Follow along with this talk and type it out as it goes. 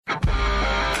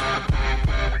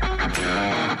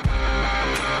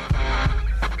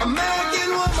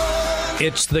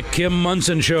It's the Kim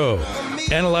Monson Show,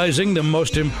 analyzing the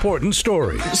most important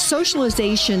stories.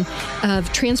 Socialization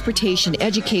of transportation,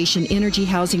 education, energy,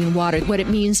 housing, and water. What it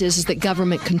means is that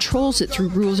government controls it through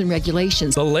rules and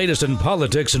regulations. The latest in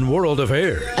politics and world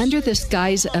affairs. Under this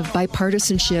guise of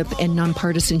bipartisanship and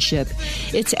nonpartisanship,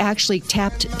 it's actually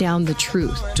tapped down the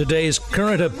truth. Today's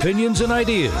current opinions and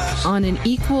ideas. On an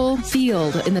equal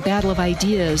field in the battle of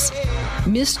ideas,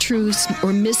 mistruths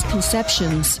or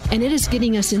misconceptions, and it is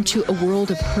getting us into a world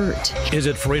of hurt. Is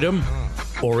it freedom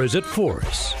or is it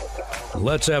force?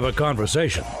 Let's have a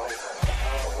conversation.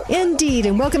 Indeed,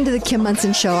 and welcome to the Kim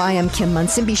Monson Show. I am Kim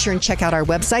Monson. Be sure and check out our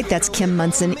website. That's Kim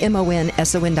Monson,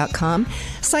 MONSON.com.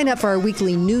 Sign up for our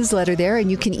weekly newsletter there, and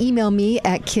you can email me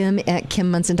at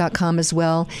kim@kimmonson.com as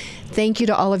well. Thank you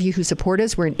to all of you who support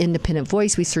us. We're an independent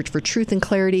voice. We search for truth and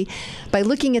clarity by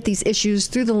looking at these issues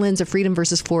through the lens of freedom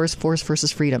versus force, force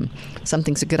versus freedom.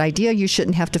 Something's a good idea. You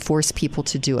shouldn't have to force people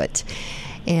to do it.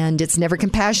 And it's never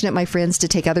compassionate, my friends, to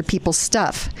take other people's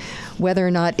stuff, whether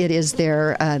or not it is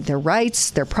their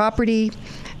rights, their property,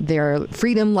 their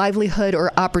freedom, livelihood,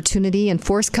 or opportunity. And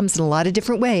force comes in a lot of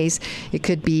different ways. It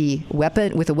could be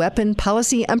with a weapon,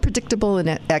 policy, unpredictable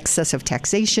and excessive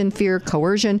taxation, fear,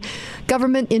 coercion,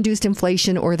 government-induced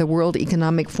inflation, or the World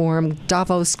Economic Forum,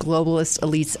 Davos globalist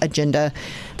elites agenda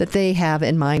that they have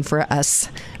in mind for us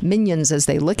minions as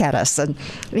they look at us.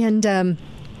 And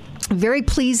very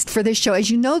pleased for this show. As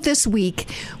you know, this week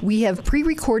we have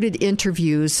pre-recorded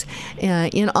interviews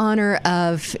in honor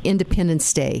of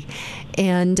Independence Day.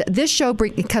 And this show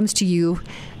comes to you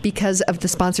because of the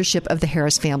sponsorship of the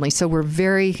Harris family. So we're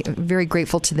very, very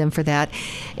grateful to them for that.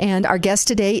 And our guest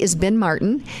today is Ben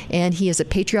Martin, and he is a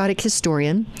patriotic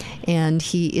historian, and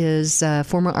he is a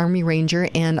former Army Ranger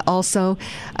and also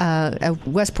a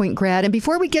West Point grad. And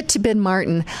before we get to Ben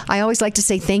Martin, I always like to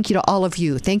say thank you to all of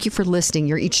you. Thank you for listening.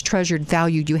 You're each treasured,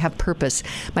 valued. You have purpose.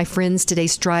 My friends, today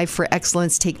strive for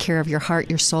excellence. Take care of your heart,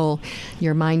 your soul,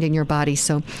 your mind, and your body.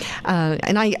 So,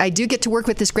 and I do get to work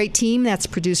with this great team. That's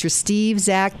producer Steve,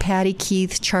 Zach, Patty,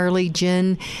 Keith, Charlie,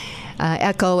 Jen,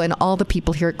 Echo, and all the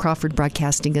people here at Crawford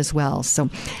Broadcasting as well. So,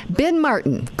 Ben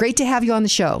Martin, great to have you on the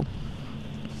show.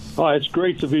 Oh, it's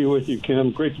great to be with you,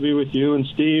 Kim. Great to be with you and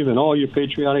Steve and all your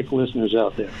patriotic listeners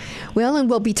out there. Well, and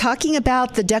we'll be talking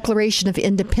about the Declaration of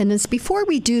Independence. Before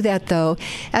we do that, though,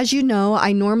 as you know,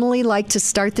 I normally like to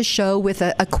start the show with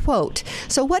a quote.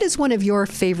 So what is one of your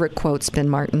favorite quotes, Ben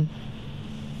Martin?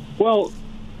 Well,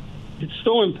 it's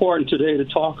so important today to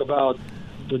talk about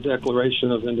the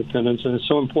Declaration of Independence, and it's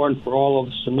so important for all of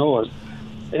us to know it.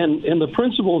 And the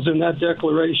principles in that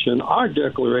declaration, our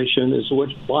declaration, is what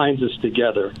binds us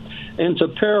together. And to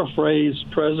paraphrase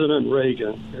President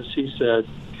Reagan, as he said,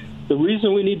 the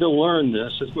reason we need to learn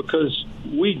this is because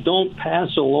we don't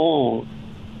pass along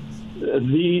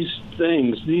these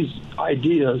things, these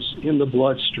ideas in the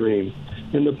bloodstream.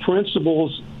 And the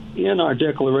principles in our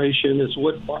declaration is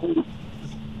what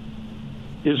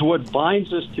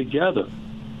binds us together.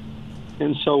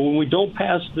 And so when we don't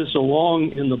pass this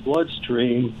along in the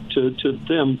bloodstream to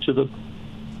the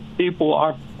people,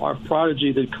 our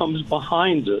prodigy that comes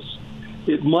behind us,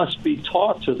 it must be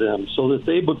taught to them so that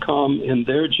they become, in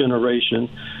their generation,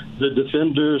 the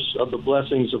defenders of the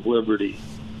blessings of liberty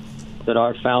that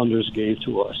our founders gave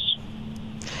to us.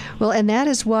 Well, and that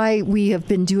is why we have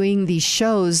been doing these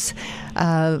shows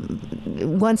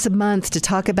once a month to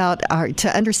talk about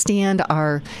to understand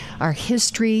our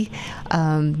history.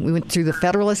 We went through the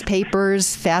Federalist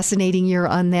Papers, fascinating year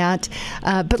on that.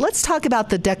 But let's talk about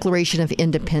the Declaration of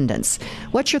Independence.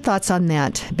 What's your thoughts on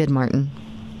that, Ben Martin?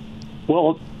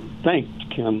 Well, thanks,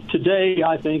 Kim. Today,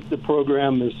 I think the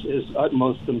program is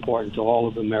utmost important to all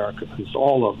of Americans,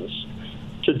 all of us.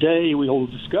 Today, we will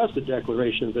discuss the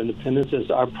Declaration of Independence as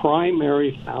our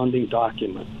primary founding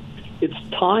document. Its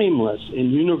timeless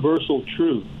and universal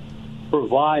truth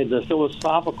provide the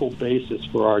philosophical basis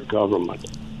for our government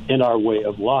and our way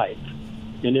of life.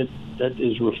 And that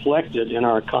is reflected in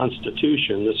our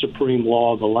Constitution, the supreme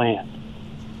law of the land.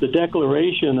 The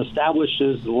Declaration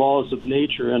establishes the laws of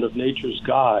nature and of nature's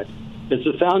God. It's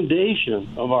the foundation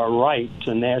of our right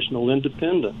to national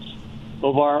independence,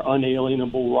 of our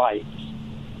unalienable rights.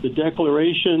 The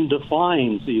Declaration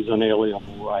defines these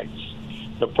unalienable rights,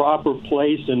 the proper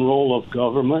place and role of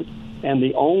government, and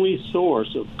the only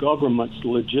source of government's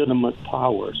legitimate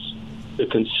powers, the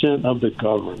consent of the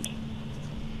governed.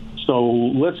 So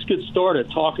let's get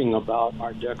started talking about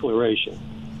our Declaration.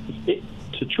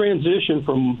 To transition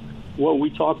from what we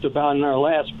talked about in our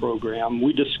last program,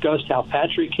 we discussed how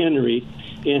Patrick Henry,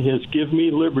 in his Give Me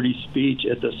Liberty speech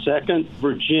at the Second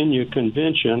Virginia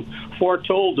Convention,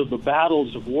 foretold of the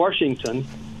battles of Washington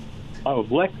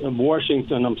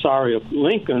Lexington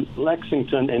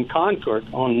and Concord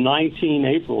on 19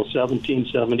 April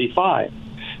 1775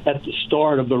 at the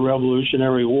start of the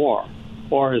Revolutionary War,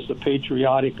 or as the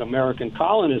patriotic American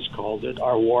colonists called it,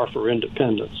 our War for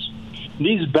Independence.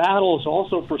 These battles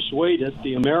also persuaded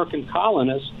the American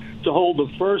colonists to hold the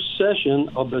first session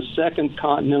of the Second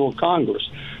Continental Congress.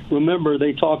 Remember,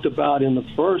 they talked about in the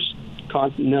First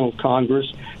Continental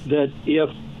Congress that if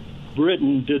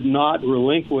Britain did not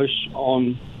relinquish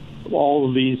on all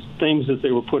of these things that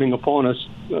they were putting upon us,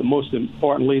 most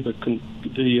importantly the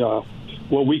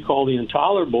what we call the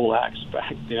Intolerable Acts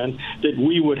back then, that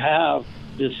we would have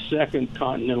this Second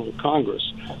Continental Congress,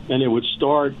 and it would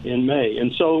start in May.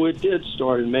 And so it did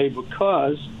start in May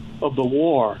because of the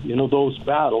war, those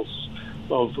battles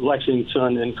of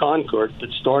Lexington and Concord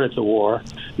that started the war.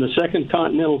 And the Second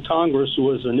Continental Congress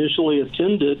was initially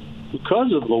attended,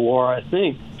 because of the war, I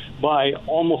think, by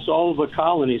almost all of the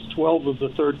colonies, 12 of the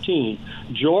 13.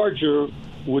 Georgia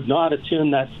would not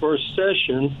attend that first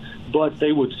session, but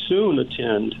they would soon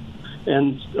attend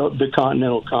the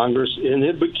Continental Congress, and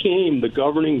it became the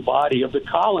governing body of the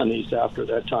colonies after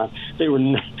that time. They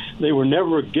were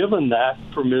never given that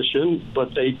permission,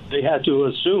 but they had to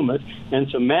assume it and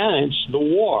to manage the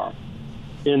war.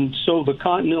 And so the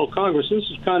Continental Congress, this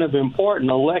is kind of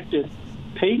important, elected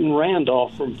Peyton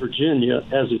Randolph from Virginia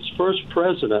as its first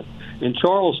president, and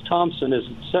Charles Thompson as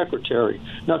its secretary.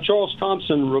 Now, Charles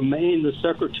Thompson remained the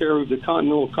secretary of the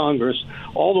Continental Congress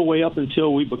all the way up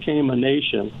until we became a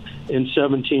nation in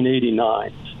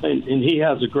 1789. And he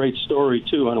has a great story,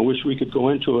 too, and I wish we could go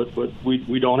into it, but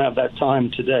we don't have that time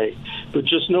today. But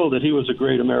just know that he was a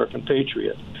great American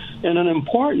patriot. And an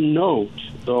important note,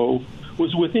 though,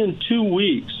 was within 2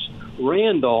 weeks,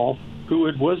 Randolph, who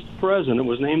was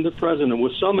named the president,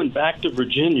 was summoned back to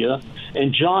Virginia,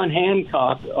 and John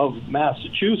Hancock of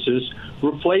Massachusetts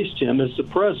replaced him as the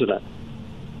president.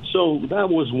 So that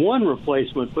was one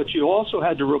replacement, but you also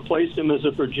had to replace him as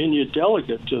a Virginia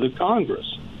delegate to the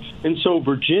Congress. And so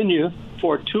Virginia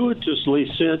fortuitously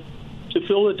sent to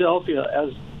Philadelphia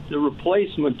as the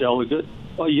replacement delegate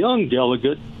a young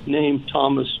delegate named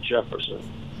Thomas Jefferson.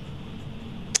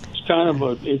 It's kind of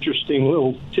an interesting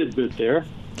little tidbit there.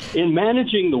 In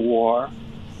managing the war,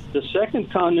 the Second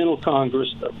Continental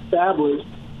Congress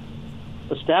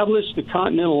established the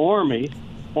Continental Army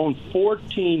on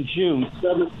 14 June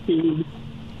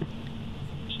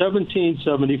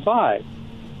 1775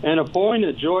 and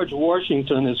appointed George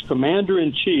Washington as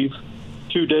commander-in-chief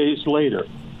 2 days later.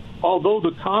 Although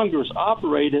the Congress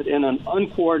operated in an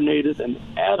uncoordinated and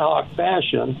ad hoc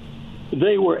fashion,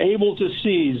 they were able to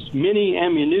seize many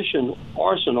ammunition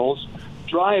arsenals,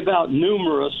 drive out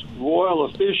numerous royal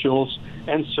officials,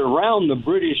 and surround the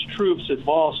British troops at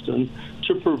Boston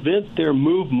to prevent their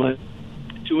movement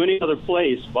to any other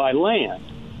place by land.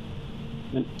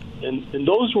 And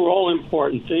those were all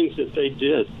important things that they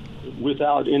did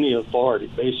without any authority,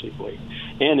 basically,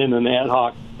 and in an ad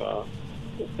hoc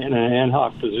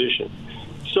position.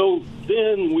 So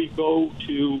then we go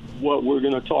to what we're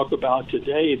going to talk about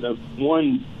today. The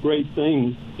one great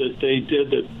thing that they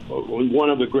did, one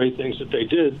of the great things that they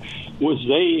did, was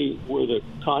they were the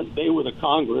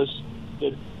Congress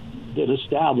that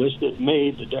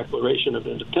made the Declaration of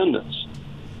Independence.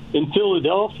 In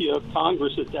Philadelphia,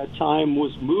 Congress at that time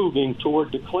was moving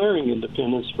toward declaring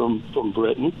independence from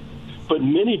Britain, but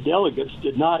many delegates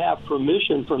did not have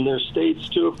permission from their states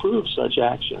to approve such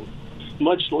action,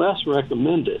 much less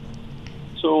recommend it.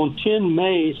 So on 10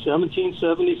 May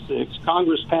 1776,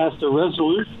 Congress passed a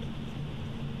resolution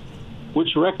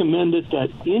which recommended that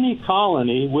any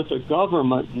colony with a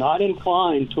government not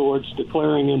inclined towards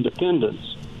declaring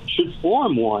independence should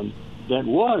form one that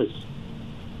was.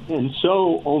 And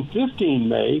so on 15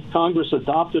 May, Congress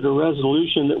adopted a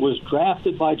resolution that was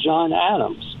drafted by John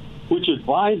Adams, which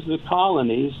advised the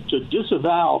colonies to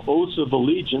disavow oaths of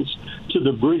allegiance to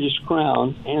the British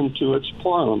Crown and to its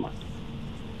Parliament.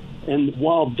 And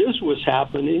while this was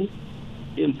happening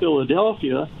in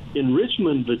Philadelphia, in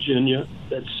Richmond, Virginia,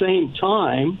 that same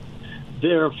time,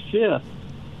 their 5th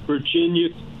Virginia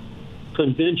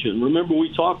Convention. Remember, we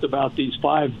talked about these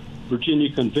 5 Virginia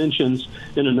conventions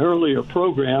in an earlier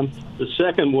program. The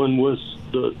second one was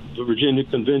the Virginia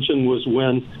Convention was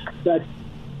when that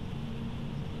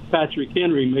Patrick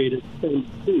Henry made it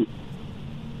too.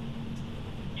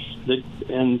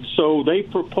 And so they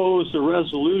proposed a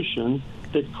resolution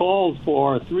that called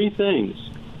for 3 things: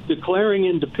 declaring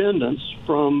independence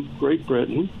from Great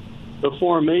Britain, the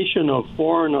formation of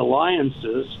foreign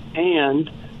alliances, and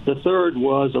the third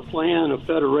was a plan of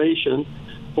federation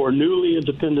for newly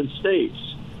independent states.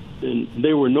 And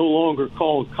they were no longer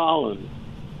called colonies.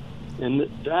 And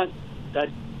that that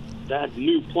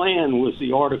new plan was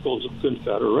the Articles of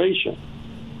Confederation.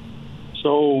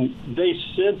 So they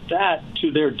sent that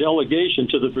to their delegation,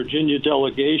 to the Virginia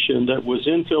delegation that was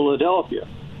in Philadelphia.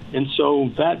 And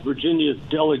so that Virginia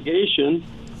delegation,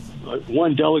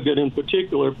 one delegate in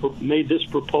particular, made this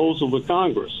proposal to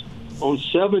Congress. On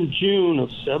 7 June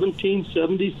of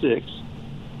 1776,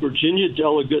 Virginia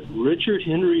delegate Richard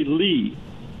Henry Lee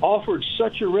offered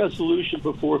such a resolution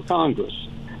before Congress,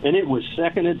 and it was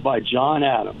seconded by John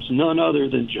Adams, none other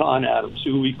than John Adams,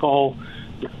 who we call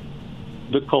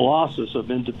the Colossus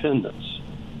of Independence.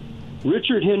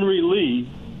 Richard Henry Lee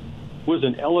was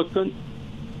an eloquent,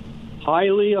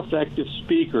 highly effective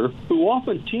speaker who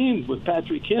often teamed with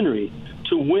Patrick Henry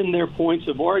to win their points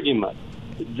of argument.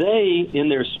 They, in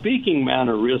their speaking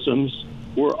mannerisms,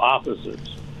 were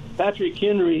opposites. Patrick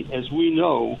Henry, as we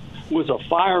know, was a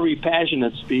fiery,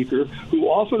 passionate speaker who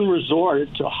often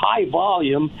resorted to high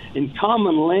volume and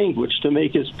common language to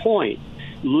make his point.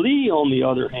 Lee, on the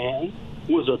other hand,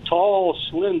 was a tall,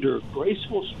 slender,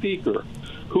 graceful speaker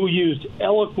who used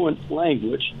eloquent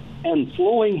language and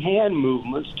flowing hand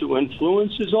movements to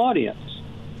influence his audience.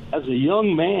 As a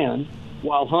young man,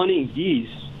 while hunting geese,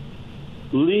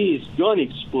 Lee's gun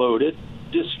exploded,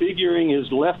 disfiguring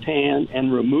his left hand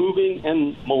and removing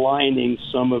and maligning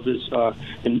some of his, some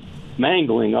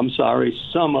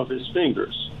of his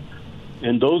fingers.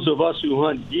 And those of us who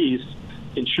hunt geese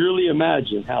can surely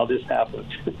imagine how this happened.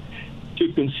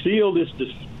 To conceal this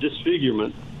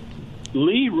disfigurement,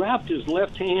 Lee wrapped his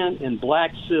left hand in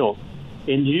black silk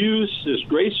and used his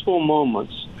graceful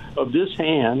moments of this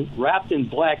hand wrapped in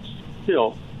black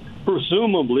silk,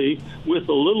 presumably with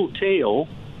a little tail,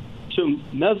 to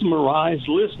mesmerize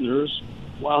listeners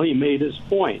while he made his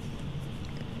point.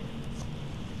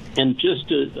 And just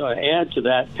to add to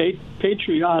that,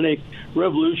 patriotic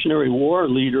Revolutionary War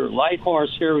leader Light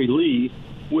Horse Harry Lee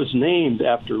was named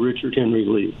after Richard Henry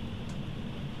Lee.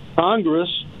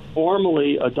 Congress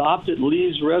formally adopted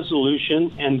Lee's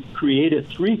resolution and created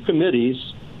 3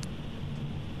 committees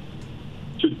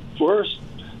to first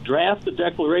draft the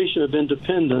Declaration of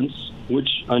Independence,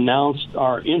 which announced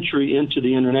our entry into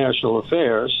the international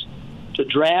affairs, to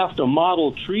draft a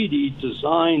model treaty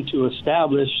designed to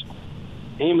establish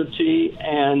amity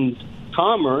and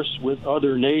commerce with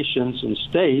other nations and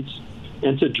states,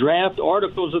 and to draft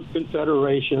Articles of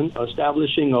Confederation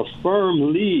establishing a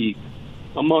firm league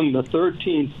among the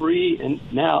 13 free and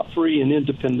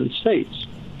independent states.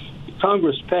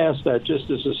 Congress passed that. Just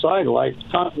as a sidelight,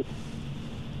 Congress.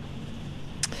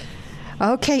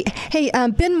 Okay. Hey,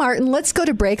 Ben Martin, let's go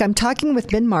to break. I'm talking with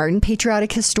Ben Martin,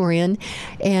 patriotic historian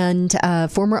and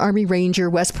former Army Ranger,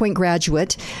 West Point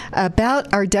graduate,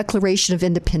 about our Declaration of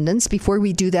Independence. Before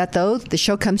we do that, though, the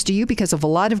show comes to you because of a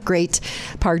lot of great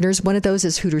partners. One of those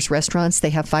is Hooters Restaurants. They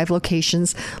have 5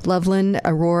 locations: Loveland,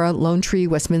 Aurora, Lone Tree,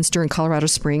 Westminster, and Colorado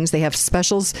Springs. They have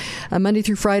specials Monday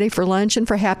through Friday for lunch and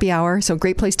for happy hour. So a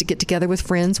great place to get together with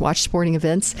friends, watch sporting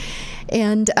events.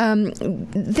 And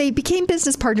they became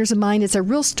business partners of mine. It's a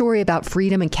real story about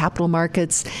freedom and capital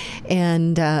markets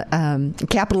and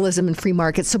capitalism and free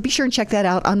markets. So be sure and check that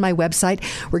out on my website.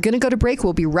 We're going to go to break.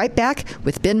 We'll be right back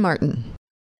with Ben Martin.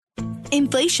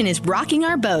 Inflation is rocking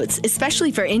our boats,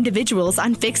 especially for individuals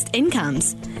on fixed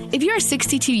incomes. If you are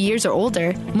 62 years or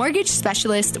older, mortgage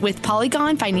specialist with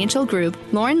Polygon Financial Group,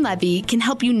 Lauren Levy, can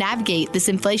help you navigate this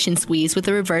inflation squeeze with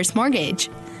a reverse mortgage.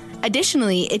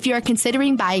 Additionally, if you are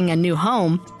considering buying a new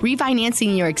home,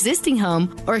 refinancing your existing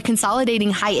home, or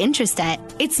consolidating high-interest debt,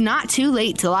 it's not too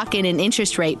late to lock in an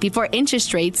interest rate before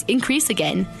interest rates increase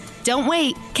again. Don't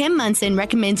wait. Kim Munson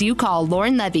recommends you call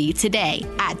Lauren Levy today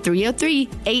at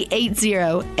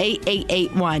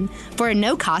 303-880-8881 for a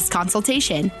no-cost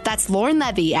consultation. That's Lauren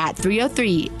Levy at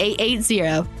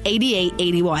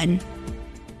 303-880-8881.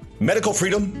 Medical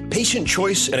freedom, patient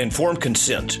choice, and informed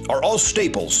consent are all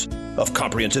staples of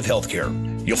comprehensive health care.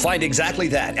 You'll find exactly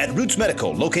that at Roots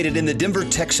Medical, located in the Denver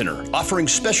Tech Center, offering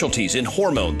specialties in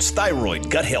hormones,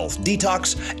 thyroid, gut health,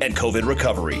 detox, and COVID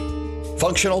recovery.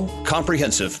 Functional,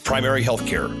 comprehensive primary health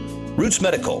care. Roots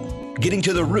Medical, getting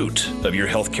to the root of your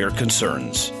health care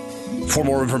concerns. For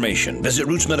more information, visit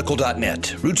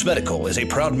rootsmedical.net. Roots Medical is a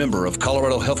proud member of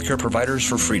Colorado Healthcare Providers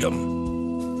for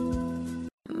Freedom.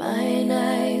 Mine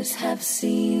eyes have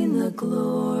seen the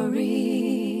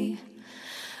glory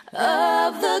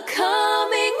of the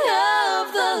coming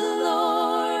of the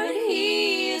Lord.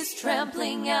 He is trampling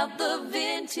sampling out the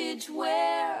vintage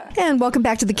wear. And welcome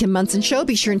back to the Kim Munson Show.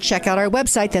 Be sure and check out our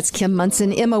website. That's Kim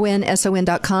Munson,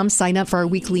 MONSON.com. Sign up for our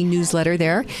weekly newsletter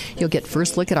there. You'll get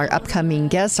first look at our upcoming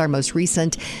guests, our most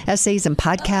recent essays and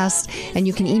podcasts. And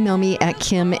you can email me at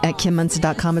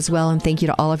kim@kimmunson.com as well. And thank you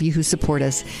to all of you who support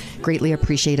us. Greatly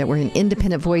appreciate it. We're an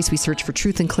independent voice. We search for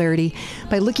truth and clarity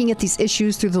by looking at these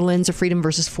issues through the lens of freedom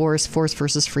versus force, force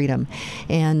versus freedom.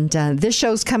 And this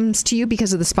show comes to you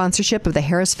because of the sponsorship of the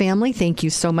Harris family. Thank you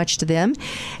so much to them.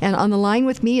 And on the line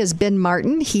with me is Ben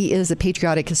Martin. He is a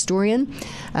patriotic historian,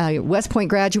 West Point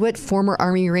graduate, former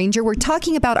Army Ranger. We're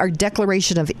talking about our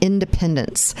Declaration of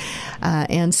Independence.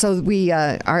 And so we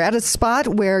are at a spot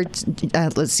where,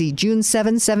 June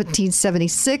 7,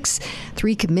 1776,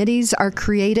 3 committees are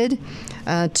created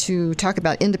to talk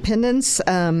about independence.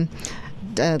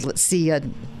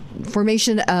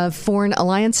 Formation of foreign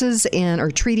alliances or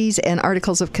treaties and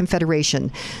articles of confederation.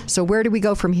 So where do we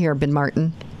go from here, Ben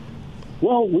Martin?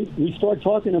 Well, we start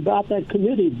talking about that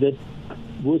committee that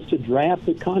was to draft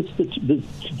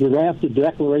the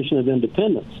Declaration of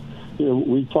Independence.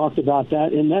 We talked about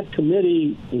that, and that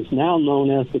committee is now known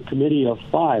as the Committee of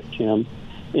Five, Kim,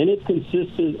 and it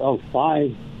consisted of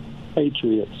 5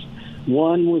 patriots.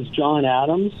 One was John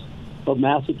Adams of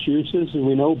Massachusetts, and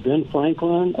we know Ben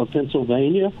Franklin of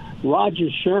Pennsylvania,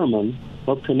 Roger Sherman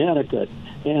of Connecticut.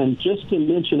 And just to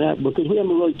mention that, because we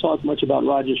haven't really talked much about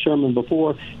Roger Sherman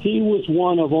before, he was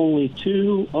one of only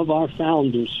 2 of our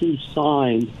founders who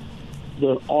signed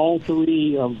all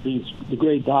 3 of the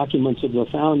great documents of the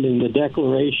founding, the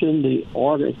Declaration, the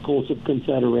Articles of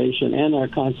Confederation, and our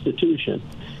Constitution.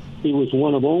 He was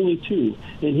one of only 2,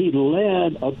 and he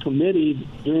led a committee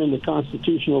during the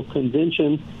Constitutional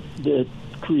Convention that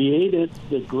created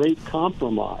the Great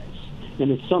Compromise,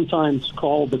 and it's sometimes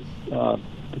called the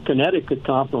Connecticut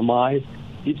Compromise.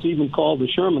 It's even called the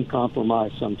Sherman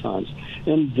Compromise sometimes.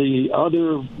 And the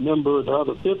other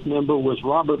 5th member, was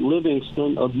Robert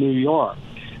Livingston of New York.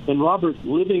 And Robert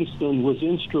Livingston was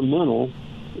instrumental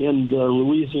in the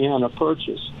Louisiana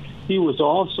Purchase. He was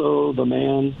also the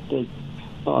man that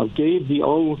gave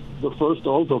the first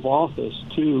oath of office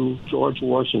to George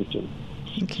Washington.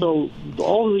 Okay. So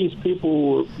all of these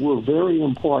people were very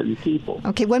important people.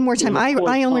 Okay, one more time.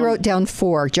 I only wrote down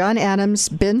 4. John Adams,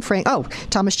 Ben Frank. Oh,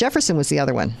 Thomas Jefferson was the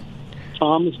other one.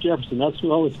 Thomas Jefferson. That's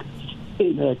what I was going to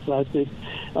say next. I think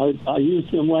I used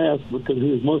him last because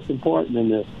he was most important in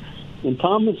this. And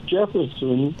Thomas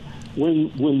Jefferson,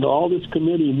 when all this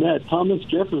committee met, Thomas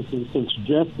Jefferson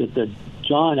suggested that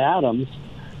John Adams,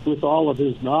 with all of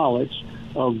his knowledge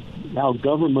of how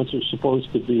governments are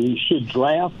supposed to be, should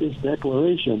draft this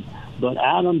declaration. But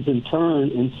Adams, in turn,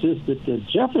 insisted that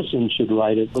Jefferson should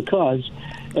write it because,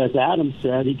 as Adams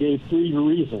said, he gave 3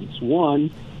 reasons.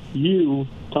 1, you,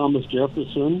 Thomas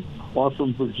Jefferson, are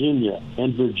from Virginia,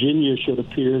 and Virginia should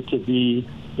appear to be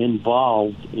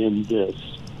involved in this.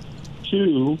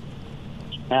 2,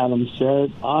 Adams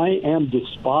said, I am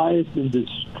despised and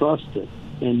distrusted,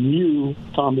 and you,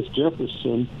 Thomas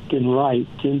Jefferson, can write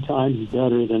 10 times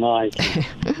better than I can.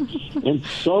 And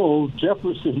so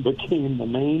Jefferson became the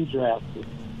main drafter,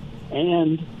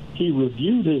 and he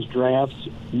reviewed his drafts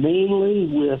mainly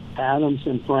with Adams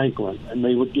and Franklin, and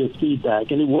they would give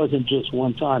feedback. And it wasn't just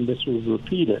one time. This was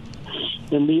repeated.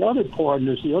 And the other 2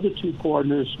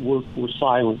 partners were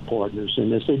silent partners in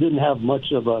this. They didn't have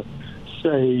much of a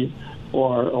say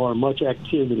or much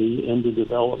activity in the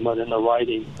development and the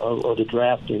writing or the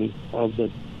drafting of the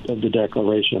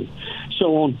Declaration.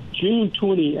 So on June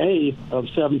 28th of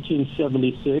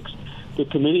 1776, the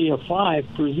Committee of 5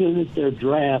 presented their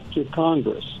draft to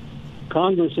Congress.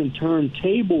 Congress, in turn,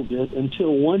 tabled it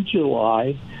until 1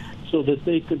 July so that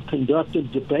they could conduct a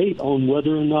debate on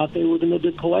whether or not they were going to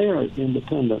declare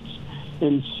independence.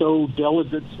 And so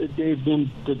it gave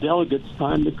the delegates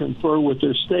time to confer with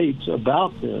their states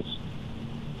about this.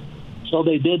 So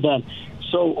they did that.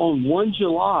 So on 1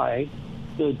 July,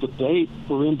 the debate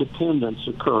for independence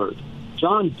occurred.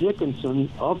 John Dickinson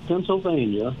of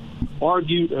Pennsylvania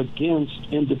argued against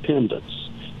independence.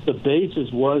 The basis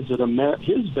was that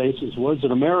his basis was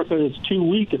that America is too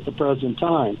weak at the present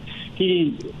time.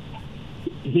 He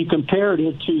compared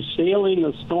it to sailing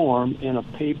a storm in a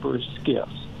paper skiff.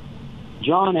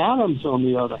 John Adams, on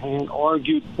the other hand,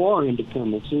 argued for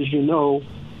independence. As you know,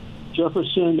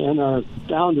 Jefferson and our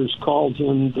founders called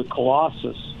him the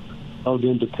Colossus of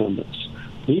independence.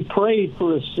 He prayed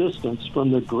for assistance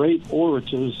from the great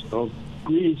orators of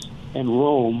Greece and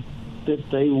Rome that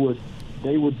they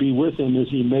would be with him as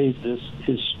he made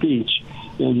his speech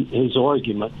in his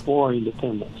argument for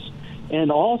independence.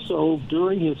 And also,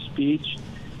 during his speech,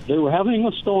 They were having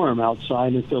a storm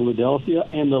outside in Philadelphia,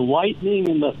 and the lightning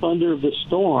and the thunder of the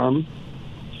storm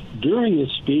during his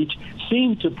speech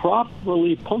seemed to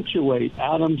properly punctuate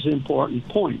Adams' important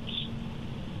points.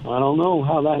 I don't know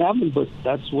how that happened, but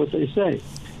that's what they say.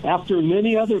 After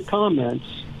many other comments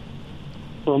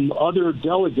from other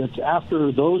delegates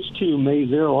after those two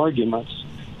made their arguments,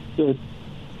 the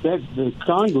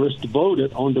Congress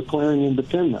voted on declaring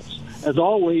independence. As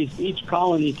always, each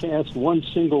colony cast one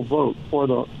single vote for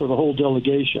the whole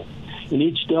delegation, and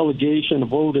each delegation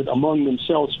voted among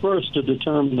themselves first to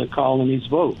determine the colony's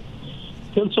vote.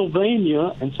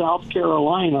 Pennsylvania and South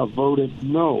Carolina voted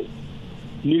no.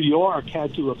 New York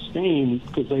had to abstain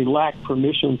because they lacked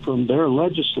permission from their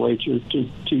legislature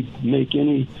to make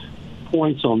any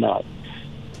points on that.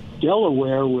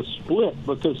 Delaware was split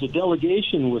because the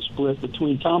delegation was split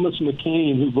between Thomas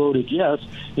McCain, who voted yes,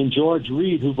 and George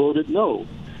Reed, who voted no.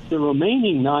 The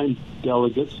remaining 9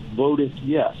 delegates voted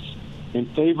yes in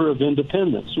favor of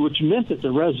independence, which meant that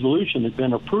the resolution had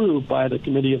been approved by the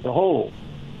Committee of the Whole.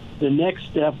 The next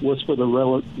step was for the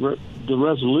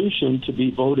resolution to be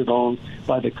voted on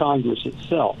by the Congress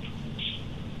itself.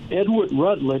 Edward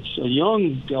Rutledge, a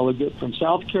young delegate from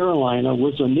South Carolina,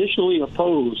 was initially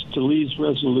opposed to Lee's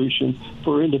resolution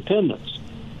for independence,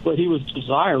 but he was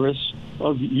desirous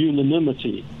of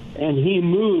unanimity, and he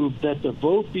moved that the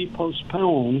vote be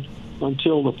postponed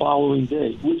until the following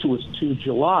day, which was 2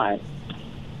 July.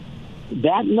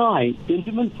 That night,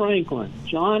 Benjamin Franklin,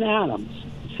 John Adams,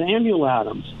 Samuel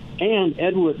Adams, and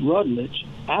Edward Rutledge,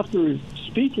 after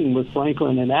speaking with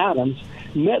Franklin and Adams,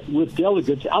 met with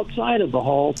delegates outside of the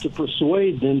hall to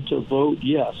persuade them to vote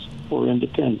yes for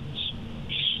independence.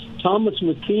 Thomas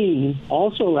McKean,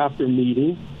 also after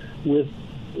meeting with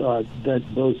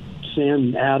both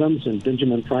Sam Adams and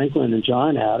Benjamin Franklin and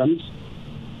John Adams,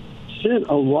 sent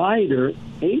a rider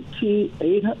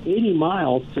 80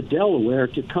 miles to Delaware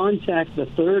to contact the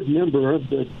third member of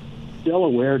the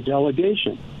Delaware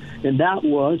delegation, and that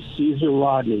was Caesar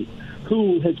Rodney,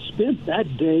 who had spent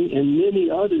that day and many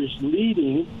others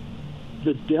leading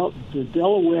the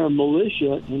Delaware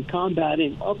militia in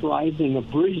combating uprising of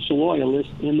British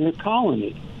loyalists in their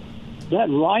colony. That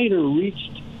rider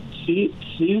reached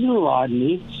Caesar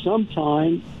Rodney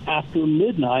sometime after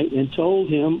midnight and told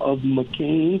him of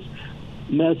McCain's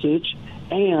message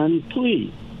and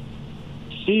plea.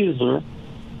 Caesar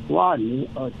Rodney,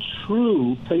 a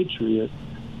true patriot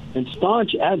and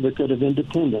staunch advocate of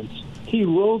independence, he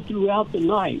rode throughout the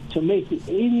night to make the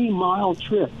 80-mile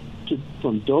trip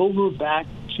from Dover back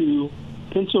to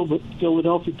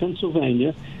Philadelphia,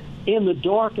 Pennsylvania, in the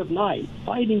dark of night,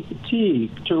 fighting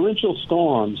fatigue, torrential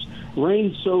storms,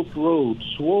 rain-soaked roads,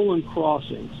 swollen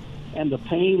crossings, and the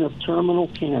pain of terminal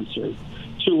cancer,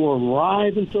 to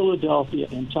arrive in Philadelphia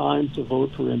in time to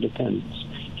vote for independence.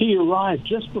 He arrived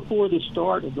just before the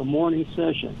start of the morning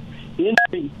session in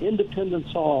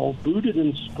Independence Hall, booted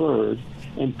and spurred,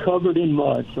 and covered in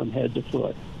mud from head to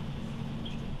foot.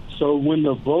 So when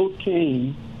the vote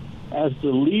came, as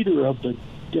the leader of the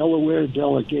Delaware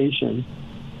delegation,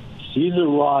 Caesar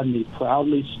Rodney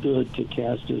proudly stood to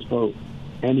cast his vote.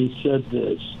 And he said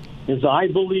this: "As I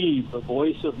believe the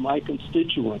voice of my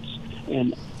constituents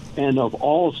and of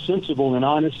all sensible and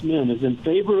honest men is in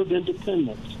favor of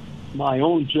independence, my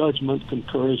own judgment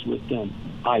concurs with them.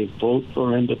 I vote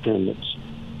for independence."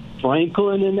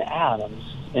 Franklin and Adams,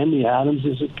 and the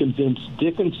Adamses convinced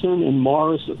Dickinson and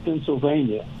Morris of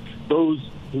Pennsylvania, those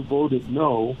who voted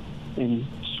no and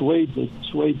swayed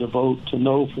the vote to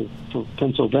no for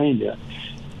Pennsylvania.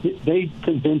 They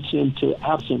convinced him to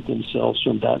absent themselves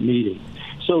from that meeting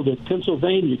so that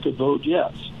Pennsylvania could vote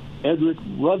yes. Edward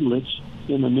Rutledge,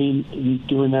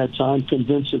 during that time,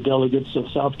 convinced the delegates of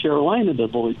South Carolina to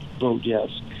vote yes.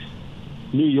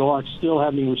 New York, still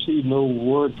having received no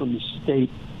word from the state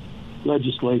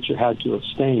legislature, had to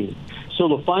abstain. So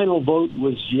the final vote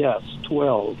was yes,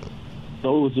 12.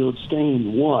 Those who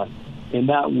abstained won, and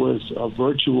that was a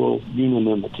virtual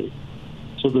unanimity.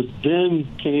 So then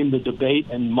came the debate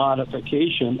and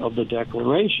modification of the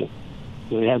Declaration.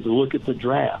 They had to look at the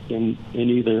draft and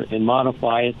either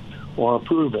modify it or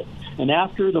approve it. And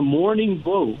after the morning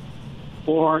vote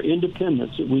for our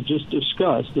independence that we just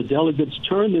discussed, the delegates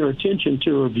turned their attention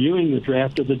to reviewing the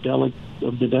draft of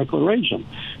the Declaration.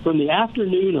 From the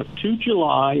afternoon of 2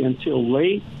 July until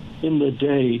late in the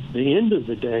day, the end of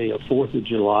the day of 4th of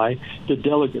July, the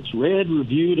delegates read,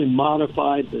 reviewed, and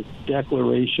modified the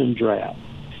Declaration draft.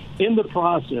 In the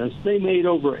process, they made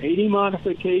over 80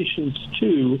 modifications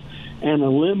to and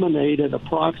eliminated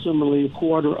approximately a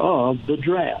quarter of the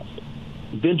draft.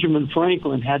 Benjamin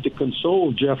Franklin had to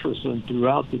console Jefferson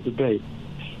throughout the debate.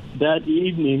 That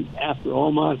evening, after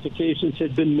all modifications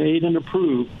had been made and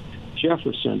approved,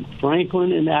 Jefferson,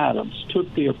 Franklin, and Adams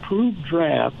took the approved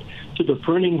draft to the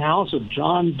printing house of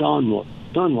John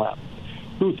Dunlap,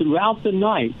 who throughout the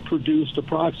night produced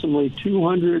approximately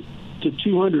 200 to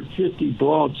 250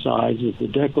 broadsides of the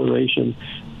Declaration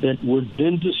that were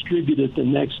then distributed the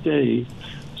next day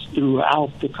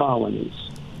throughout the colonies.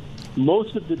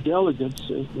 Most of the delegates,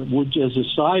 which as a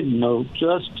side note,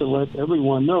 just to let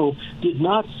everyone know, did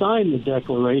not sign the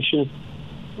Declaration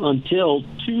until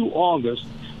 2 August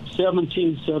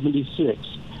 1776.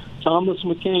 Thomas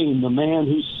McCain, the man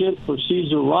who sent for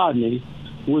Caesar Rodney,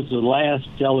 was the last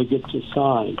delegate to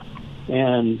sign.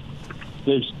 And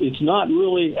it's not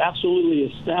really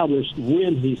absolutely established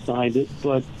when he signed it,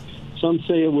 but some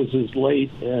say it was as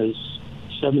late as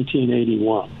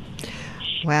 1781.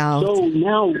 Wow. So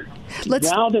now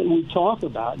that we talk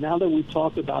about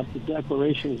the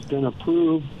Declaration has been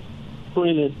approved,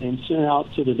 printed, and sent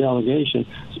out to the delegation,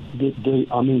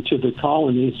 to the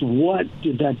colonies, what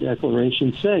did that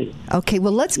Declaration say? Okay,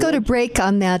 well, let's go to break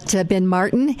on that, Ben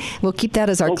Martin. We'll keep that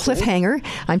as our cliffhanger.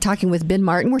 I'm talking with Ben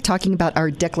Martin. We're talking about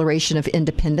our Declaration of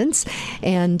Independence.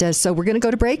 And so we're going to go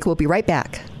to break. We'll be right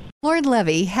back. Lauren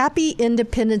Levy, happy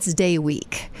Independence Day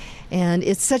week. And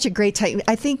it's such a great time.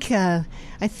 I think the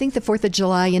 4th of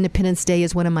July, Independence Day,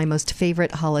 is one of my most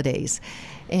favorite holidays.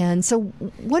 And so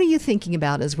what are you thinking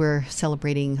about as we're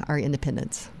celebrating our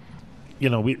independence? You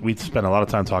know, we spend a lot of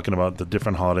time talking about the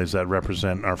different holidays that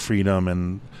represent our freedom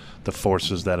and the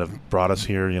forces that have brought us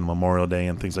here, Memorial Day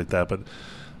and things like that. But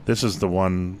this is the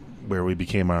one where we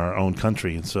became our own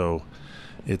country. And so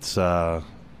it's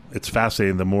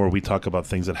fascinating. The more we talk about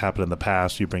things that happened in the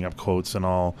past, you bring up quotes and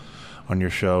all on your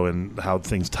show and how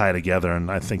things tie together. And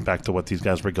I think back to what these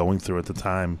guys were going through at the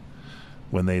time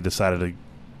when they decided to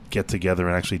get together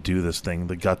and actually do this thing,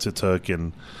 the guts it took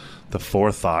and the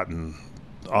forethought and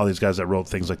all these guys that wrote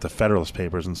things like the Federalist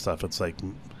Papers and stuff. It's like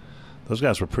those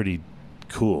guys were pretty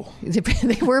cool.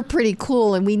 They were pretty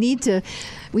cool, and we need to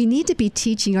be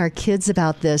teaching our kids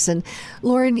about this. And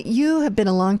Lauren, you have been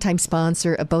a longtime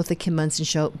sponsor of both the Kim Munson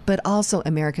Show, but also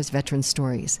America's Veteran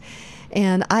Stories.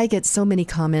 And I get so many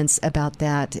comments about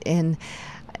that. And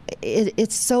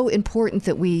it's so important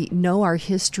that we know our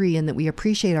history and that we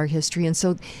appreciate our history. And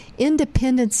so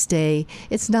Independence Day,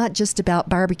 it's not just about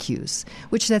barbecues,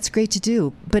 which that's great to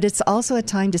do, but it's also a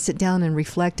time to sit down and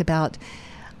reflect about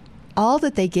all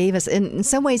that they gave us. And in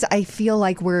some ways, I feel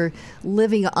like we're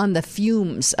living on the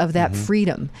fumes of that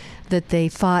freedom that they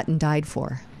fought and died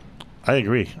for. I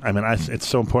agree. I mean, it's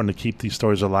so important to keep these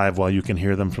stories alive while you can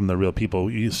hear them from the real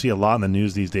people. You see a lot in the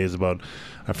news these days about,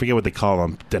 I forget what they call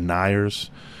them,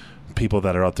 deniers, people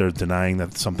that are out there denying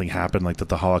that something happened, like that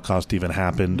the Holocaust even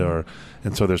happened,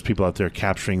 and so there's people out there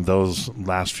capturing those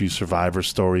last few survivor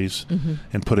stories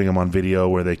and putting them on video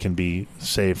where they can be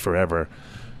saved forever,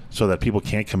 so that people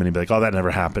can't come in and be like, "Oh, that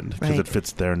never happened," because it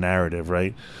fits their narrative,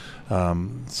 right?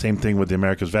 Same thing with the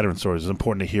America's Veteran Stories. It's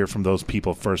important to hear from those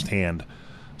people firsthand,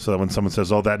 so that when someone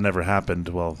says, "Oh, that never happened,"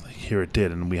 well, here it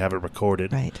did, and we have it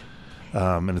recorded. Right.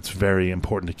 And it's very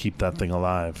important to keep that thing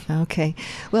alive. Okay.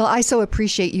 Well, I so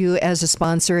appreciate you as a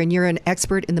sponsor, and you're an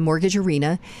expert in the mortgage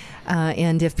arena.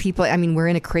 And if people, we're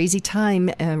in a crazy time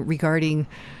regarding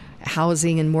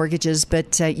housing and mortgages,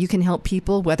 but you can help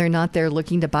people, whether or not they're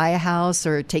looking to buy a house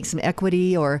or take some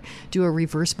equity or do a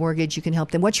reverse mortgage. You can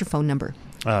help them. What's your phone number?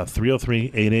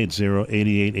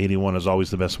 303-880-8881 is always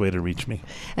the best way to reach me.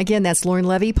 Again, that's Lauren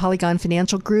Levy, Polygon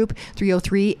Financial Group,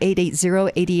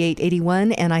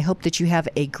 303-880-8881. And I hope that you have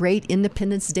a great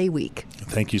Independence Day week.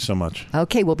 Thank you so much.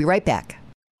 Okay, we'll be right back.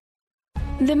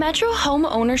 The metro home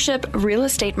ownership real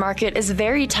estate market is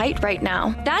very tight right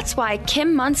now. That's why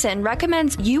Kim Munson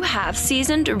recommends you have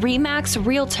seasoned RE/MAX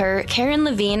realtor Karen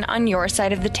Levine on your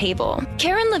side of the table.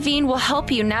 Karen Levine will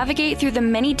help you navigate through the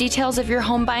many details of your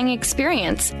home buying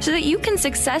experience so that you can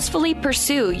successfully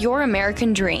pursue your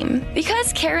American dream.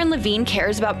 Because Karen Levine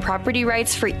cares about property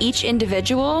rights for each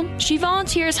individual, she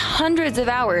volunteers hundreds of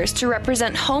hours to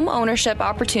represent home ownership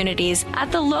opportunities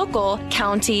at the local,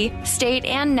 county, state,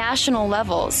 and national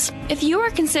levels. If you are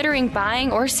considering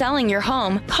buying or selling your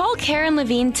home, call Karen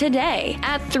Levine today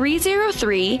at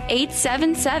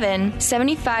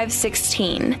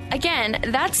 303-877-7516. Again,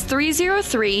 that's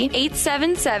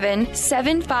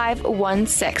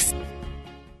 303-877-7516.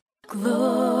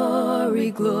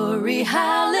 Glory, glory,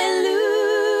 hallelujah.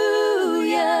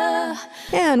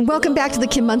 And welcome back to the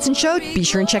Kim Munson Show. Be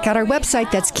sure and check out our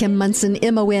website. That's Kim Munson,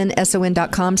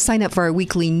 MONSON.com. Sign up for our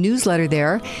weekly newsletter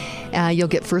there. You'll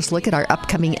get first look at our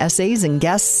upcoming essays and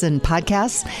guests and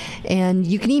podcasts. And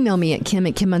you can email me at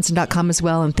kim@kimmunson.com as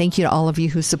well. And thank you to all of you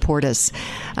who support us.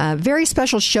 Very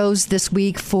special shows this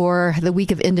week for the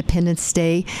week of Independence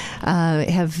Day.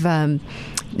 Have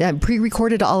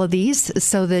pre-recorded all of these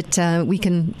so that we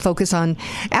can focus on...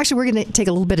 Actually, we're going to take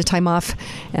a little bit of time off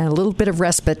and a little bit of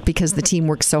respite because the team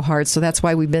works so hard. So that's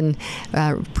why we've been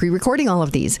pre-recording all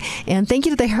of these. And thank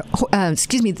you to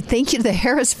the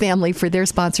Harris family for their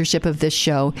sponsorship of this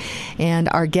show. And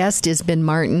our guest is Ben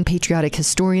Martin, patriotic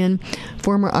historian,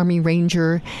 former Army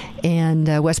Ranger,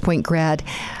 and West Point grad.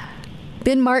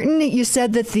 Ben Martin, you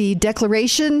said that the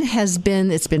Declaration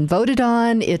it's been voted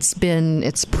on, it's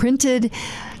printed,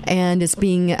 and it's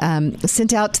being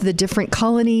sent out to the different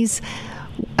colonies.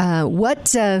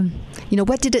 What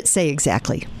did it say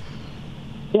exactly?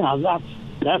 Yeah,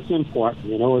 that's important,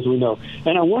 as we know.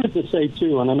 And I wanted to say,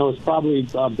 too, and I know it's probably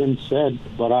been said,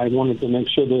 but I wanted to make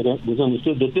sure that it was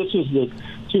understood that this is the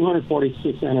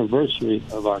 246th anniversary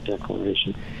of our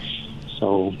Declaration.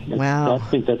 So wow. I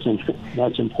think that's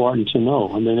important to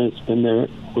know. And then it's been there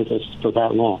with us for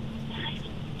that long.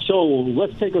 So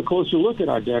let's take a closer look at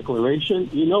our Declaration.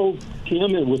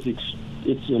 Kim,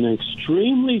 it's an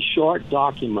extremely short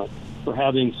document for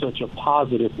having such a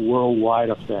positive worldwide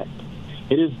effect.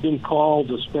 It has been called,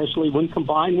 especially when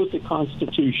combined with the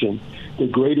Constitution, the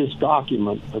greatest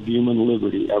document of human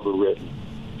liberty ever written.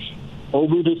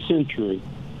 Over the century,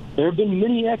 there have been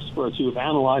many experts who have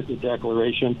analyzed the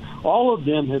Declaration. All of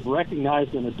them have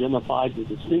recognized and identified the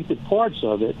distinctive parts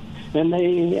of it, and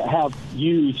they have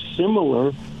used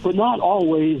similar, but not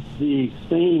always the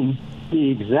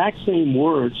exact same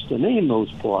words to name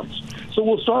those parts. So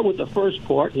we'll start with the first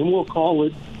part, and we'll call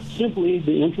it simply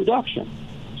the introduction.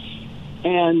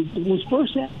 And we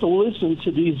first have to listen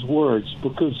to these words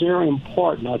because they're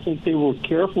important. I think they were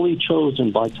carefully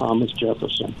chosen by Thomas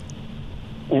Jefferson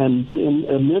and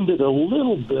amended a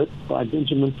little bit by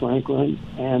Benjamin Franklin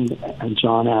and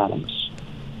John Adams.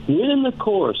 When in the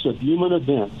course of human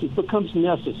events it becomes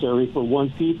necessary for one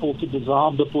people to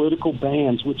dissolve the political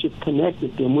bands which have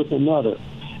connected them with another,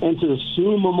 and to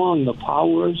assume among the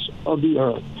powers of the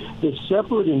earth the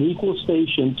separate and equal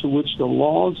station to which the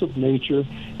laws of nature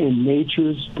and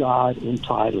nature's God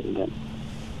entitle them.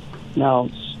 Now,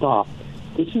 stop.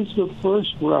 This is the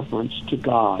first reference to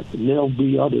God, and there'll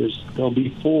be others. There'll be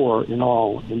 4 in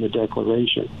all in the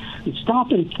Declaration. And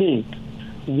stop and think,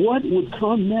 what would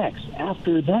come next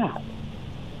after that?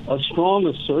 A strong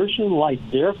assertion like,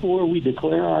 therefore we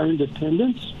declare our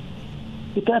independence?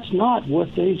 But that's not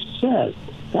what they said.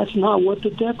 That's not what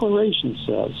the Declaration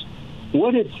says.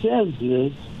 What it says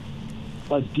is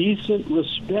a decent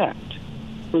respect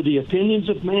for the opinions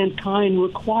of mankind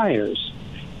requires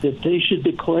that they should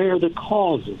declare the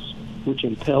causes which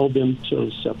impel them to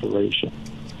separation.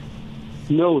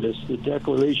 Notice the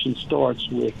Declaration starts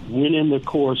with, when in the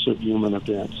course of human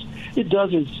events. It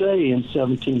doesn't say in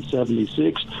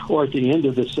 1776 or at the end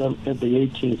of the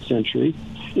 18th century.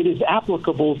 It is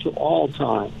applicable to all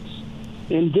times.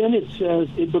 And then it says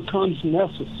it becomes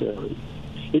necessary.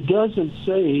 It doesn't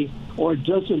say or it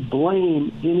doesn't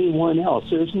blame anyone else.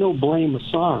 There's no blame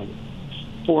assigned.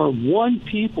 For one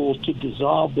people to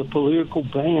dissolve the political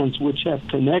bands which have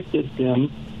connected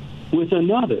them with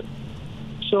another.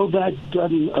 So that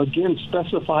doesn't, again,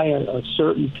 specify a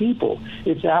certain people.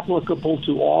 It's applicable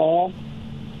to all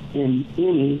and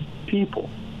any people.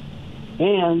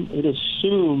 And it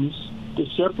assumes the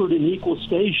separate and equal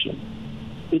station.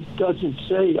 It doesn't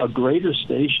say a greater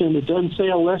station. It doesn't say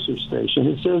a lesser station.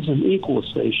 It says an equal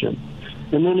station.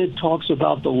 And then it talks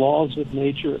about the laws of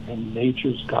nature and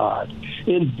nature's God.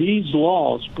 And these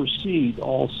laws precede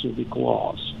all civic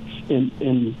laws,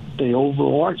 and they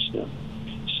overarch them.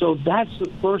 So that's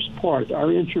the first part,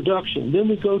 our introduction. Then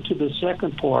we go to the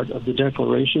second part of the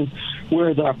Declaration,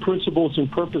 where the principles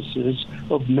and purposes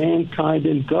of mankind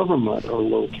and government are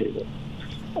located.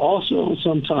 Also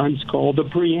sometimes called the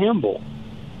preamble.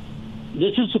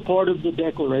 This is a part of the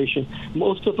Declaration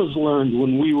most of us learned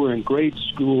when we were in grade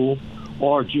school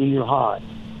or junior high.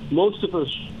 Most of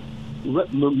us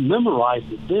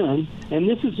memorized it then, and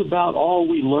this is about all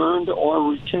we learned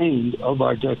or retained of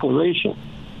our Declaration.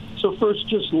 So first,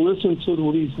 just listen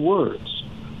to these words.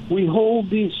 We hold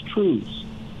these truths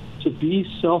to be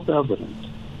self-evident,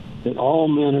 that all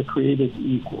men are created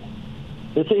equal,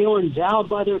 that they are endowed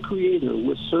by their Creator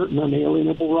with certain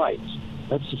unalienable rights.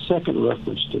 That's the second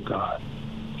reference to God.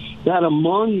 That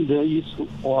among these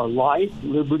are life,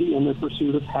 liberty, and the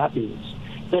pursuit of happiness.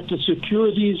 that to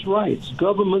secure these rights,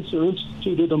 governments are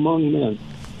instituted among men,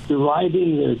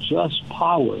 deriving their just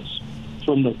powers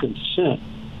from the consent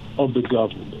of the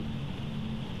government.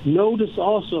 Notice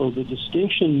also the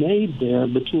distinction made there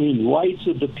between rights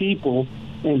of the people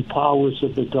and powers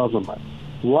of the government.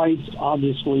 Rights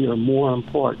obviously are more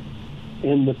important,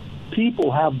 and the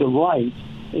people have the right,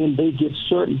 and they give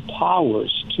certain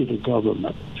powers to the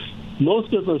government.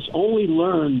 Most of us only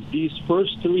learn these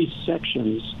first three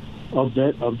sections of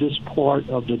this part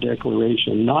of the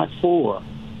Declaration, not four.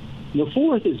 The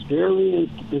fourth is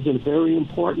a very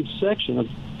important section.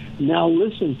 Now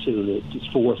listen to this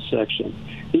fourth section.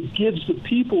 It gives the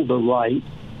people the right,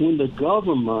 when the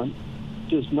government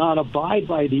does not abide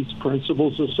by these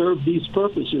principles or serve these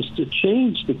purposes, to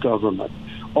change the government,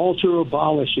 alter or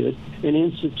abolish it, and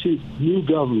institute new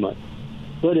government.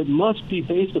 But it must be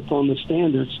based upon the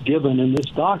standards given in this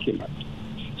document.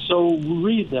 So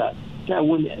read that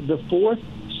when the fourth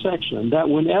section, that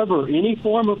whenever any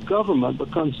form of government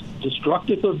becomes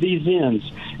destructive of these ends,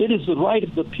 it is the right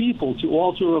of the people to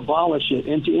alter or abolish it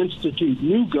and to institute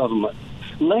new government,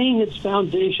 laying its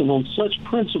foundation on such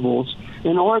principles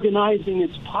and organizing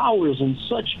its powers in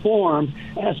such form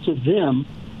as to them,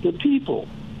 the people,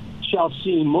 shall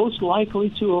seem most likely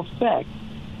to affect,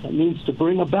 that means to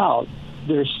bring about,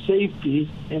 their safety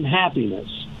and happiness.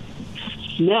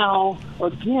 Now,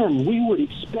 again, we would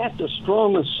expect a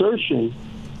strong assertion,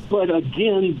 but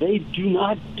again, they do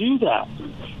not do that.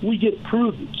 We get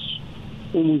prudence.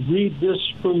 And we read this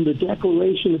from the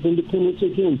Declaration of Independence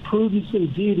again. Prudence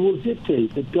indeed will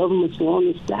dictate that governments long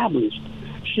established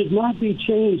should not be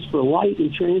changed for light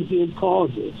and transient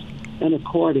causes, and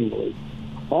accordingly,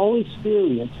 all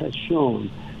experience has shown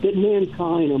that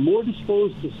mankind are more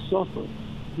disposed to suffer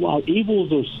while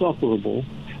evils are sufferable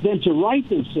than to right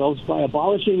themselves by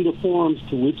abolishing the forms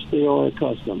to which they are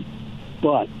accustomed.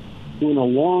 But when a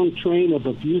long train of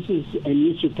abuses and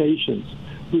usurpations,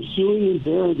 pursuing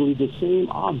invariably the same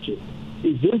object,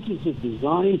 evinces a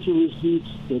design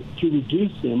to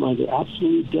reduce them under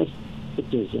absolute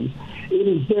despotism, it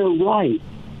is their right,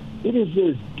 it is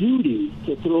their duty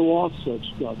to throw off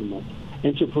such government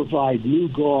and to provide new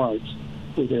guards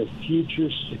for their future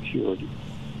security.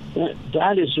 That's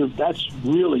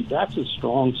a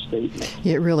strong statement.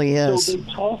 It really is. So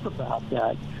they talk about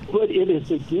that, but it is,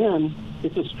 again,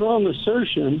 it's a strong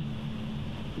assertion,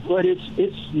 but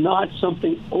it's not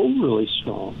something overly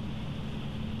strong.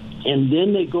 And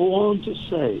then they go on to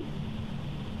say,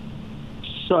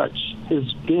 such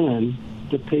has been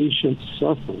the patient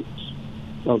sufferings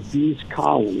of these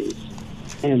colonies,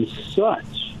 and such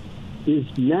is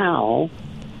now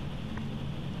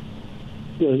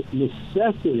the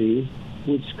necessity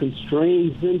which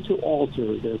constrains them to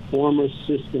alter their former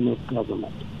system of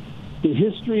government. The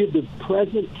history of the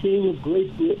present King of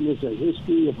Great Britain is a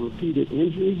history of repeated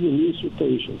injuries and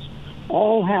usurpations,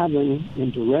 all having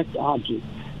in direct object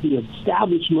the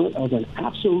establishment of an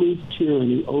absolute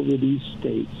tyranny over these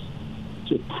states.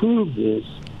 To prove this,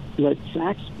 let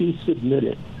facts be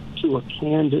submitted to a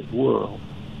candid world.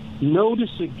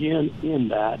 Notice again in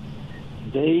that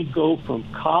they go from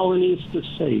colonies to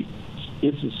states.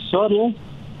 It's a subtle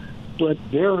but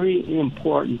very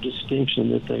important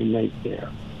distinction that they make there.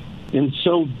 And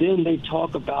so then they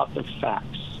talk about the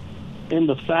facts. And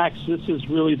the facts, this is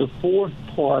really the fourth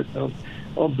part of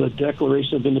the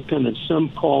Declaration of Independence. Some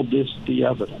call this the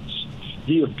evidence,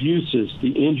 the abuses,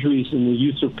 the injuries, and the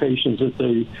usurpations that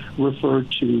they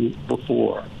referred to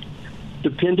before.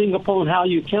 Depending upon how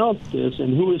you count this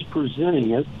and who is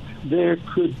presenting it, there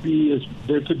could be as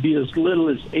little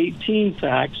as 18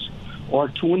 facts, or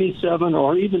 27,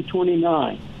 or even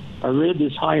 29. I read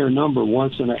this higher number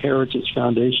once in a Heritage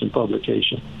Foundation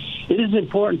publication. It is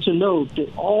important to note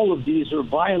that all of these are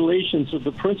violations of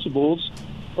the principles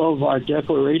of our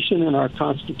Declaration and our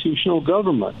constitutional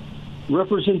government.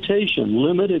 Representation,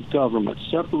 limited government,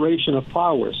 separation of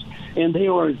powers, and they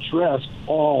are addressed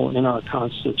all in our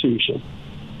Constitution.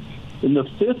 In the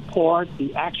fifth part,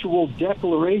 the actual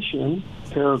Declaration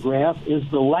paragraph is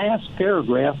the last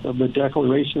paragraph of the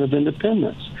Declaration of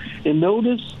Independence. And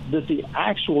notice that the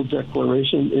actual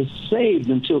Declaration is saved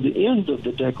until the end of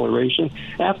the Declaration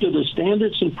after the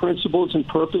standards and principles and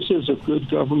purposes of good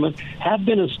government have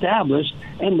been established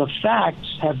and the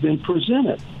facts have been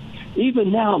presented.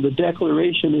 Even now, the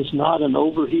Declaration is not an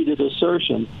overheated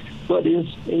assertion, but is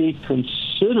a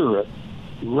considerate,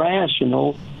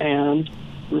 rational, and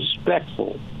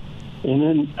respectful. And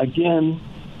then again,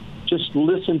 just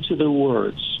listen to the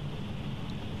words.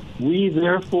 We,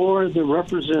 therefore, the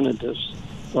representatives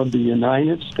of the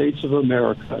United States of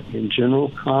America in General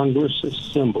Congress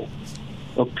assembled,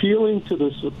 appealing to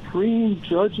the Supreme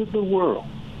Judge of the world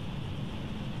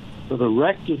for the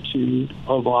rectitude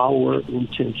of our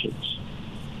intentions.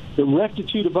 The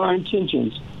rectitude of our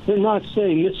intentions. They're not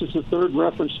saying this is the third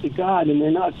reference to God, and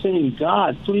they're not saying,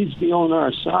 God, please be on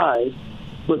our side,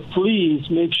 but please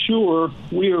make sure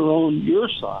we are on your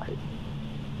side.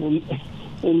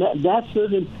 And that's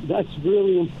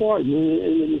really important,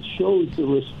 and it shows the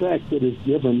respect that is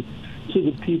given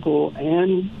to the people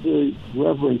and the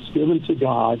reverence given to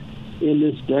God in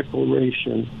this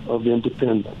Declaration of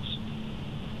Independence.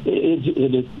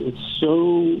 It's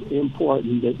so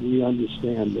important that we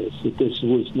understand this, that this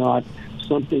was not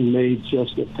something made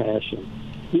just of passion.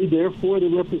 We, therefore, the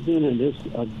representatives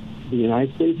of the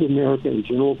United States of America and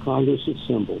General Congress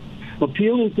assembled,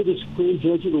 appealing to the Supreme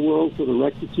Judge of the world for the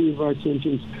rectitude of our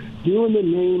intentions, do in the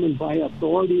name and by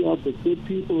authority of the good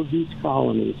people of these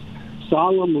colonies,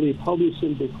 solemnly publish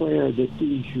and declare that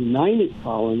these united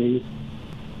colonies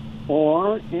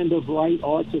are and of right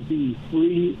ought to be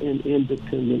free and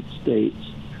independent states.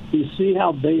 You see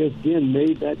how they have again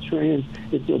made that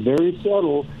it's a very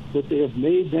subtle, but they have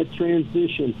made that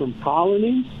transition from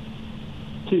colonies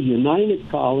to united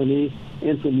colonies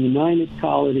and from united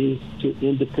colonies to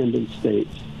independent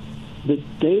states. That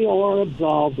they are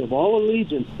absolved of all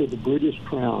allegiance to the British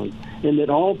Crown, and that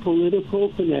all political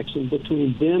connection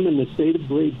between them and the state of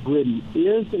Great Britain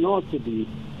is and ought to be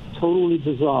totally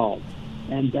dissolved,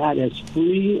 and that as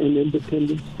free and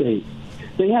independent states.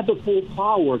 They have the full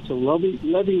power to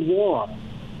levy war,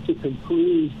 to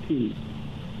conclude peace,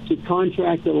 to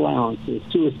contract allowances,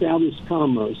 to establish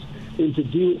commerce, and to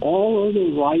do all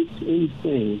other rights and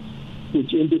things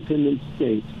which independent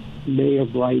states may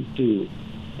of right do.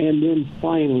 And then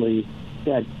finally,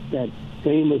 that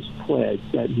famous pledge,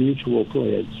 that mutual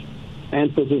pledge.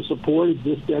 And for the support of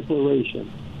this declaration,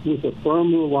 with a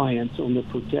firm reliance on the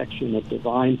protection of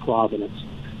divine providence,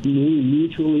 we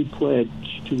mutually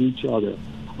pledge to each other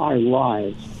our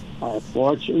lives, our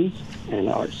fortunes, and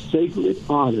our sacred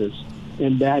honors.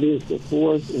 And that is the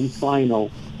fourth and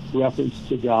final reference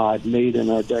to God made in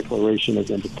our Declaration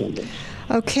of Independence.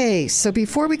 Okay, so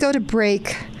before we go to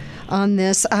break on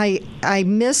this, I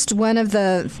missed one of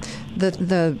the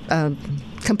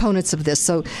components of this.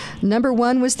 So number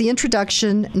one was the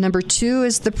introduction. Number two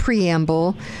is the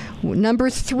preamble. Number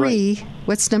three, right.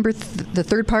 What's the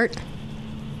third part?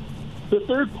 The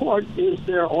third part is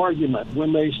their argument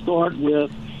when they start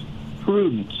with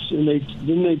prudence, and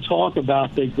they talk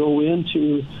about, they go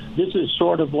into, this is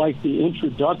sort of like the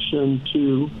introduction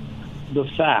to the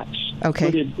facts. Okay.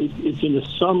 But it's in a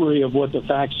summary of what the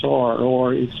facts are,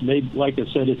 or it's made, like I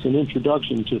said, it's an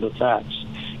introduction to the facts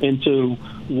and to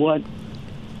what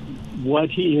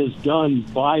he has done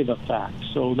by the facts.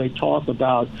 So they talk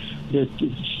about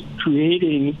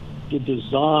creating the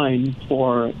design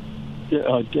for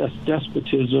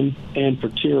despotism and for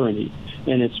tyranny,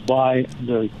 and it's by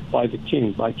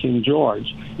King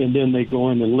George. And then they go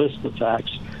in and list the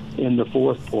facts in the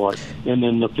fourth part, and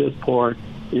then the fifth part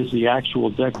is the actual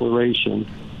Declaration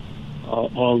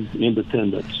of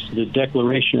Independence, the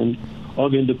Declaration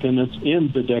of Independence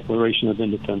in the Declaration of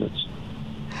Independence.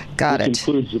 Got it. Which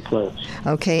includes the pledge.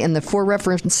 Okay, and the four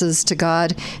references to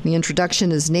God. The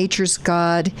introduction is nature's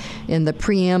God. In the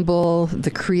preamble,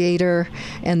 the Creator.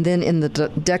 And then in the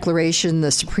Declaration,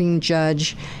 the Supreme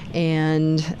Judge.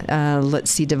 And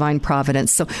divine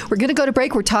providence. So we're going to go to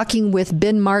break. We're talking with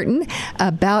Ben Martin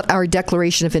about our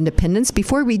Declaration of Independence.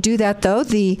 Before we do that, though,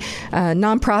 the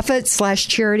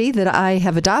nonprofit/charity that I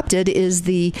have adopted is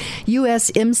the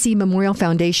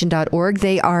USMCMemorialFoundation.org.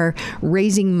 They are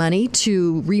raising money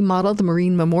to remodel the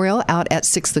Marine Memorial out at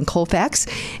 6th and Colfax,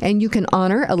 and you can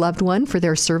honor a loved one for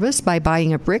their service by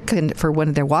buying a brick for one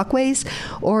of their walkways,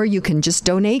 or you can just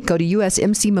donate. Go to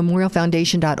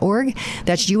USMCMemorialFoundation.org.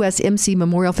 That's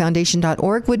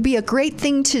USMCMemorialFoundation.org would be a great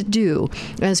thing to do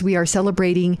as we are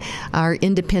celebrating our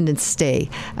Independence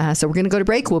Day. So we're going to go to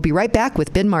break. We'll be right back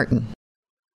with Ben Martin.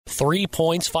 3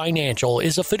 Points Financial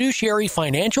is a fiduciary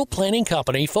financial planning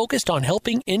company focused on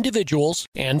helping individuals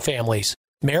and families.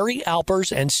 Mary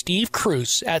Alpers and Steve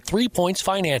Cruz at 3 Points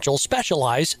Financial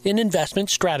specialize in investment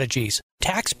strategies,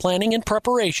 tax planning and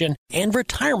preparation, and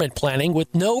retirement planning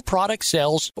with no product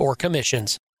sales or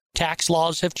commissions. Tax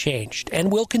laws have changed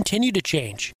and will continue to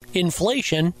change.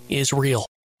 Inflation is real.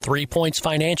 3 Points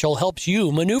Financial helps you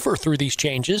maneuver through these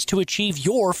changes to achieve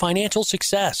your financial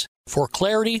success. For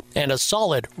clarity and a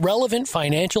solid, relevant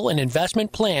financial and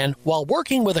investment plan while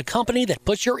working with a company that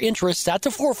puts your interests at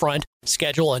the forefront,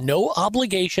 schedule a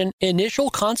no-obligation initial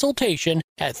consultation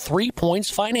at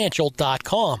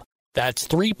 3pointsfinancial.com. That's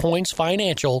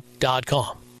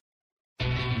 3pointsfinancial.com.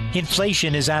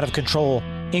 Inflation is out of control.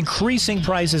 Increasing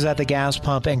prices at the gas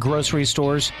pump and grocery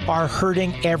stores are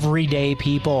hurting everyday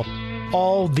people.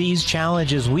 all these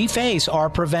challenges we face are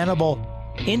preventable.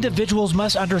 Individuals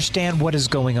must understand what is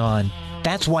going on.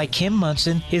 That's why Kim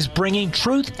Monson is bringing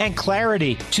truth and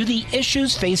clarity to the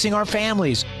issues facing our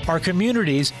families, our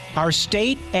communities, our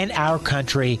state, and our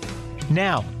country.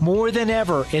 Now, more than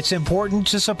ever, it's important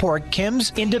to support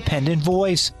Kim's independent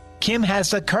voice. Kim has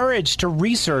the courage to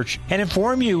research and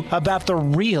inform you about the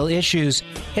real issues.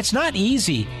 It's not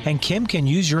easy, and Kim can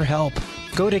use your help.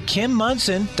 Go to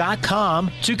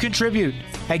KimMonson.com to contribute.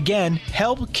 Again,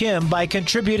 help Kim by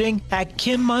contributing at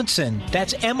Kim Monson.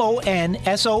 That's MONSON.com.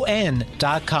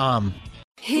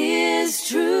 His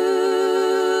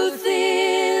truth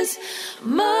is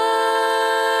marching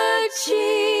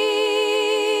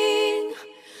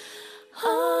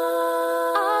on.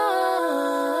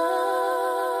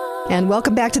 And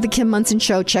welcome back to the Kim Monson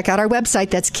Show. Check out our website.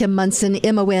 That's Kim Monson,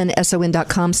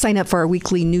 MONSON.com. Sign up for our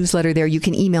weekly newsletter there. You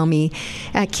can email me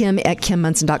at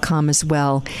Kim@KimMonson.com as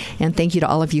well. And thank you to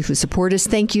all of you who support us.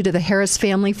 Thank you to the Harris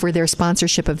family for their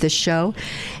sponsorship of this show.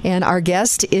 And our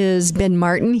guest is Ben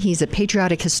Martin. He's a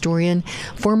patriotic historian,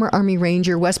 former Army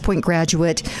Ranger, West Point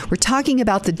graduate. We're talking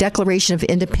about the Declaration of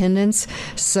Independence.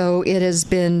 So it has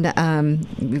been,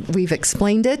 we've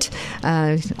explained it.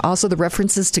 Also the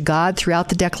references to God throughout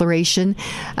the Declaration.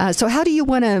 So what do you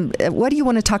want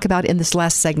to talk about in this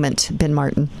last segment, Ben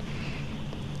Martin?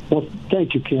 Well,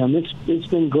 thank you, Kim. It's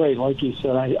been great. Like you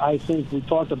said, I think we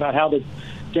talked about how the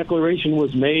Declaration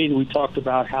was made. We talked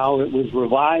about how it was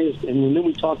revised, and then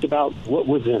we talked about what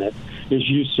was in it, as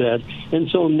you said. And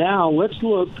so now let's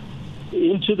look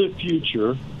into the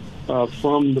future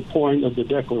from the point of the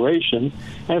Declaration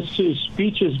as to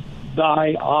speeches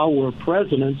by our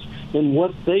presidents and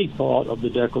what they thought of the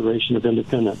Declaration of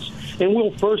Independence. And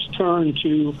we'll first turn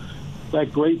to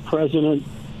that great president,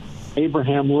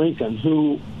 Abraham Lincoln,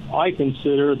 who I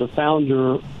consider the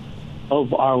founder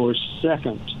of our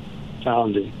second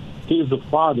founding. He is the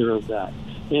father of that.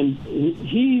 And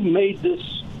he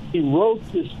wrote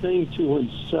this thing to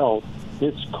himself.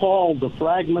 It's called the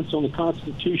Fragments on the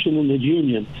Constitution and the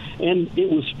Union. And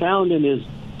it was found in his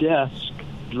desk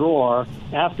drawer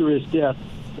after his death,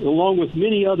 along with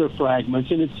many other fragments,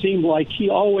 and it seemed like he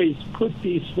always put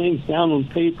these things down on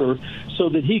paper so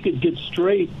that he could get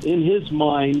straight in his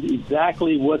mind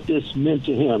exactly what this meant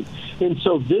to him. And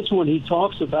so this one, he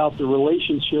talks about the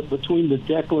relationship between the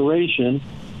Declaration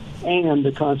and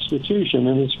the Constitution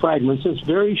and its fragments. It's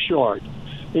very short,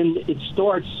 and it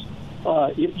starts,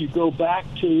 if you go back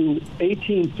to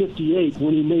 1858,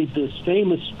 when he made this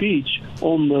famous speech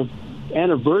on the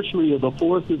anniversary of the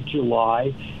 4th of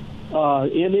July,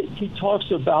 he talks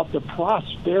about the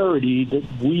prosperity that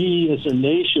we as a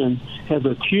nation have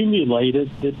accumulated,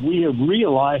 that we have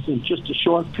realized in just a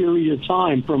short period of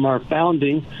time from our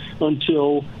founding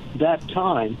until that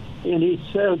time. And he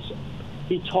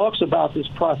talks about this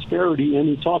prosperity, and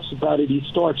he talks about it. He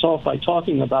starts off by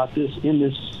talking about this in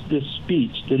this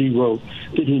speech that he wrote,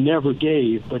 that he never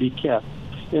gave, but he kept.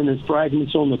 And his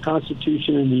fragments on the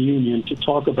Constitution and the Union to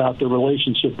talk about the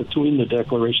relationship between the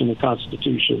Declaration and the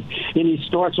Constitution. And he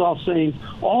starts off saying,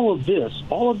 all of this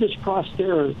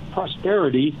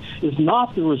prosperity is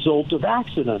not the result of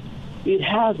accident. It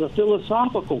has a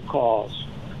philosophical cause.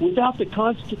 Without the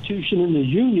Constitution and the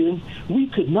Union, we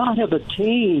could not have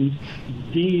attained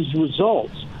these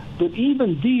results. But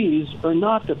even these are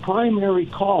not the primary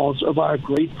cause of our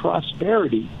great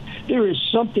prosperity. There is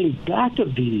something back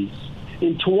of these,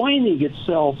 entwining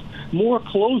itself more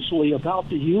closely about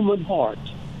the human heart.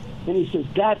 And he says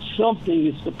that something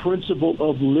is the principle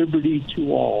of liberty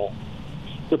to all,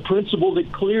 the principle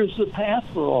that clears the path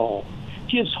for all,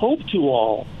 gives hope to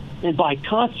all, and by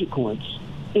consequence,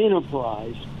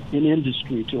 enterprise and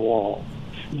industry to all.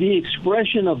 The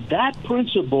expression of that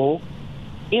principle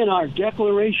in our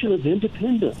Declaration of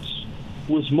Independence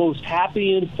was most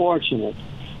happy and fortunate.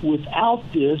 Without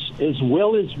this, as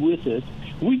well as with it,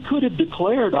 we could have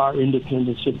declared our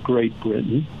independence of Great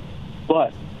Britain,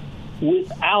 but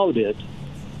without it,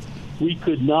 we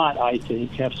could not, I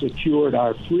think, have secured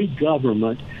our free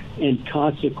government and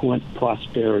consequent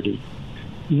prosperity.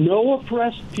 No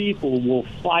oppressed people will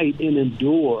fight and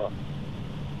endure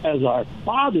as our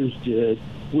fathers did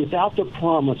without the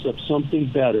promise of something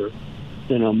better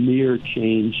than a mere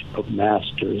change of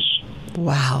masters.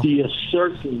 Wow. The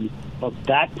assertion of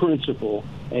that principle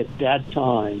at that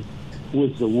time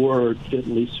was the word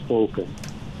fitly spoken.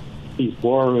 He's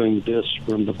borrowing this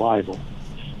from the Bible,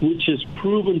 which has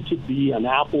proven to be an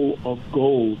apple of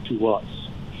gold to us.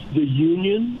 The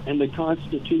Union and the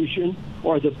Constitution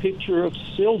are the picture of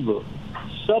silver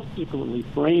subsequently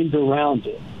framed around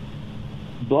it.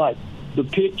 But the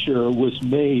picture was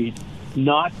made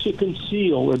not to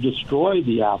conceal or destroy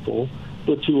the apple,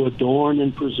 but to adorn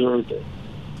and preserve it.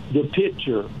 The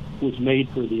picture was made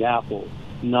for the apple,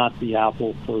 not the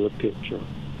apple for the picture.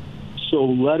 So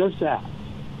let us act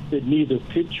that neither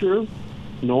picture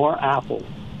nor apple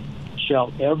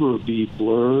shall ever be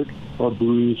blurred or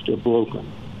bruised or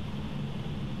broken.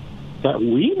 That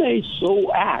we may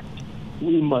so act,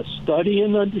 we must study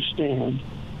and understand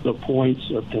the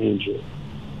points of danger.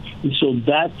 And so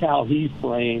that's how he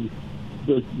framed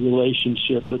the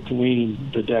relationship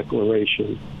between the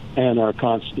Declaration and our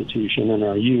Constitution and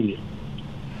our Union.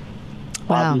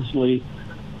 Wow. Obviously,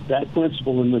 that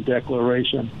principle in the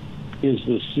Declaration is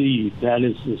the seed, that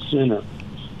is the center,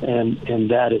 and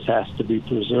that has to be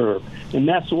preserved. And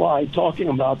that's why talking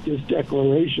about this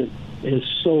Declaration is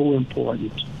so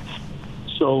important.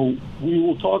 So we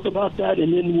will talk about that,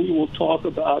 and then we will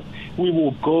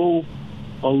go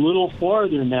a little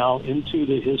farther now into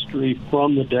the history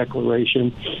from the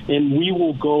Declaration, and we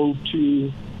will go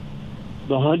to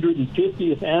the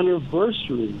 150th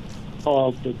anniversary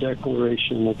of the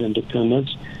Declaration of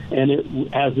Independence, and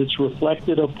as it's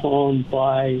reflected upon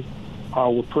by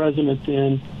our president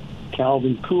then,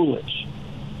 Calvin Coolidge.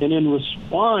 And in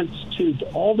response to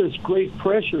all this great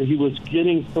pressure he was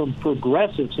getting from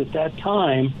progressives at that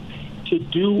time to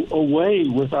do away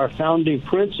with our founding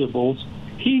principles,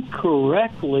 he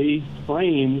correctly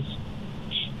frames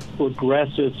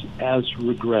progressives as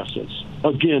regressives.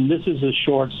 Again, this is a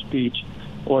short speech,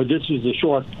 or this is a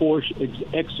short portion,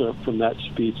 excerpt from that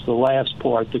speech, the last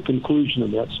part, the conclusion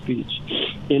of that speech.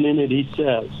 And in it he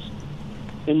says,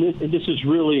 and this is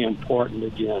really important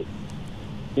again,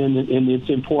 and it's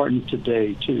important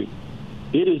today too.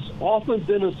 It has often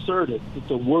been asserted that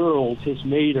the world has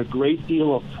made a great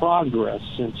deal of progress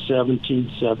since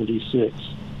 1776,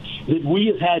 that we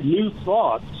have had new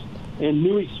thoughts and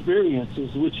new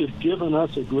experiences which have given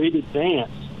us a great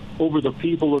advance over the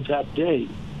people of that day,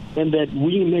 and that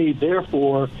we may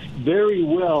therefore very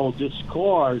well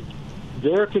discard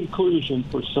their conclusion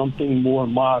for something more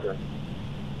modern.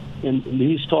 And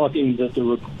he's talking that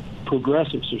the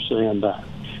progressives are saying that.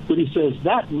 But he says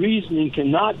that reasoning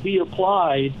cannot be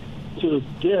applied to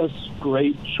this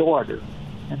great charter.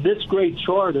 And this great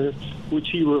charter, which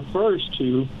he refers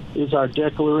to, is our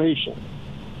Declaration.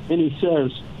 And he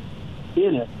says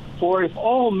in it, for if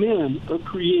all men are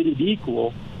created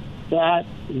equal, that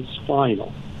is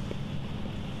final.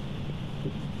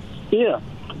 If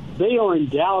they are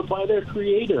endowed by their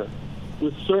Creator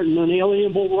with certain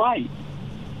unalienable rights,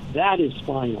 that is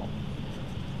final.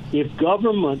 If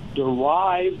government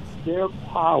derives their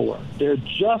power, their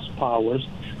just powers,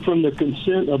 from the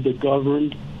consent of the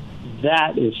governed,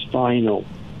 that is final.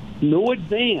 No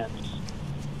advance,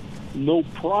 no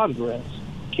progress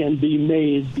can be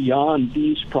made beyond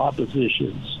these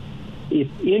propositions. If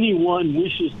anyone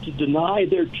wishes to deny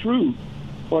their truth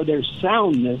or their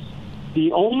soundness,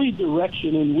 the only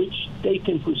direction in which they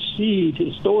can proceed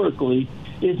historically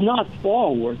is not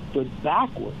forward, but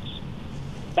backwards.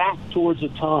 Back towards a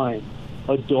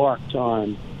dark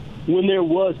time, when there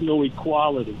was no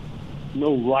equality,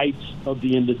 no rights of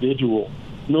the individual,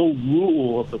 no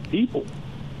rule of the people.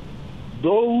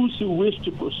 Those who wish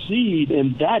to proceed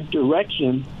in that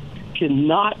direction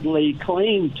cannot lay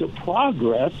claim to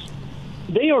progress.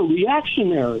 They are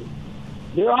reactionary.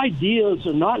 Their ideas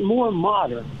are not more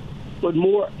modern, but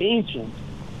more ancient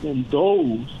than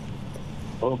those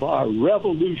of our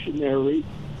revolutionary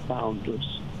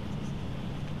founders.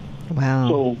 Wow.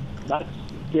 So that's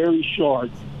very short,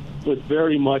 but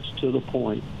very much to the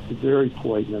point. Very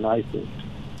poignant, I think.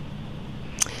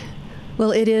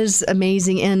 Well, it is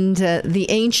amazing. And the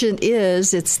ancient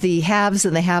it's the haves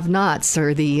and the have-nots,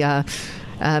 or the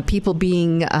people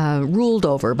being ruled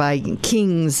over by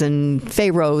kings and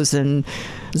pharaohs and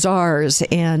czars.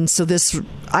 And so this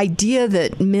idea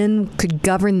that men could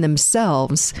govern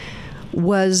themselves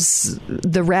was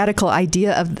the radical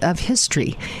idea of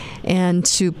history. And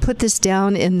to put this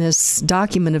down in this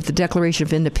document of the Declaration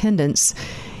of Independence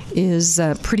is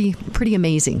pretty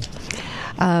amazing.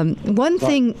 One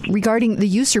thing regarding the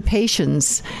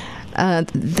usurpations,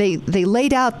 they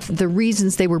laid out the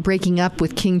reasons they were breaking up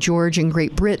with King George in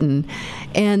Great Britain,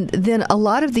 and then a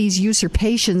lot of these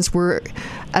usurpations were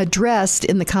addressed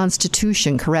in the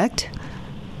Constitution, correct?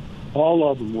 All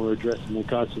of them were addressed in the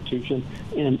Constitution,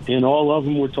 and all of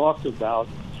them were talked about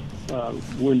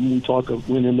when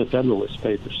in the Federalist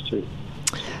Papers too.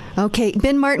 Okay,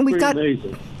 Ben Martin,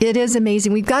 amazing. It is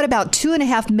amazing. We've got about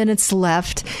 2.5 minutes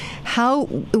left. How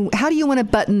do you want to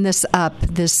button this up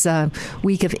this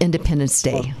week of Independence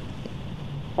Day?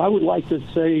 I would like to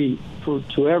say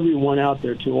to everyone out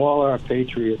there, to all our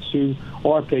patriots who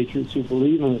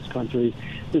believe in this country,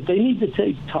 that they need to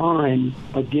take time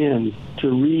again to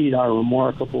read our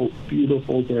remarkable,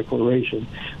 beautiful Declaration,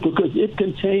 because it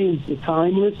contains the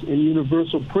timeless and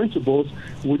universal principles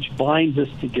which bind us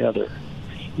together.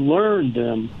 Learn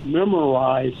them,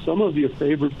 memorize some of your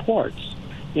favorite parts,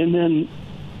 and then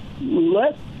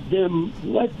let them,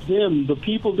 the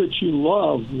people that you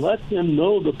love, let them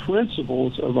know the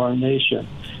principles of our nation.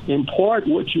 Impart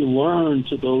what you learn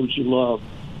to those you love.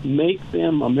 Make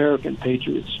them American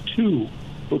patriots too,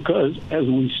 because as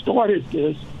we started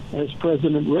this, as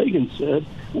President Reagan said,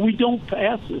 we don't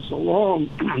pass this along,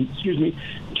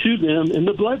 to them in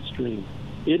the bloodstream.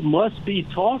 It must be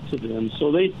taught to them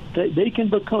so they can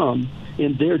become,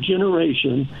 in their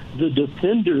generation, the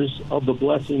defenders of the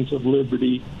blessings of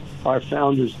liberty our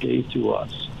founders gave to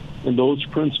us. And those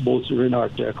principles are in our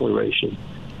Declaration.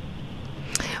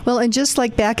 Well, and just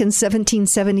like back in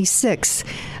 1776,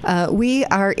 we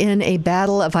are in a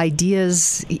battle of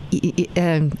ideas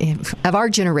of our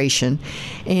generation.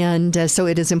 And so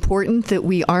it is important that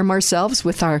we arm ourselves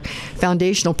with our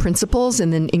foundational principles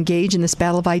and then engage in this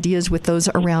battle of ideas with those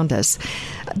around us.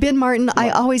 Ben Martin, I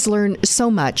always learn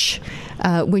so much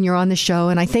when you're on the show,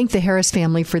 and I thank the Harris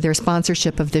family for their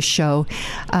sponsorship of this show.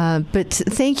 But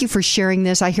thank you for sharing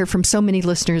this. I hear from so many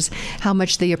listeners how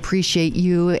much they appreciate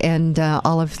you and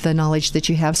all of the knowledge that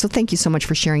you have. So thank you so much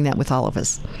for sharing that with all of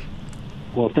us.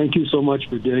 Well, thank you so much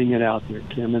for getting it out there,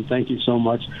 Kim, and thank you so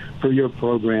much for your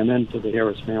program and to the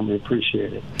Harris family.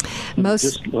 Appreciate it.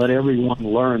 Just let everyone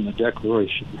learn the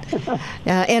Declaration.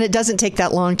 And it doesn't take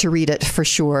that long to read it, for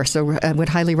sure, so I would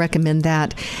highly recommend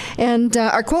that. And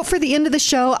our quote for the end of the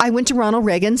show, I went to Ronald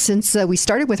Reagan, since we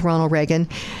started with Ronald Reagan,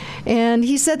 and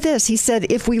he said this. He said,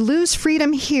 "If we lose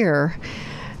freedom here,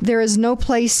 there is no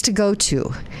place to go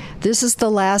to. This is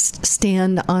the last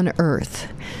stand on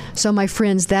earth." So, my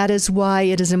friends, that is why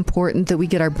it is important that we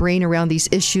get our brain around these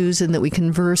issues and that we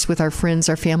converse with our friends,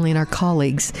 our family, and our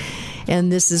colleagues.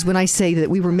 And this is when I say that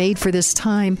we were made for this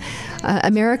time.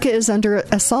 America is under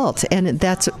assault, and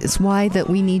it's why that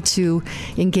we need to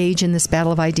engage in this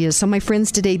battle of ideas. So, my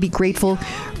friends, today, be grateful,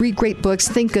 read great books,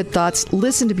 think good thoughts,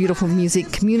 listen to beautiful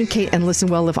music, communicate and listen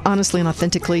well, live honestly and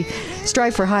authentically,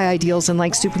 strive for high ideals, and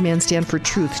like Superman, stand for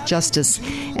truth, justice,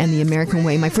 and the American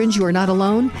way. My friends, you are not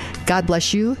alone. God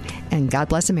bless you, and God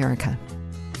bless America.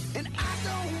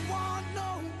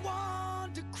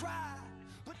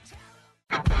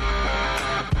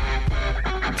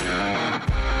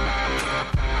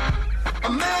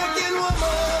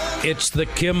 It's the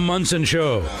Kim Munson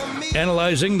Show,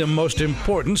 analyzing the most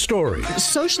important stories.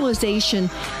 Socialization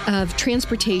of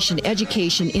transportation,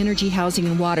 education, energy, housing,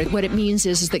 and water. What it means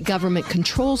is that government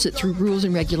controls it through rules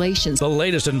and regulations. The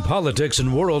latest in politics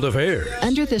and world affairs.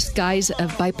 Under this guise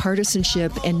of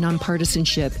bipartisanship and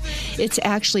nonpartisanship, it's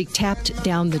actually tapped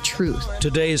down the truth.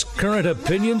 Today's current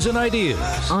opinions and ideas.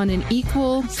 On an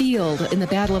equal field in the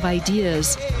battle of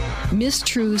ideas,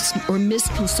 mistruths or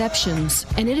misconceptions,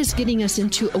 and it is getting us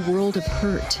into a world of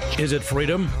hurt. Is it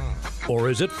freedom or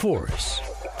is it force?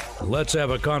 Let's have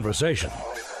a conversation.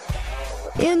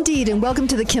 Indeed, and welcome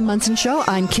to the Kim Munson Show.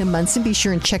 I'm Kim Munson. Be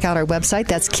sure and check out our website.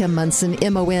 That's Kim Munson,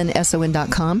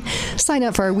 MONSON.com. Sign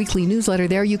up for our weekly newsletter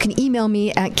there. You can email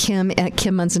me at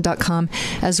kim@kimmunson.com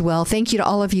as well. Thank you to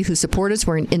all of you who support us.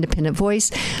 We're an independent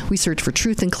voice. We search for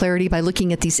truth and clarity by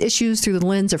looking at these issues through the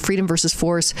lens of freedom versus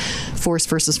force, force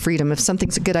versus freedom. If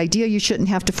something's a good idea, you shouldn't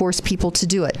have to force people to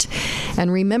do it.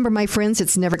 And remember, my friends,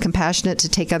 it's never compassionate to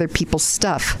take other people's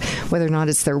stuff, whether or not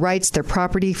it's their rights, their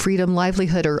property, freedom,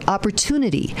 livelihood, or opportunity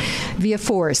via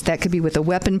force. That could be with a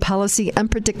weapon policy,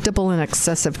 unpredictable and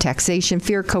excessive taxation,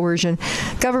 fear, coercion,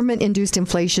 government-induced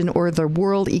inflation, or the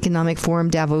World Economic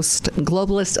Forum Davos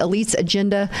globalist elites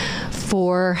agenda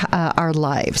for our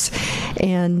lives.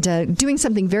 And doing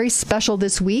something very special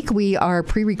this week. We are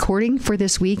pre-recording for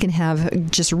this week and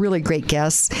have just really great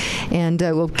guests. And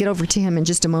we'll get over to him in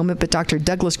just a moment. But Dr.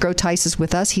 Douglas Groothius is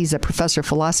with us. He's a professor of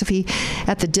philosophy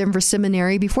at the Denver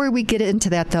Seminary. Before we get into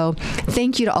that, though,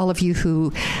 thank you to all of you who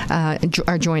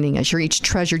are joining us. You're each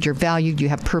treasured, you're valued, you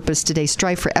have purpose today.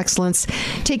 Strive for excellence.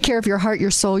 Take care of your heart,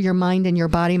 your soul, your mind, and your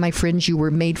body. My friends, you were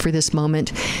made for this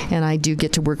moment. And I do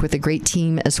get to work with a great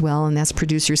team as well. And that's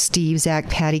producers Steve, Zach,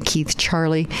 Patty, Keith,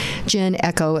 Charlie, Jen,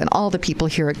 Echo, and all the people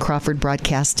here at Crawford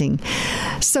Broadcasting.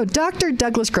 So Dr.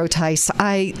 Douglas Groothius,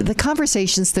 the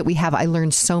conversations that we have, I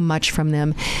learned so much from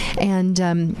them. And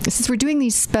since we're doing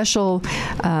these special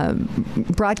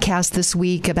broadcasts this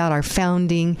week about our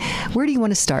founding, where do you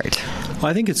want to start? Well,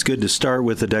 I think it's good to start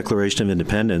with the Declaration of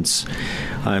Independence.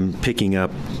 I'm picking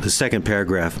up the second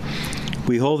paragraph.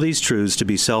 We hold these truths to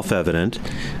be self-evident,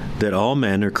 that all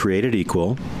men are created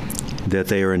equal, that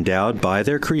they are endowed by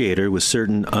their Creator with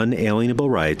certain unalienable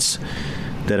rights,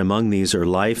 that among these are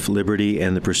life, liberty,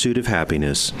 and the pursuit of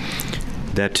happiness,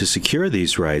 that to secure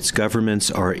these rights,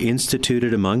 governments are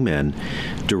instituted among men,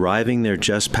 deriving their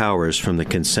just powers from the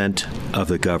consent of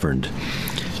the governed.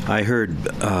 I heard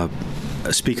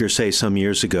a speaker say some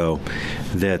years ago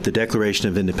that the Declaration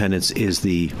of Independence is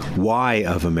the why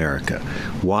of America,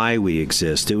 why we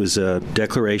exist. It was a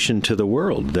declaration to the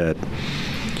world that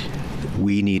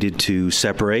we needed to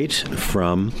separate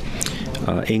from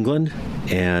England.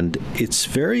 And it's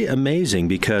very amazing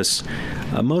because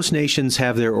most nations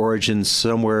have their origins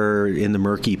somewhere in the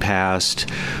murky past,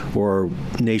 or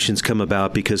nations come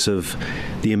about because of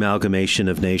the amalgamation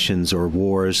of nations or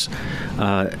wars.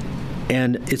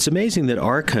 And it's amazing that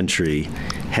our country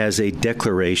has a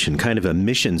declaration, kind of a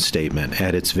mission statement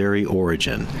at its very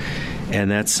origin.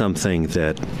 And that's something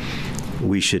that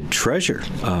we should treasure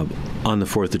on the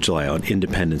 4th of July, on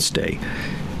Independence Day.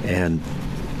 And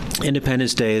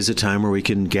Independence Day is a time where we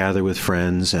can gather with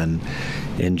friends and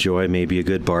enjoy maybe a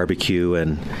good barbecue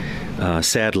and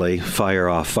sadly fire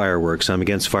off fireworks. I'm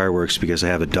against fireworks because I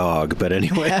have a dog, but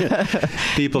anyway,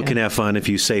 people can have fun if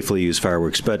you safely use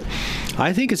fireworks. But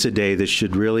I think it's a day that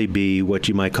should really be what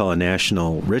you might call a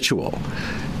national ritual.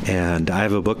 And I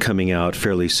have a book coming out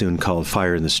fairly soon called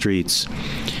Fire in the Streets,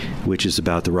 which is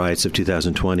about the riots of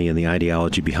 2020 and the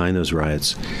ideology behind those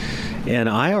riots. And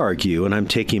I argue, and I'm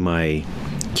taking my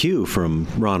cue from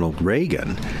Ronald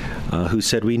Reagan, who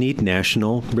said we need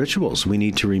national rituals. We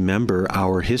need to remember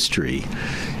our history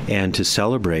and to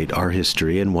celebrate our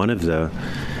history. And one of the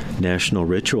national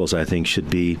rituals, I think, should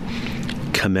be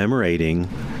commemorating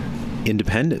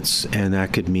independence. And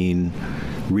that could mean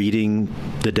reading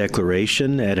the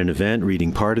Declaration at an event,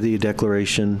 reading part of the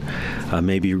Declaration,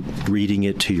 maybe reading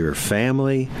it to your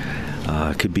family.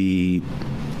 Could be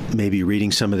maybe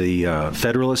reading some of the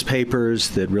Federalist Papers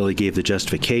that really gave the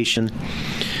justification.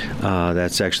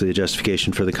 That's actually the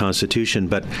justification for the Constitution,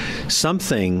 but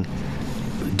something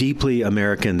deeply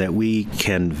American that we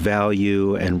can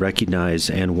value and recognize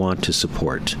and want to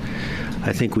support.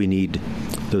 I think we need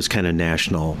those kind of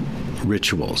national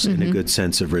rituals, in a good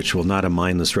sense of ritual, not a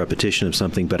mindless repetition of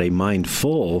something, but a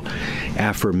mindful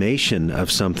affirmation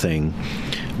of something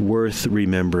worth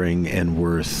remembering and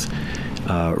worth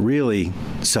really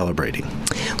celebrating.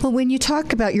 Well, when you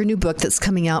talk about your new book that's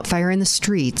coming out, Fire in the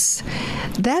Streets,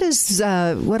 that is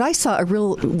what I saw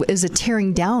is a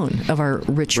tearing down of our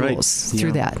rituals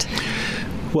through that.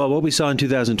 Well, what we saw in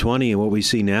 2020 and what we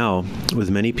see now with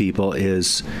many people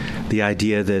is the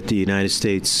idea that the United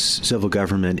States civil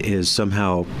government is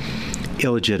somehow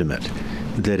illegitimate,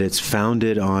 that it's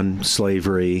founded on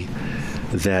slavery,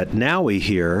 that now we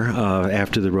hear,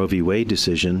 after the Roe v. Wade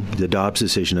decision, the Dobbs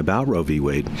decision about Roe v.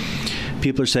 Wade,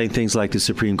 people are saying things like the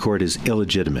Supreme Court is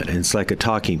illegitimate, and it's like a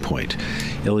talking point.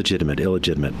 Illegitimate,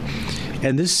 illegitimate.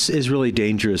 And this is really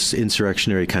dangerous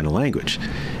insurrectionary kind of language,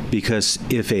 because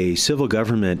if a civil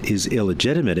government is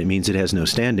illegitimate, it means it has no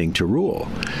standing to rule.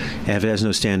 And if it has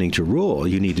no standing to rule,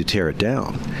 you need to tear it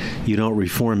down. You don't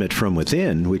reform it from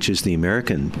within, which is the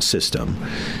American system,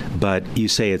 but you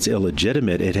say it's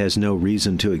illegitimate, it has no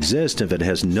reason to exist. If it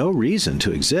has no reason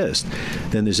to exist,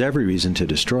 then there's every reason to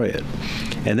destroy it.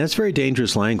 And that's very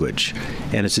dangerous language,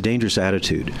 and it's a dangerous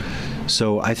attitude.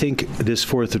 So I think this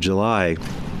 4th of July,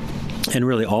 and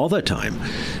really all the time,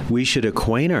 we should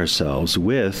acquaint ourselves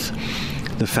with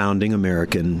the founding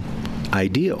American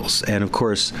ideals. And of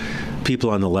course,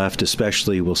 people on the left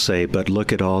especially will say, but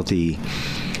look at all the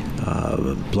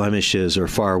blemishes, or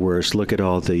far worse, look at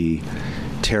all the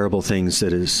terrible things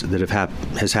that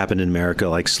has happened in America,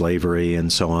 like slavery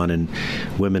and so on, and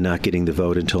women not getting the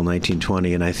vote until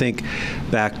 1920. And I think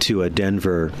back to a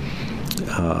Denver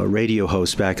radio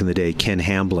host back in the day, Ken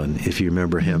Hamblin, if you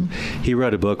remember him. He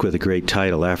wrote a book with a great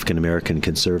title, African American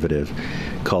Conservative,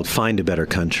 called Find a Better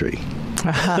Country.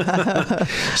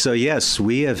 So yes,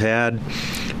 we have had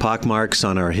pockmarks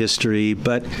on our history,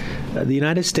 but the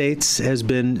United States has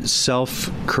been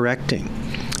self-correcting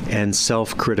and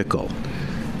self-critical.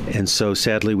 And so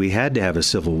sadly, we had to have a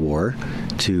civil war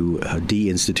to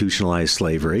deinstitutionalize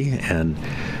slavery, and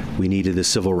we needed the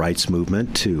civil rights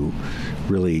movement to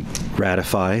really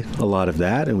ratify a lot of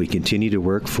that, and we continue to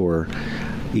work for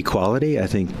equality. I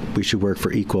think we should work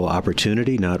for equal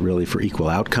opportunity, not really for equal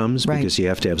outcomes, because you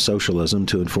have to have socialism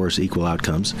to enforce equal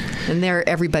outcomes. And there,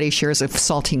 everybody shares a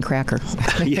saltine cracker.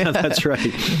 Yeah, that's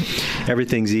right.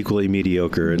 Everything's equally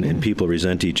mediocre, and people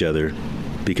resent each other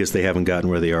because they haven't gotten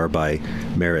where they are by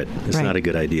merit. It's not a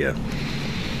good idea.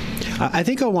 I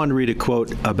think I want to read a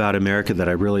quote about America that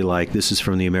I really like. This is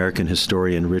from the American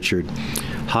historian Richard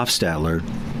Hofstadter.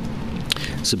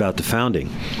 It's about the founding.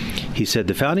 He said,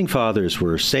 the founding fathers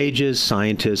were sages,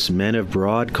 scientists, men of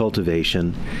broad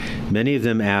cultivation, many of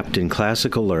them apt in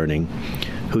classical learning,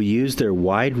 who used their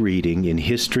wide reading in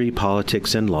history,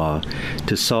 politics, and law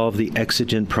to solve the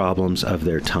exigent problems of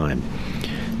their time.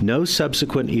 No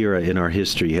subsequent era in our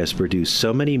history has produced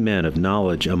so many men of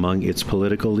knowledge among its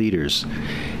political leaders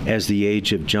as the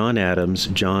age of John Adams,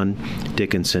 John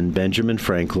Dickinson, Benjamin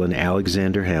Franklin,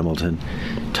 Alexander Hamilton,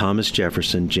 Thomas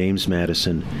Jefferson, James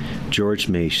Madison, George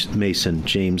Mason,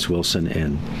 James Wilson,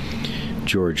 and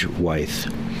George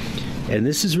Wythe. And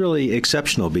this is really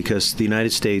exceptional because the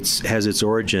United States has its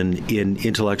origin in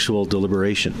intellectual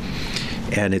deliberation.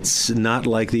 And it's not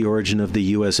like the origin of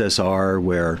the USSR,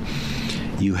 where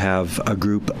you have a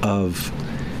group of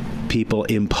people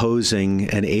imposing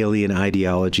an alien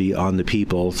ideology on the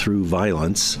people through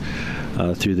violence,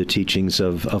 through the teachings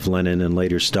of Lenin and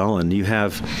later Stalin. You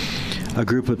have a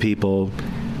group of people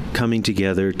coming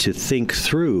together to think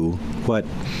through what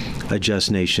a just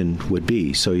nation would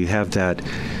be. So you have that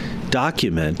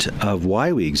document of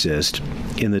why we exist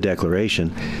in the Declaration,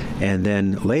 and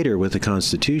then later with the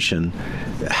Constitution,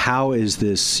 how is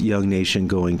this young nation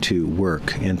going to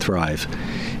work and thrive?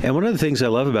 And one of the things I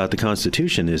love about the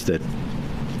Constitution is that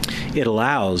it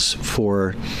allows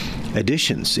for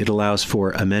additions. It allows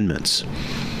for amendments.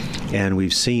 And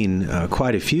we've seen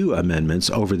quite a few amendments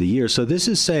over the years. So this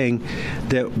is saying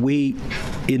that we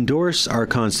endorse our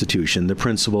Constitution, the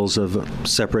principles of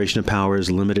separation of powers,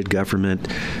 limited government,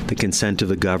 the consent of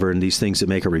the governed, these things that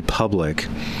make a republic.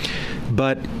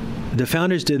 But the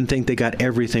founders didn't think they got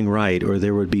everything right, or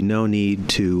there would be no need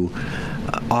to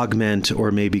augment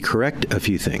or maybe correct a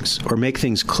few things or make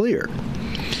things clear.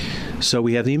 So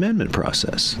we have the amendment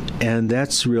process. And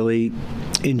that's really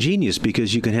ingenious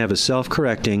because you can have a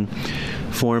self-correcting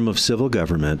form of civil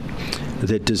government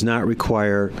that does not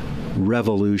require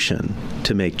revolution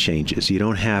to make changes. You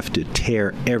don't have to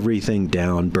tear everything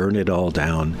down, burn it all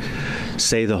down,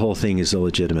 say the whole thing is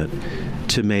illegitimate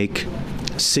to make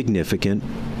significant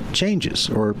changes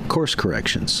or course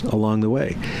corrections along the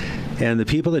way. And the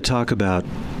people that talk about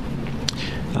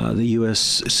the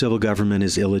U.S. civil government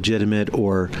is illegitimate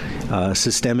or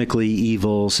systemically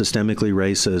evil, systemically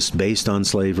racist, based on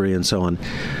slavery and so on,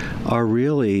 are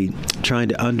really trying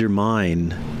to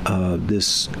undermine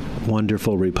this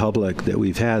wonderful republic that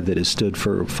we've had that has stood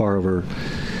for far over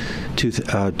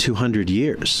 200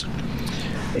 years.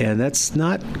 And that's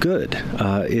not good.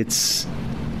 It's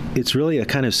really a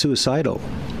kind of suicidal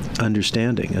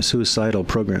understanding, a suicidal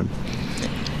program.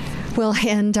 Well,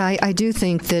 and I do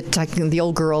think that the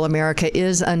old girl America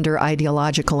is under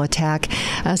ideological attack.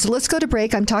 So let's go to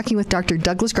break. I'm talking with Dr.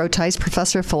 Douglas Groothuis,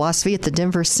 professor of philosophy at the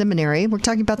Denver Seminary. We're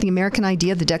talking about the American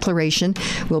idea, the Declaration.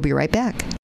 We'll be right back.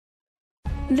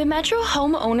 The metro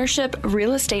home ownership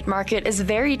real estate market is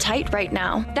very tight right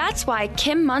now. That's why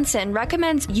Kim Munson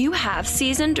recommends you have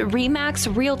seasoned RE/MAX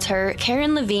realtor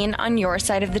Karen Levine on your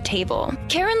side of the table.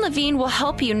 Karen Levine will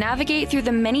help you navigate through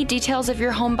the many details of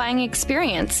your home buying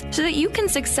experience so that you can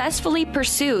successfully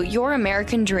pursue your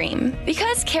American dream.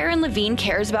 Because Karen Levine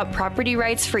cares about property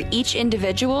rights for each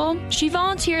individual, she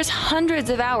volunteers hundreds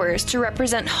of hours to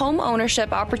represent home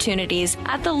ownership opportunities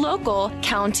at the local,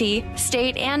 county,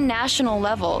 state, and national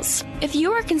level. If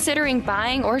you are considering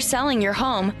buying or selling your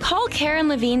home, call Karen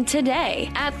Levine today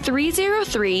at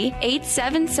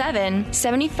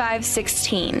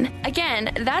 303-877-7516.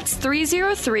 Again, that's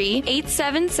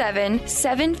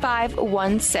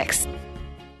 303-877-7516.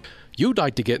 You'd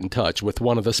like to get in touch with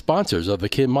one of the sponsors of The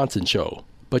Kim Munson Show,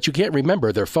 but you can't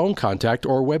remember their phone contact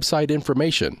or website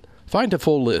information. Find a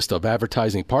full list of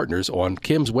advertising partners on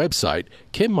Kim's website,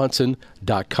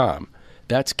 kimmunson.com.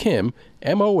 That's Kim,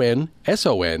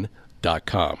 MONSON.com.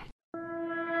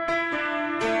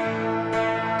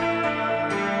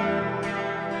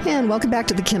 And welcome back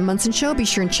to the Kim Munson Show. Be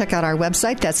sure and check out our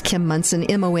website. That's Kim Munson,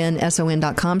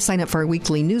 MONSON.com. Sign up for our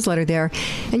weekly newsletter there.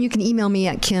 And you can email me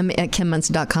at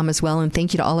kim@kimmunson.com as well. And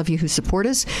thank you to all of you who support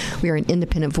us. We are an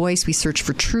independent voice. We search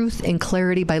for truth and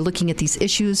clarity by looking at these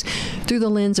issues through the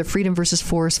lens of freedom versus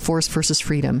force, force versus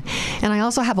freedom. And I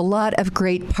also have a lot of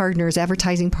great partners,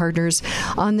 advertising partners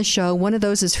on the show. One of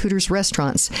those is Hooters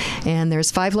Restaurants. And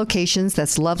there's 5 locations.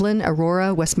 That's Loveland,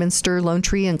 Aurora, Westminster, Lone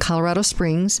Tree, and Colorado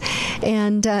Springs.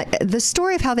 And the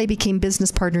story of how they became business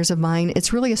partners of mine,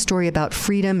 it's really a story about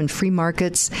freedom and free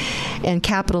markets and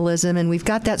capitalism, and we've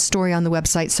got that story on the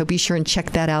website, so be sure and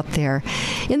check that out there.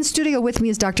 In the studio with me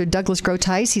is Dr. Douglas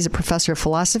Groothuis. He's a professor of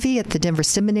philosophy at the Denver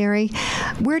Seminary.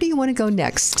 Where do you want to go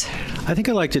next? I think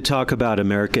I'd like to talk about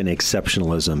American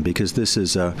exceptionalism, because this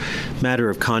is a matter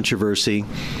of controversy,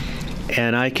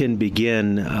 and I can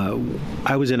begin.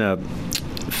 I was in a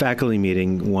faculty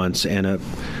meeting once, and a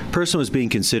person was being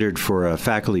considered for a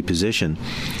faculty position,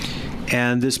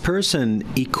 and this person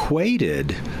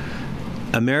equated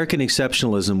American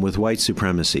exceptionalism with white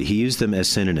supremacy. He used them as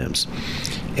synonyms.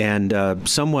 And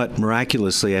somewhat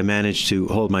miraculously, I managed to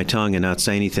hold my tongue and not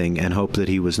say anything and hope that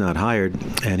he was not hired,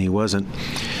 and he wasn't.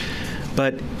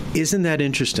 But isn't that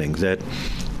interesting, that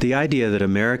the idea that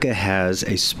America has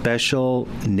a special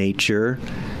nature,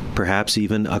 perhaps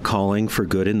even a calling for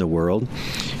good in the world,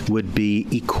 would be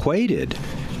equated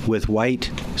with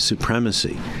white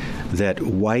supremacy, that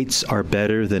whites are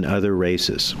better than other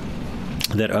races,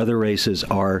 that other races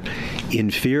are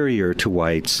inferior to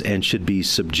whites and should be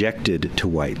subjected to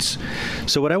whites.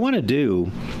 So what I want to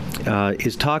do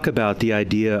is talk about the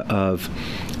idea of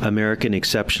American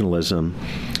exceptionalism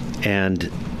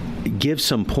and give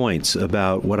some points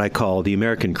about what I call the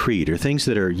American creed, or things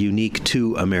that are unique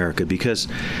to America, because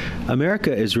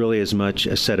America is really as much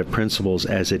a set of principles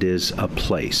as it is a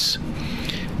place.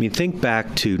 I mean, think back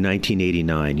to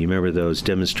 1989. You remember those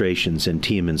demonstrations in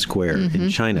Tiananmen Square in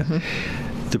China?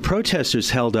 The protesters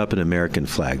held up an American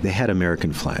flag. They had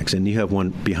American flags, and you have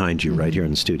one behind you right here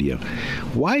in the studio.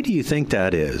 Why do you think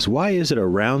that is? Why is it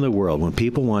around the world, when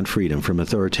people want freedom from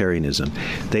authoritarianism,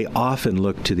 they often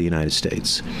look to the United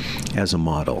States as a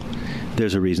model?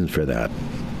 There's a reason for that.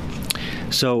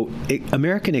 So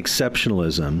American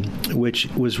exceptionalism, which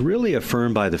was really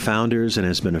affirmed by the founders and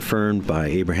has been affirmed by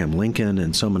Abraham Lincoln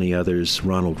and so many others,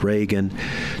 Ronald Reagan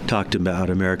talked about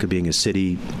America being a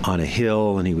city on a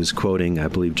hill, and he was quoting, I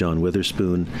believe, John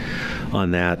Witherspoon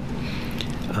on that.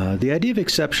 The idea of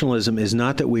exceptionalism is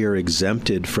not that we are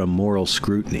exempted from moral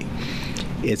scrutiny.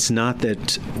 It's not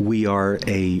that we are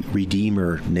a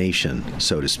redeemer nation,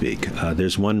 so to speak.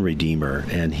 There's one redeemer,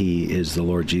 and he is the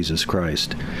Lord Jesus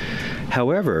Christ.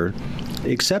 However,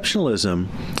 exceptionalism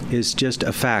is just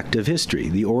a fact of history.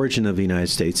 The origin of the United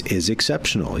States is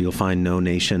exceptional. You'll find no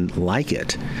nation like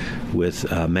it, with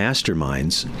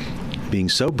masterminds being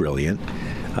so brilliant,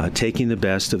 taking the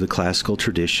best of the classical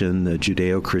tradition, the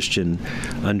Judeo-Christian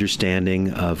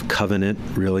understanding of covenant,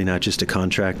 really not just a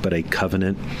contract, but a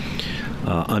covenant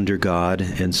under God,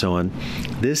 and so on.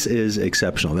 This is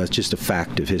exceptional. That's just a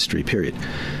fact of history, period.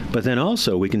 But then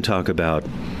also we can talk about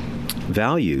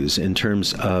values in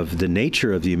terms of the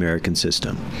nature of the American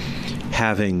system,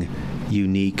 having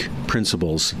unique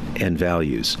principles and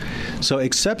values. So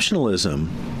exceptionalism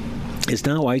is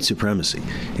not white supremacy.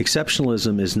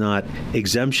 Exceptionalism is not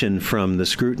exemption from the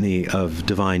scrutiny of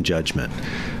divine judgment.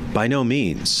 By no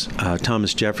means.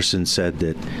 Thomas Jefferson said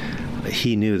that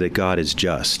he knew that God is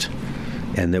just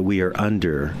and that we are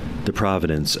under the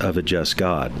providence of a just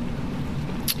God.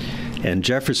 And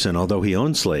Jefferson, although he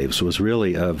owned slaves, was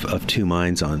really of two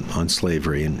minds on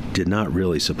slavery and did not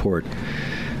really support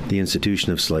the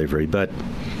institution of slavery. But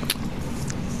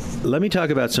let me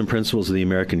talk about some principles of the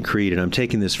American Creed, and I'm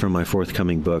taking this from my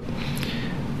forthcoming book,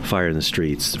 Fire in the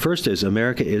Streets. First is,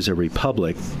 America is a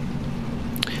republic,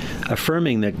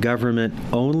 affirming that government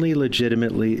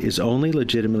is only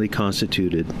legitimately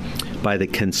constituted by the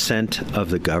consent of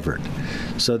the governed.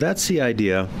 So that's the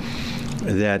idea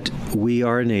that we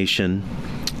are a nation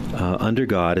under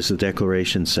God, as the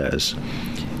Declaration says,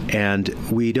 and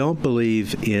we don't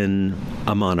believe in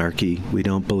a monarchy. We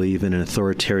don't believe in an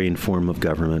authoritarian form of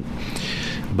government,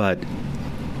 but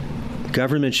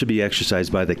government should be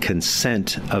exercised by the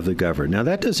consent of the governed. Now,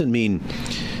 that doesn't mean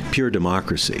pure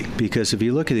democracy, because if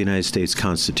you look at the United States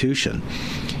Constitution,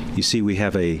 you see we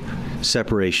have a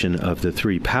separation of the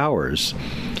three powers,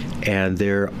 and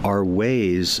there are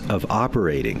ways of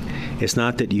operating. It's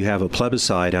not that you have a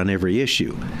plebiscite on every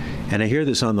issue. And I hear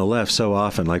this on the left so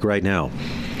often, like right now.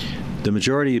 The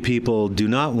majority of people do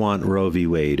not want Roe v.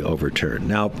 Wade overturned.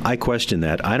 Now, I question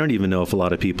that. I don't even know if a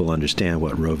lot of people understand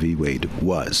what Roe v. Wade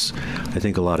was. I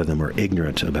think a lot of them are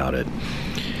ignorant about it.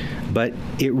 But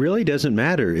it really doesn't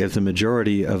matter if the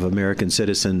majority of American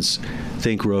citizens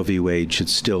think Roe v. Wade should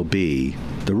still be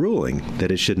the ruling,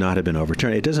 that it should not have been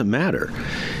overturned. It doesn't matter,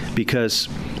 because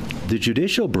the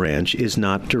judicial branch is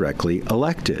not directly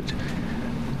elected.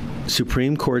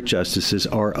 Supreme Court justices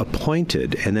are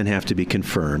appointed and then have to be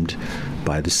confirmed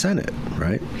by the Senate,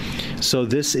 right? So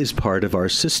this is part of our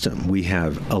system. We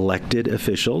have elected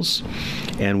officials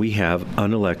and we have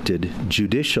unelected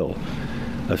judicial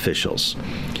officials.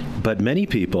 But many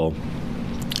people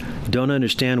don't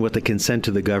understand what the consent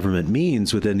of the government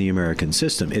means within the American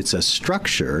system. It's a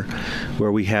structure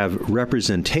where we have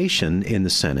representation in the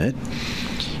Senate.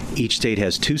 Each state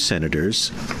has 2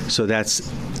 senators, so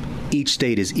that's each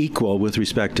state is equal with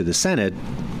respect to the Senate,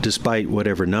 despite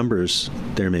whatever numbers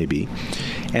there may be.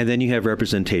 And then you have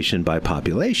representation by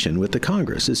population with the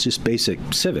Congress. It's just basic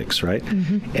civics, right?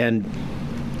 Mm-hmm. And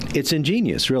it's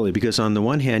ingenious, really, because on the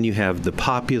one hand, you have the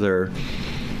popular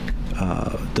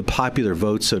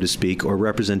vote, so to speak, or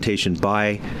representation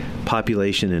by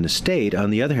population in a state. On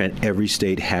the other hand, every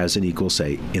state has an equal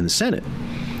say in the Senate.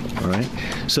 All right?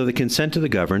 So the consent of the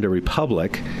governed, a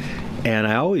republic, and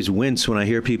I always wince when I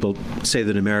hear people say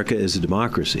that America is a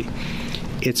democracy.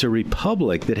 It's a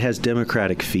republic that has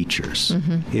democratic features.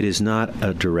 Mm-hmm. It is not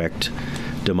a direct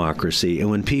democracy.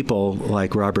 And when people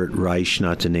like Robert Reich,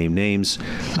 not to name names,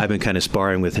 I've been kind of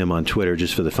sparring with him on Twitter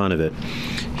just for the fun of it.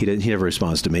 He never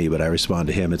responds to me, but I respond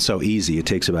to him. It's so easy. It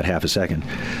takes about half a second.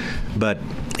 But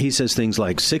he says things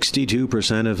like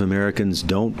 62% of Americans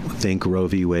don't think Roe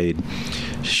v. Wade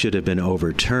should have been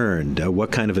overturned.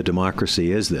 What kind of a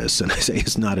democracy is this? And I say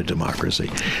it's not a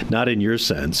democracy. Not in your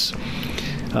sense.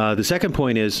 The second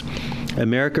point is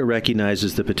America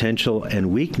recognizes the potential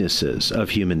and weaknesses of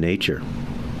human nature.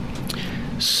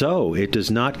 So it does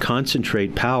not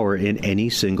concentrate power in any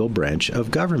single branch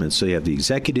of government. So you have the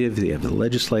executive, you have the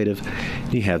legislative,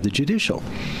 and you have the judicial.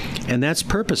 And that's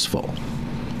purposeful.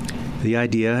 The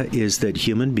idea is that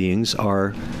human beings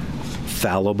are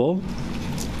fallible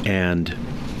and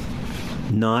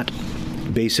not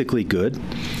basically good.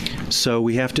 So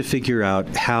we have to figure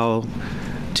out how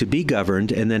to be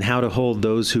governed and then how to hold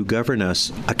those who govern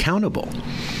us accountable.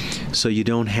 So you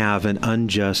don't have an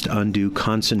unjust, undue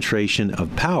concentration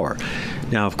of power.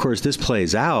 Now, of course, this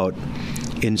plays out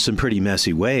in some pretty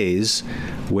messy ways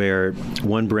where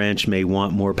one branch may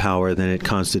want more power than it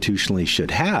constitutionally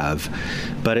should have,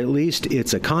 but at least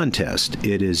it's a contest.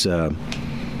 It is a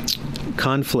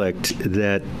conflict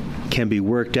that can be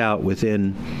worked out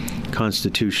within a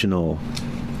constitutional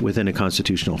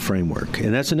framework.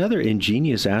 And that's another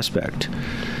ingenious aspect.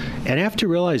 And I have to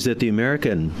realize that the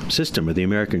American system, or the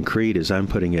American creed, as I'm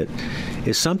putting it,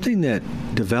 is something that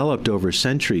developed over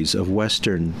centuries of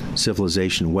Western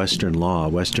civilization, Western law,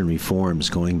 Western reforms,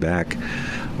 going back,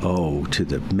 to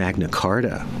the Magna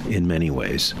Carta in many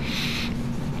ways.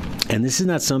 And this is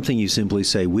not something you simply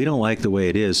say, we don't like the way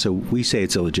it is, so we say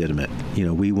it's illegitimate.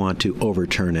 We want to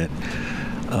overturn it.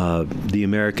 The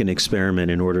American experiment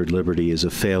in ordered liberty is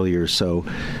a failure, so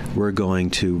we're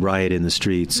going to riot in the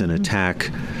streets and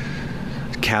attack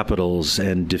capitals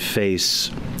and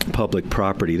deface public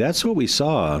property. That's what we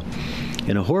saw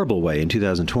in a horrible way in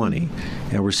 2020,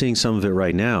 and we're seeing some of it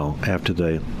right now after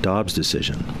the Dobbs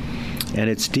decision. And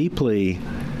it's deeply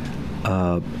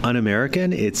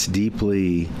un-American, it's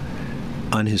deeply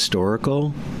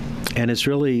unhistorical, and it's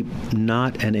really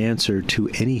not an answer to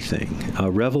anything.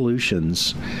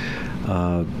 Revolutions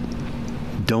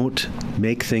don't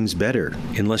make things better,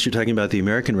 unless you're talking about the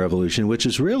American Revolution, which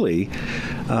is really,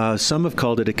 some have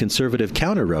called it a conservative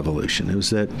counter-revolution. It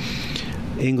was that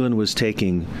England was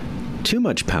taking too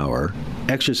much power,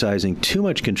 exercising too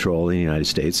much control in the United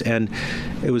States. And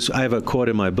I have a quote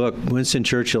in my book. Winston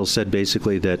Churchill said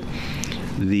basically that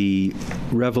the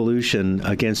revolution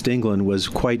against England was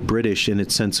quite British in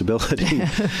its sensibility.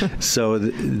 So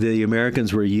the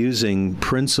Americans were using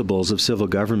principles of civil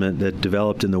government that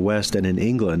developed in the West and in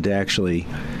England to actually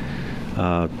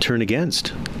turn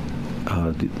against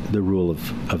the rule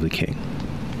of the king.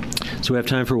 So we have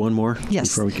time for one more?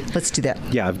 Yes, let's do that.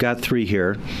 Yeah, I've got three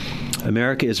here.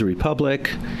 America is a republic.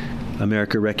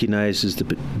 America recognizes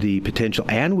the potential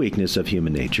and weakness of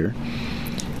human nature.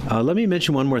 Let me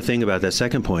mention one more thing about that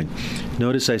second point.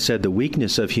 Notice I said the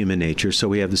weakness of human nature, so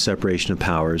we have the separation of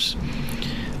powers.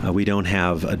 We don't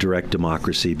have a direct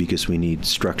democracy because we need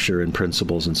structure and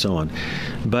principles and so on.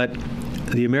 But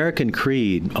the American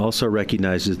creed also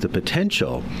recognizes the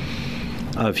potential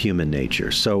of human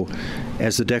nature. So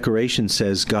as the Declaration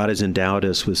says, God has endowed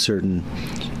us with certain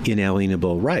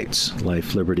inalienable rights,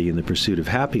 life, liberty, and the pursuit of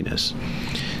happiness.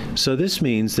 So this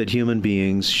means that human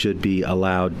beings should be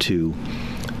allowed to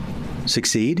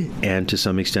succeed and to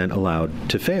some extent allowed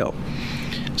to fail.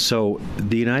 So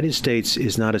the United States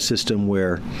is not a system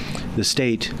where the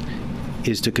state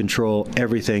is to control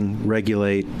everything,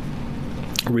 regulate,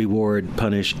 reward,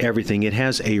 punish, everything. It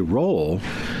has a role,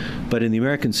 but in the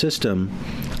American system,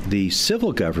 the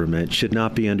civil government should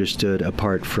not be understood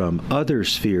apart from other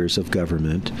spheres of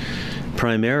government,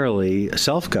 primarily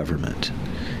self-government,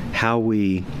 how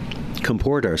we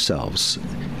comport ourselves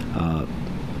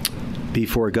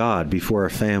before God, before our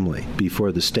family,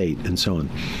 before the state, and so on.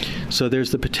 So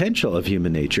there's the potential of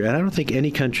human nature, and I don't think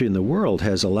any country in the world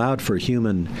has allowed for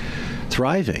human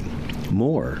thriving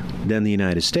more than the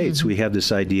United States. Mm-hmm. We have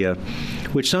this idea,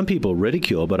 which some people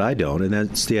ridicule, but I don't, and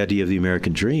that's the idea of the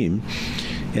American dream,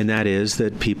 and that is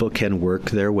that people can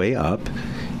work their way up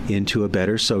into a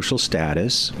better social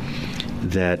status,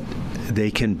 that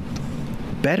they can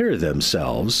better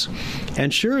themselves.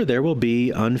 And sure, there will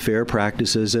be unfair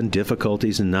practices and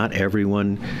difficulties, and not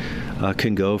everyone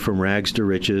can go from rags to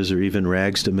riches or even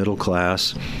rags to middle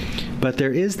class. But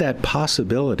there is that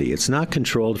possibility. It's not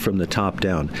controlled from the top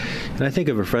down. And I think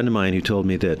of a friend of mine who told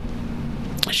me that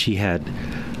she had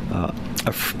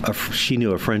she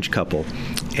knew a French couple,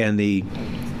 and they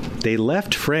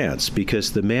left France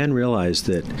because the man realized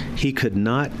that he could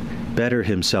not better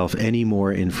himself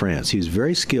anymore in France. He was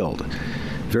very skilled,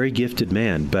 very gifted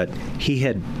man, but he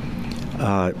had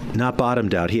not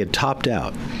bottomed out. He had topped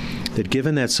out. That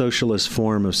given that socialist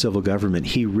form of civil government,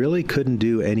 he really couldn't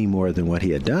do any more than what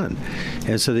he had done.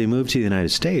 And so they moved to the United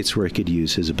States, where he could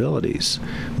use his abilities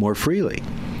more freely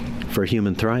for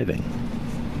human thriving.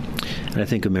 And I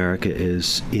think America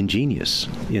is ingenious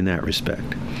in that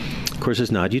respect. Of course,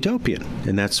 it's not utopian,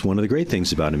 and that's one of the great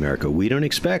things about America. We don't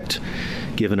expect,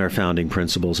 given our founding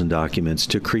principles and documents,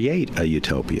 to create a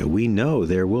utopia. We know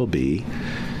there will be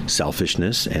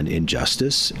selfishness and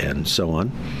injustice and so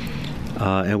on.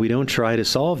 And we don't try to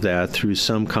solve that through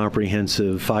some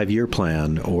comprehensive 5-year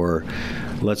plan or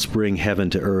let's bring heaven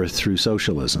to earth through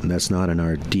socialism. That's not in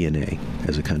our DNA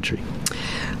as a country.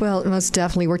 Well, most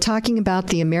definitely. We're talking about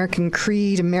the American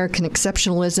creed, American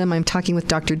exceptionalism. I'm talking with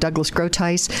Dr. Douglas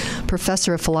Groothius,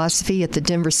 professor of philosophy at the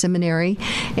Denver Seminary.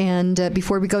 And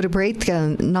before we go to break,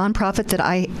 a nonprofit that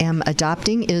I am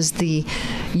adopting is the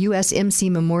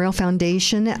USMC Memorial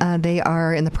Foundation. They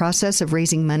are in the process of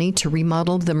raising money to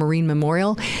remodel the Marine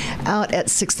Memorial out at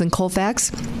 6th and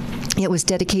Colfax. It was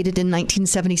dedicated in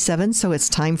 1977, so it's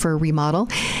time for a remodel.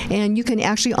 And you can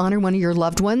actually honor one of your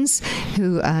loved ones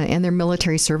who and their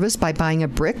military service by buying a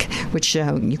brick, which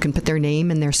you can put their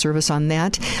name and their service on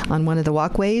that on one of the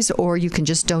walkways, or you can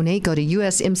just donate. Go to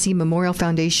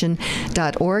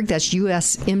usmcmemorialfoundation.org. That's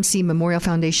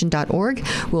usmcmemorialfoundation.org.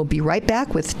 We'll be right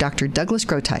back with Dr. Douglas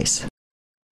Groothius.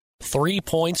 3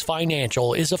 Points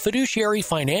Financial is a fiduciary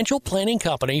financial planning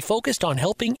company focused on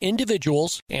helping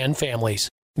individuals and families.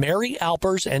 Mary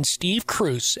Alpers and Steve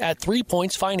Cruz at 3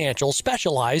 Points Financial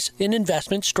specialize in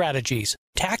investment strategies,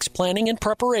 tax planning and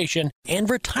preparation, and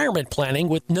retirement planning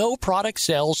with no product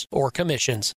sales or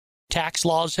commissions. Tax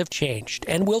laws have changed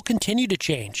and will continue to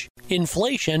change.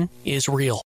 Inflation is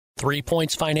real. 3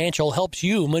 Points Financial helps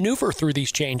you maneuver through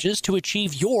these changes to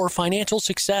achieve your financial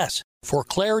success. For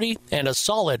clarity and a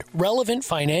solid, relevant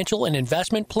financial and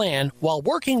investment plan while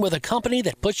working with a company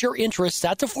that puts your interests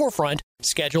at the forefront,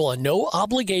 schedule a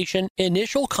no-obligation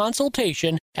initial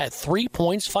consultation at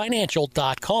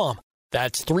 3pointsfinancial.com.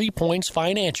 That's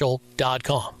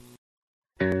 3pointsfinancial.com.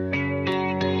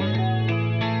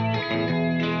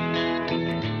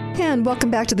 And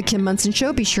welcome back to the Kim Monson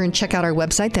Show. Be sure and check out our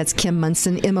website. That's Kim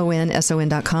Monson,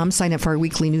 MONSON.com. Sign up for our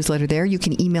weekly newsletter there. You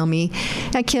can email me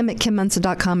at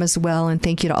kim@kimmonson.com as well. And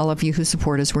thank you to all of you who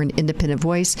support us. We're an independent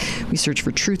voice. We search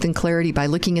for truth and clarity by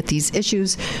looking at these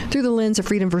issues through the lens of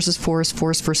freedom versus force,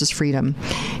 force versus freedom.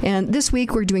 And this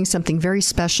week, we're doing something very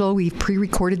special. We've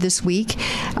pre-recorded this week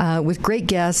with great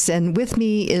guests. And with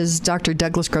me is Dr.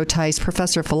 Douglas Groothius,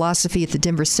 professor of philosophy at the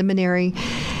Denver Seminary.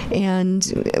 And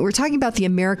we're talking about the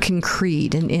American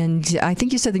Creed, and I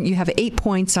think you said that you have 8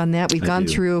 points on that. We've gone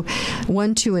through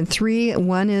 1, 2, and 3.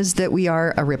 1 is that we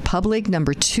are a republic.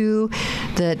 Number 2,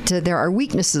 that there are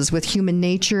weaknesses with human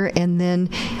nature, and then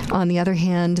on the other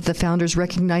hand, the founders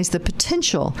recognize the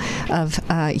potential of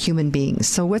human beings.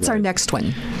 So what's our next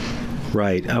one?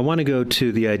 Right. I want to go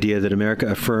to the idea that America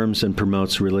affirms and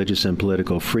promotes religious and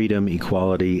political freedom,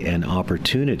 equality, and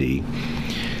opportunity.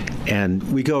 And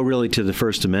we go really to the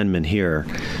First Amendment here.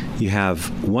 You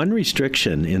have one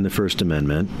restriction in the First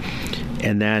Amendment,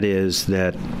 and that is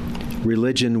that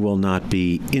religion will not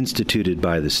be instituted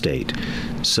by the state.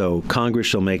 So Congress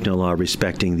shall make no law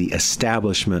respecting the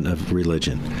establishment of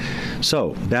religion.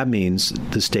 So that means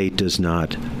the state does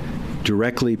not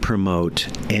directly promote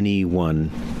any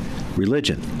one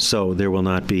religion. So there will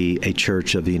not be a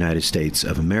Church of the United States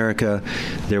of America.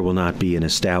 There will not be an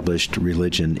established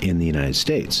religion in the United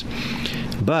States.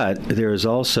 But there is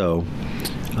also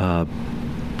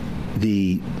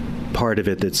the part of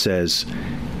it that says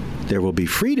there will be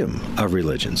freedom of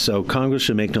religion. So Congress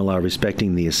shall make no law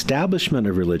respecting the establishment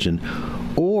of religion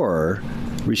or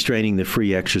restraining the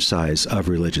free exercise of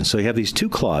religion. So you have these two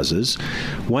clauses,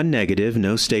 one negative,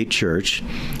 no state church,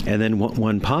 and then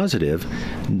one positive,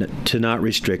 to not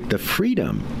restrict the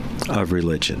freedom of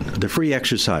religion. The free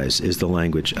exercise is the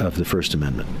language of the First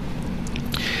Amendment.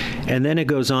 And then it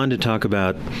goes on to talk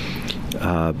about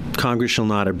Congress shall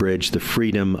not abridge the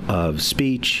freedom of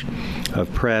speech,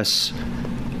 of press,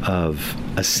 of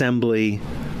assembly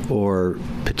or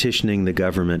petitioning the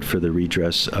government for the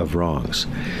redress of wrongs.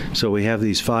 So we have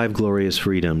these 5 glorious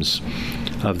freedoms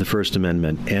of the First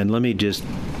Amendment. And let me just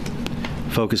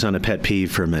focus on a pet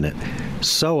peeve for a minute.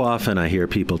 So often I hear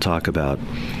people talk about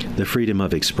the freedom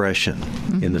of expression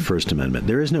in the First Amendment.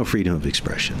 There is no freedom of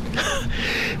expression.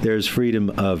 There's freedom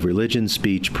of religion,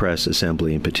 speech, press,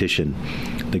 assembly, and petition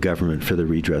the government for the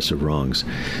redress of wrongs.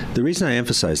 The reason I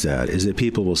emphasize that is that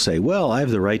people will say, well, I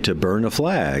have the right to burn a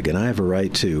flag, and I have a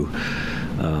right to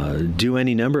do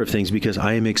any number of things because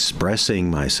I am expressing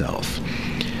myself.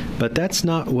 But that's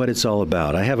not what it's all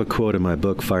about. I have a quote in my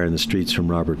book, Fire in the Streets, from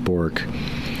Robert Bork.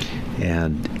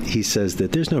 And he says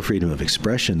that there's no freedom of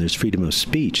expression, there's freedom of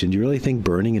speech. And do you really think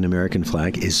burning an American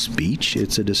flag is speech?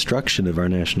 It's a destruction of our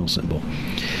national symbol.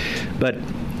 But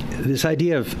this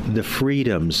idea of the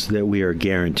freedoms that we are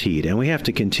guaranteed, and we have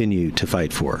to continue to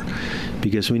fight for,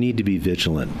 because we need to be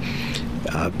vigilant.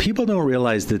 People don't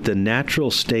realize that the natural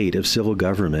state of civil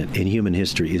government in human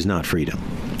history is not freedom.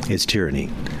 It's tyranny.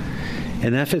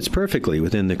 And that fits perfectly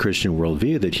within the Christian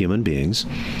worldview that human beings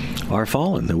are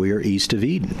fallen, that we are east of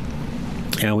Eden,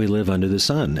 and we live under the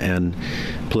sun. And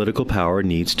political power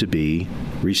needs to be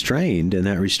restrained, and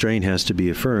that restraint has to be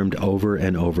affirmed over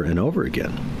and over and over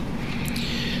again.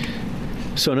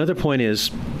 So another point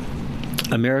is,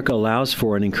 America allows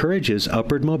for and encourages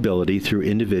upward mobility through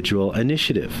individual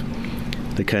initiative,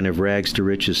 the kind of rags to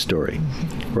riches story,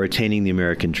 or attaining the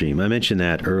American dream. I mentioned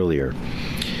that earlier.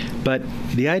 But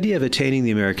the idea of attaining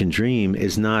the American dream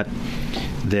is not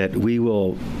that we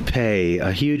will pay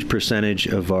a huge percentage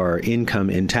of our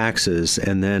income in taxes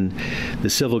and then the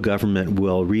civil government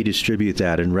will redistribute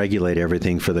that and regulate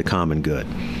everything for the common good.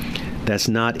 That's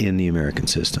not in the American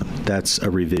system. That's a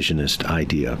revisionist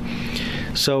idea.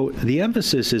 So the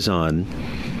emphasis is on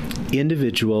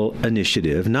individual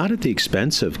initiative, not at the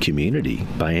expense of community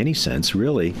by any sense,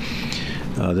 really.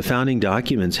 The founding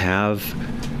documents have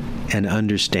an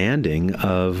understanding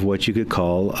of what you could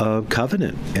call a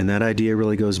covenant. And that idea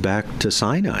really goes back to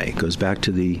Sinai. It goes back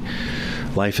to the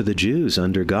life of the Jews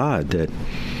under God, that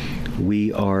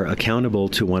we are accountable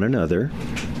to one another.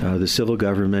 The civil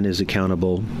government is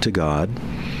accountable to God.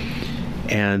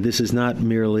 And this is not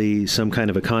merely some kind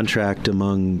of a contract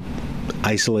among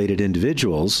isolated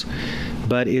individuals,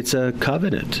 but it's a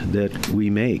covenant that we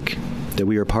make, that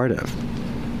we are part of.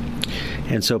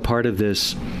 And so part of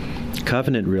this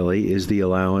covenant really is the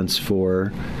allowance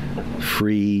for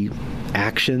free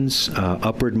actions,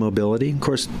 upward mobility. Of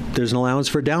course, there's an allowance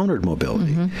for downward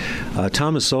mobility.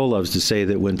 Thomas Sowell loves to say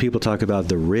that when people talk about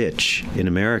the rich in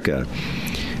America,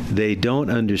 they don't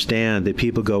understand that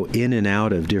people go in and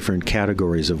out of different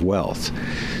categories of wealth.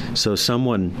 So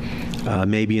someone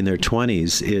maybe in their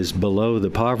 20s is below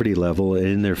the poverty level, and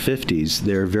in their 50s,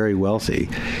 they're very wealthy.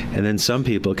 And then some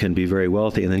people can be very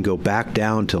wealthy and then go back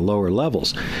down to lower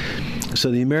levels. So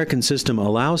the American system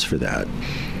allows for that.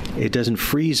 It doesn't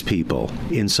freeze people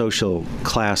in social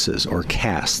classes or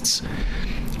castes.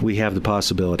 We have the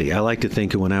possibility. I like to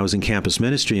think of when I was in campus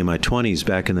ministry in my 20s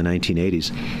back in the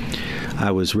 1980s,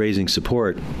 I was raising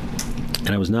support, and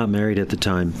I was not married at the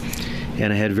time.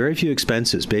 And I had very few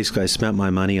expenses. Basically, I spent my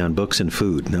money on books and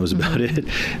food, and that was about it.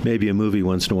 Maybe a movie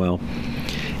once in a while.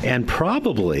 And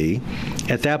probably,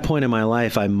 at that point in my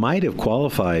life, I might have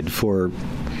qualified for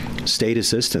state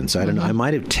assistance. I don't know. I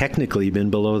might have technically been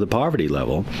below the poverty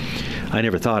level. I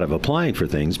never thought of applying for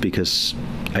things because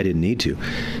I didn't need to.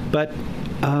 But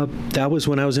that was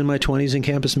when I was in my 20s in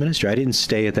campus ministry. I didn't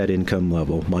stay at that income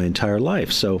level my entire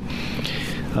life. So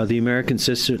the American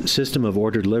system of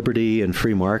ordered liberty and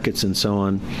free markets and so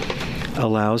on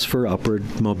allows for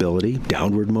upward mobility,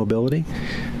 downward mobility.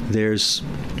 There's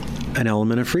an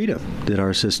element of freedom that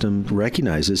our system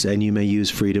recognizes, and you may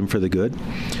use freedom for the good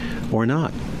or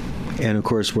not. And of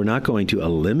course, we're not going to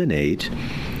eliminate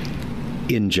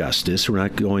injustice. We're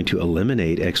not going to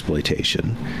eliminate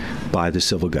exploitation by the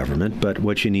civil government. But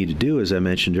what you need to do, as I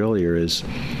mentioned earlier, is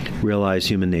realize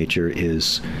human nature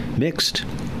is mixed.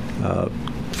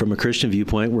 From a Christian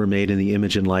viewpoint, we're made in the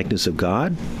image and likeness of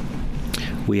God.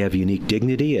 We have unique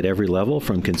dignity at every level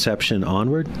from conception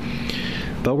onward.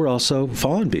 But we're also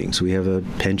fallen beings. We have a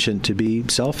penchant to be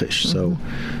selfish. So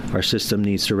our system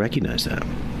needs to recognize that.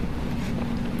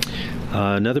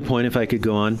 Another point, if I could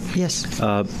go on. Yes.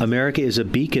 America is a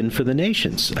beacon for the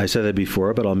nations. I said that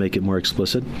before, but I'll make it more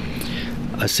explicit.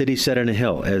 A city set on a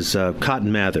hill, as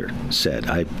Cotton Mather said.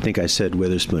 I think I said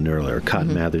Witherspoon earlier.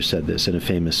 Cotton Mather said this in a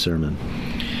famous sermon.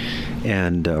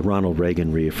 And Ronald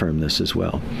Reagan reaffirmed this as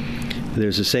well.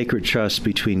 There's a sacred trust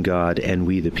between God and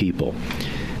we the people.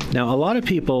 Now, a lot of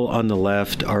people on the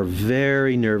left are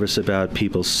very nervous about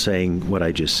people saying what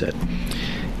I just said.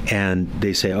 And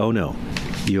they say, oh, no,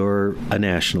 you're a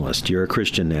nationalist. You're a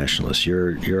Christian nationalist.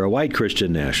 You're a white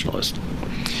Christian nationalist.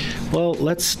 Well,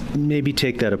 let's maybe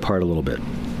take that apart a little bit.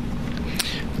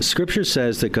 The Scripture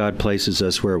says that God places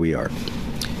us where we are.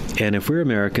 And if we're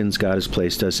Americans, God has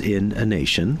placed us in a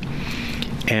nation,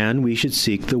 and we should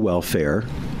seek the welfare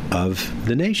of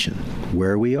the nation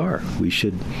where we are. We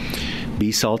should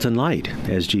be salt and light,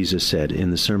 as Jesus said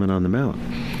in the Sermon on the Mount.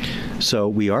 So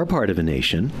we are part of a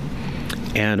nation,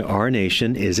 and our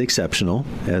nation is exceptional,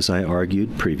 as I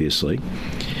argued previously.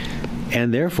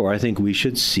 And therefore, I think we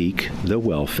should seek the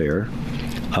welfare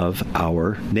of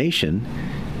our nation,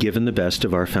 given the best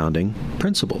of our founding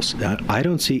principles. I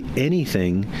don't see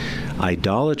anything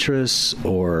idolatrous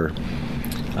or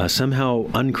somehow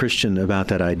unchristian about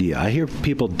that idea. I hear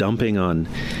people dumping on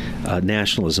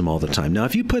nationalism all the time. Now,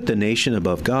 if you put the nation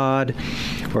above God,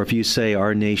 or if you say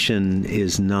our nation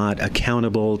is not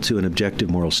accountable to an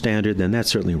objective moral standard, then that's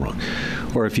certainly wrong.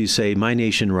 Or if you say my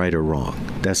nation right or wrong,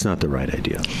 that's not the right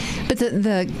idea. But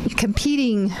the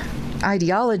competing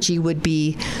ideology would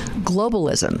be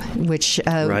globalism, which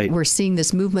we're seeing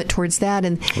this movement towards that,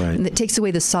 and it takes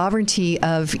away the sovereignty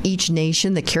of each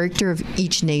nation, the character of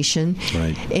each nation.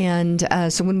 Right. And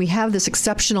so when we have this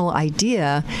exceptional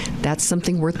idea, that's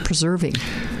something worth preserving.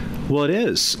 Well, it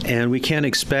is. And we can't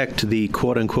expect the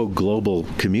quote-unquote global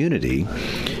community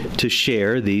to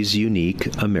share these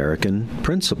unique American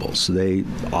principles. They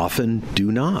often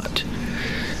do not.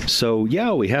 So,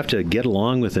 yeah, we have to get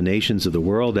along with the nations of the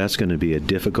world. That's going to be a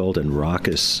difficult and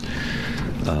raucous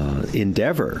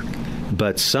endeavor.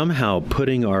 But somehow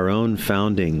putting our own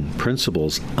founding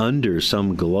principles under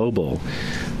some global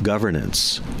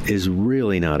governance is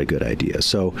really not a good idea.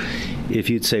 So if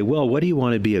you'd say, well, what do you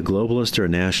want to be, a globalist or a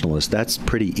nationalist? That's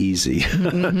pretty easy.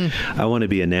 Mm-hmm. I want to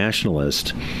be a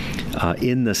nationalist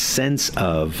in the sense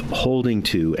of holding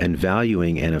to and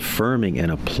valuing and affirming and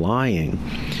applying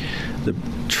the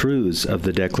truths of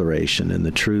the Declaration and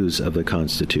the truths of the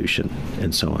Constitution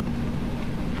and so on.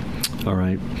 All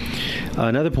right.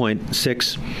 Another point,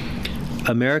 6,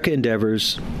 America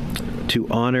endeavors to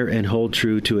honor and hold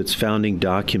true to its founding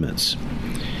documents.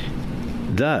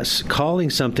 Thus,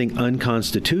 calling something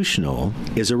unconstitutional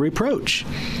is a reproach.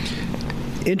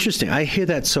 Interesting. I hear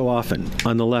that so often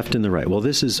on the left and the right. Well,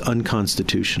 this is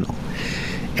unconstitutional.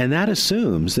 And that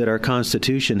assumes that our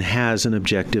Constitution has an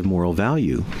objective moral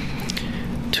value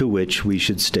to which we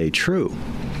should stay true.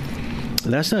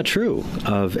 That's not true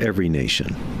of every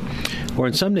nation. Or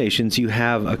in some nations, you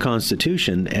have a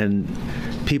constitution and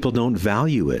people don't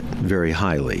value it very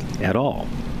highly at all.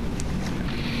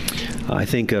 I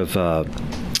think of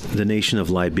the nation of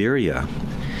Liberia,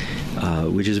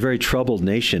 which is a very troubled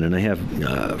nation, and I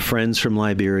have friends from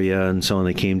Liberia and so on.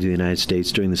 They came to the United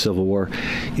States during the Civil War.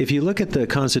 If you look at the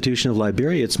Constitution of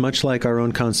Liberia, it's much like our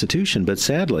own Constitution, but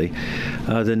sadly,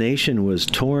 the nation was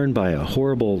torn by a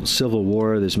horrible civil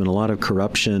war. There's been a lot of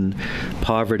corruption,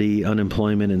 poverty,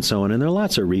 unemployment, and so on, and there are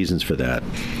lots of reasons for that.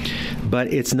 But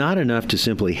it's not enough to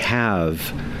simply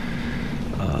have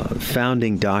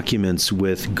founding documents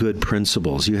with good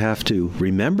principles. You have to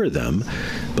remember them,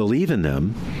 believe in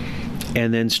them,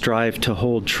 and then strive to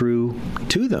hold true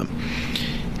to them.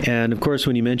 And, of course,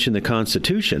 when you mention the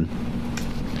Constitution,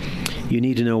 you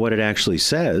need to know what it actually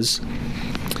says,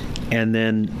 and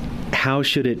then how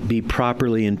should it be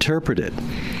properly interpreted.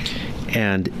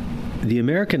 And the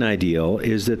American ideal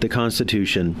is that the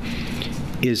Constitution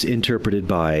is interpreted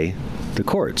by the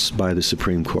courts, by the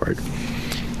Supreme Court.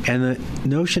 And the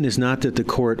notion is not that the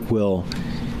court will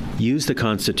use the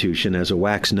Constitution as a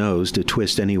wax nose to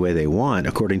twist any way they want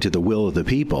according to the will of the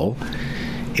people.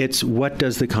 It's what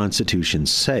does the Constitution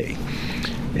say?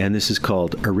 And this is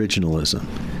called originalism.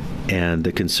 And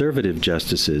the conservative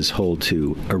justices hold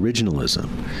to originalism.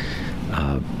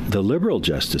 The liberal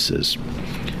justices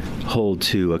hold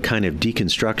to a kind of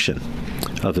deconstruction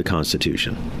of the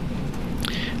Constitution,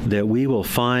 that we will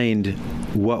find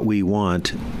what we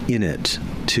want in it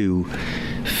to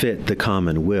fit the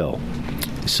common will.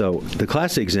 So the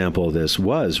classic example of this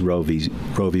was Roe v.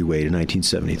 Wade in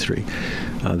 1973.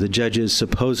 The judges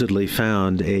supposedly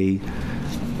found a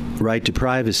right to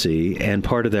privacy, and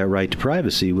part of that right to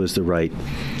privacy was the right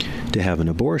to have an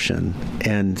abortion.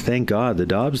 And thank God the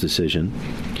Dobbs decision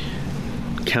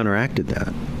counteracted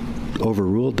that,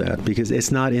 overruled that, because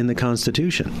it's not in the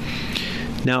Constitution.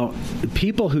 Now,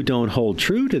 people who don't hold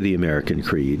true to the American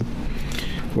creed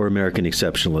or American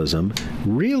exceptionalism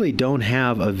really don't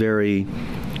have a very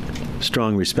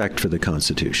strong respect for the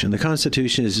Constitution. The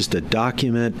Constitution is just a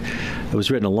document. It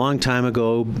was written a long time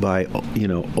ago by,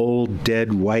 old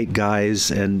dead white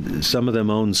guys, and some of them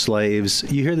owned slaves.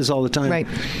 You hear this all the time. Right.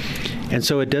 And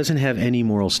so it doesn't have any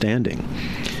moral standing.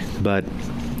 But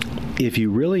if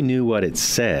you really knew what it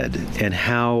said and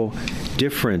how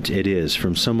different it is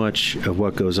from so much of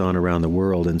what goes on around the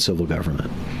world in civil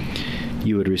government,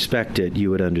 you would respect it, you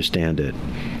would understand it.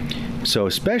 So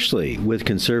especially with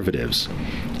conservatives,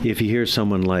 if you hear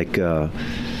someone like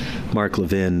Mark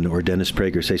Levin or Dennis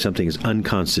Prager say something is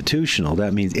unconstitutional,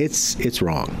 that means it's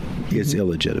wrong. It's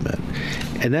illegitimate.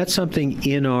 And that's something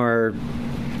in our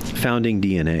founding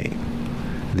DNA,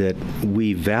 that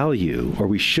we value, or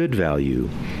we should value,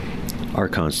 our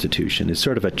Constitution. It's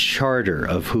sort of a charter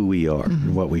of who we are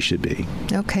and what we should be.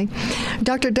 Okay.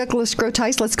 Dr. Douglas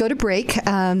Groothius, let's go to break.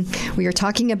 We are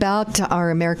talking about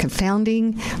our American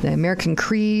founding, the American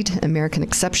creed, American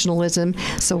exceptionalism.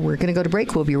 So we're going to go to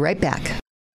break. We'll be right back.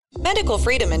 Medical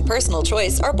freedom and personal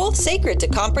choice are both sacred to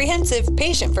comprehensive,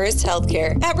 patient-first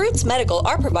healthcare. At Roots Medical,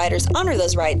 our providers honor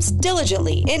those rights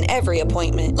diligently in every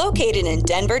appointment. Located in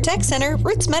Denver Tech Center,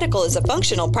 Roots Medical is a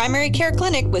functional primary care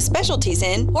clinic with specialties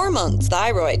in hormones,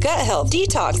 thyroid, gut health,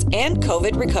 detox, and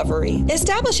COVID recovery.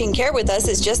 Establishing care with us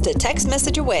is just a text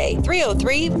message away.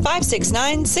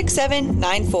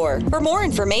 303-569-6794. For more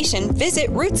information, visit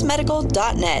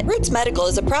rootsmedical.net. Roots Medical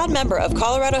is a proud member of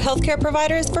Colorado Healthcare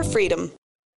Providers for Freedom.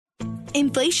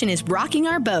 Inflation is rocking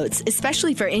our boats,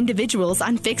 especially for individuals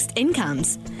on fixed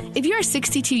incomes. If you are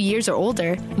 62 years or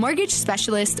older, mortgage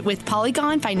specialist with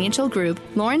Polygon Financial Group,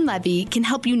 Lauren Levy, can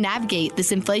help you navigate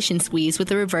this inflation squeeze with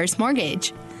a reverse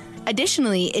mortgage.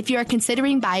 Additionally, if you are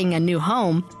considering buying a new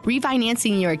home,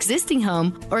 refinancing your existing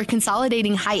home, or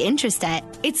consolidating high-interest debt,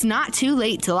 it's not too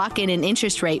late to lock in an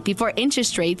interest rate before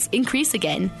interest rates increase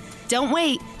again. Don't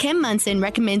wait. Kim Munson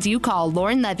recommends you call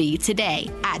Lauren Levy today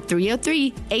at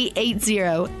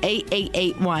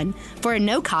 303-880-8881 for a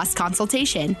no-cost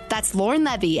consultation. That's Lauren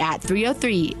Levy at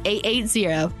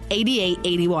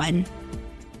 303-880-8881.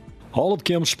 All of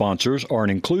Kim's sponsors are an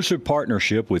inclusive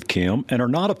partnership with Kim and are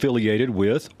not affiliated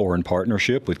with or in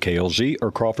partnership with KLZ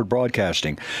or Crawford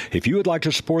Broadcasting. If you would like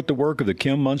to support the work of the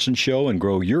Kim Munson Show and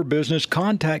grow your business,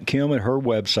 contact Kim at her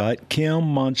website,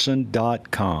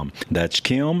 kimmunson.com. That's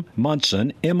Kim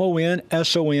Munson,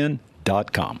 MONSON.com.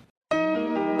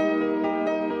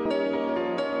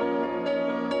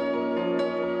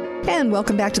 And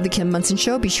welcome back to the Kim Munson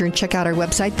Show. Be sure and check out our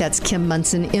website. That's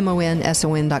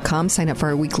kimmunson.com. Sign up for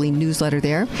our weekly newsletter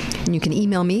there. And you can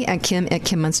email me at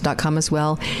kim@kimmunson.com as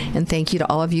well. And thank you to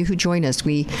all of you who join us.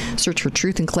 We search for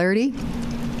truth and clarity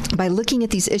by looking at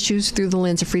these issues through the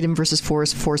lens of freedom versus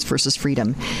force, force versus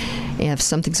freedom. And if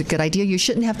something's a good idea, you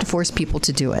shouldn't have to force people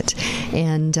to do it.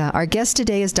 And our guest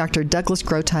today is Dr. Douglas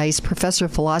Groothius, professor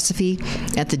of philosophy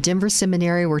at the Denver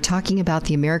Seminary. We're talking about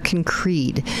the American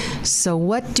Creed. So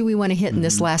what do we want to hit in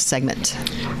this last segment?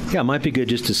 Yeah, it might be good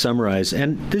just to summarize.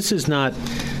 And this is not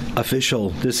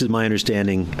official. This is my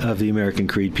understanding of the American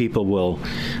Creed. People will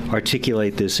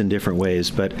articulate this in different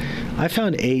ways, but I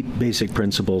found 8 basic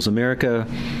principles. America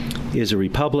is a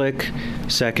republic.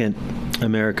 Second,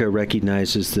 America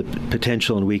recognizes the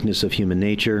potential and weakness of human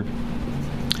nature.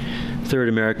 Third,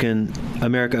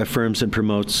 America affirms and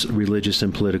promotes religious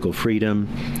and political freedom.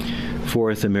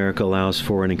 Fourth, America allows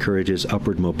for and encourages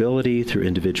upward mobility through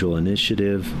individual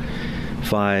initiative.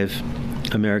 5,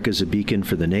 America is a beacon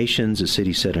for the nations, a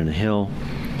city set on a hill.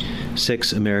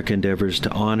 6, America endeavors to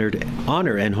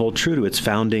honor and hold true to its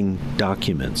founding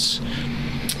documents.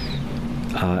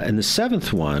 And the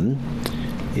 7th one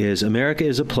is America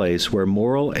is a place where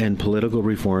moral and political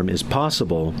reform is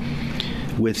possible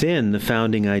within the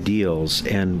founding ideals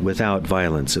and without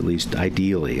violence, at least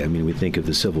ideally. I mean, we think of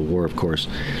the Civil War, of course.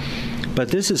 But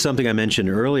this is something I mentioned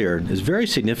earlier, is very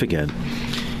significant,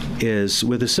 is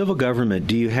with a civil government,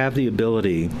 do you have the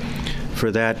ability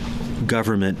for that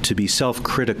government to be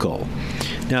self-critical?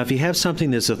 Now, if you have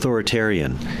something that's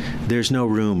authoritarian, there's no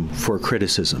room for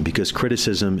criticism because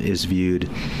criticism is viewed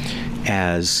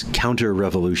as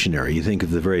counter-revolutionary. You think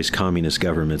of the various communist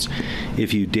governments.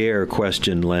 If you dare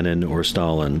question Lenin or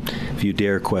Stalin, if you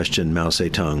dare question Mao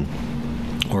Zedong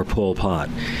or Pol Pot,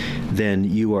 then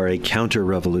you are a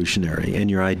counter-revolutionary and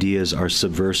your ideas are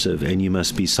subversive and you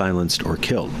must be silenced or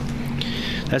killed.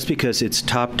 That's because it's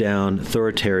top-down,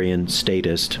 authoritarian,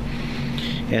 statist.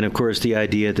 And, of course, the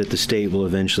idea that the state will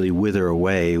eventually wither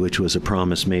away, which was a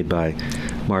promise made by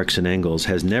Marx and Engels,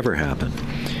 has never happened.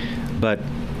 But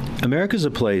America's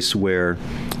a place where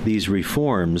these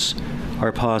reforms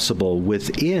are possible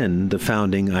within the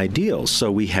founding ideals.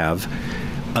 So we have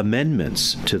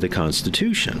amendments to the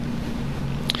Constitution.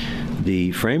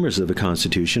 The framers of the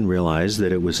Constitution realized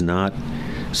that it was not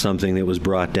something that was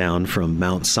brought down from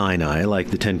Mount Sinai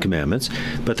like the Ten Commandments,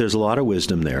 but there's a lot of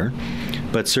wisdom there.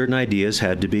 But certain ideas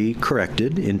had to be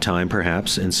corrected in time,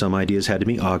 perhaps, and some ideas had to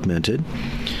be augmented.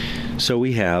 So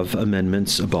we have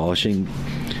amendments abolishing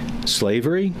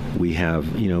slavery. We had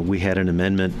an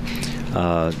amendment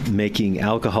making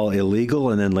alcohol illegal,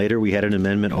 and then later we had an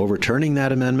amendment overturning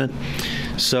that amendment.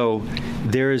 So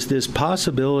there is this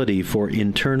possibility for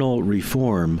internal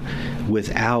reform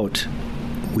without,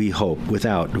 we hope,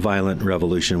 without violent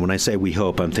revolution. When I say we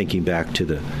hope, I'm thinking back to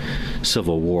the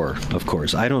Civil War, of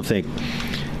course. I don't think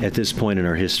at this point in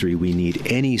our history we need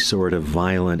any sort of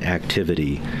violent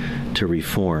activity to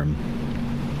reform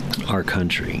our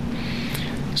country.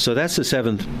 So that's the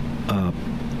seventh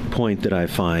point that I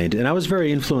find. And I was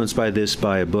very influenced by this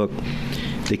by a book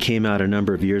that came out a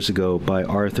number of years ago by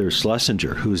Arthur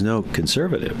Schlesinger, who's no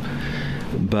conservative.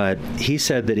 But he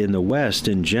said that in the West,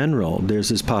 in general, there's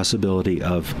this possibility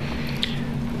of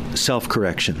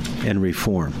self-correction and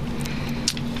reform.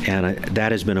 And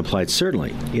that has been applied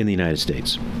certainly in the United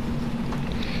States.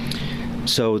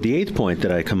 So the eighth point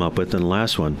that I come up with, and the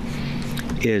last one,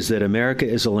 is that America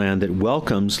is a land that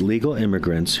welcomes legal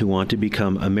immigrants who want to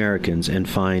become Americans and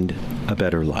find a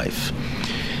better life.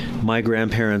 My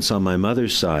grandparents on my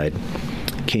mother's side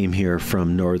came here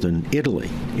from northern Italy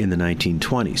in the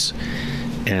 1920s.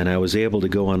 And I was able to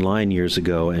go online years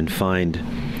ago and find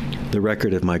the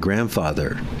record of my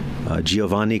grandfather,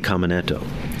 Giovanni Caminetto.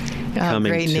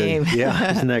 Great name.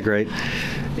 Yeah, isn't that great?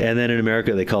 And then in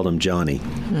America, they called him Johnny.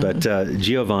 Mm-hmm. But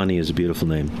Giovanni is a beautiful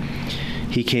name.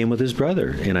 He came with his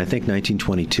brother in, I think,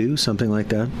 1922, something like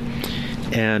that.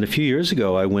 And a few years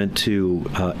ago, I went to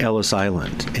Ellis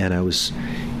Island, and I was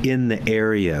in the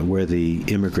area where the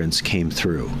immigrants came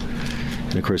through.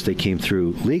 And, of course, they came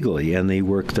through legally, and they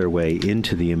worked their way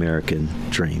into the American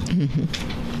dream.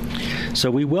 Mm-hmm.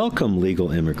 So we welcome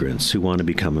legal immigrants who want to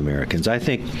become Americans. I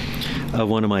think of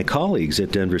one of my colleagues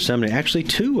at Denver Seminary, actually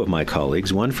two of my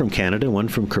colleagues, one from Canada, one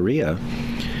from Korea,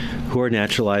 who are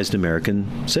naturalized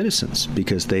American citizens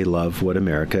because they love what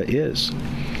America is.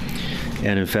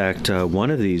 And in fact,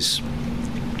 one of these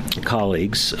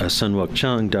colleagues, Sunwook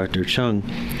Chung, Dr. Chung,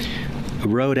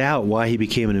 wrote out why he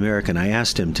became an American. I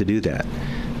asked him to do that.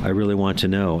 I really want to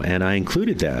know. And I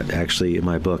included that, actually, in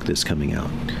my book that's coming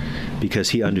out, because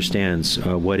he understands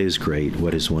what is great,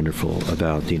 what is wonderful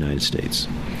about the United States.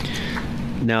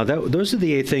 Now, those are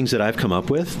the 8 things that I've come up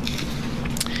with.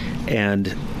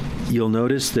 And you'll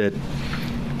notice that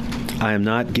I am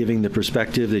not giving the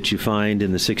perspective that you find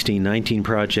in the 1619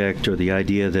 Project, or the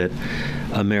idea that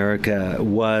America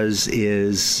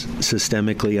is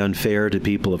systemically unfair to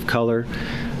people of color.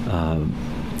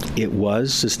 It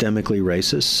was systemically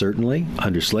racist, certainly,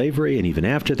 under slavery, and even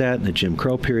after that, in the Jim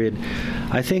Crow period.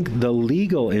 I think the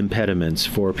legal impediments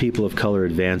for people of color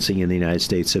advancing in the United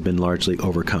States have been largely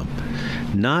overcome.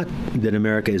 Not that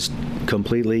America is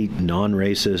completely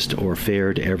non-racist or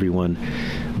fair to everyone,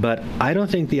 but I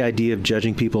don't think the idea of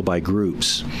judging people by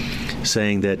groups,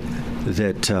 saying that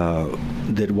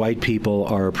white people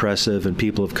are oppressive and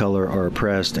people of color are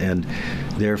oppressed, and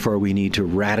therefore we need to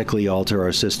radically alter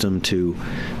our system to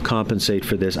compensate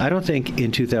for this. I don't think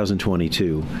in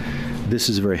 2022 this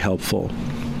is a very helpful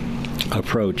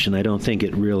approach, and I don't think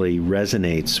it really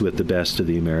resonates with the best of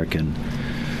the American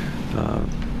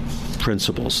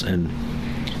principles and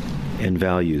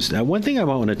values. Now, one thing I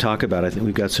want to talk about, I think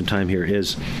we've got some time here,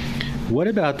 is what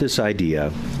about this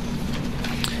idea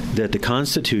that the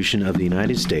Constitution of the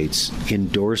United States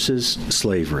endorses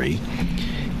slavery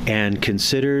and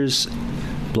considers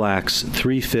blacks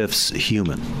 3/5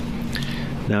 human?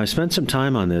 Now, I spent some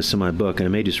time on this in my book, and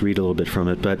I may just read a little bit from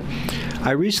it, but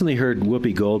I recently heard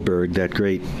Whoopi Goldberg, that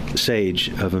great sage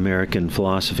of American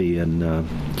philosophy and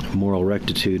moral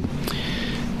rectitude,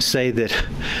 say that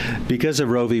because of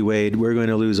Roe v. Wade, we're going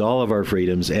to lose all of our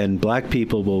freedoms, and black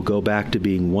people will go back to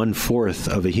being 1/4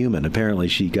 of a human. Apparently,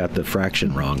 she got the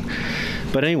fraction wrong.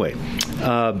 But anyway,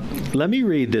 let me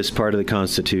read this part of the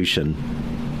Constitution.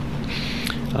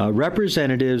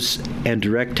 Representatives and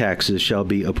direct taxes shall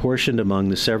be apportioned among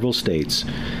the several states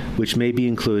which may be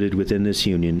included within this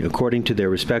union according to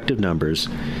their respective numbers,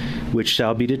 which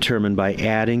shall be determined by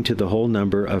adding to the whole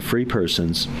number of free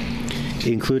persons,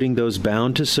 including those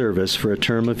bound to service for a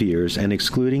term of years and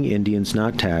excluding Indians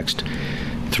not taxed,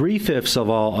 3/5 of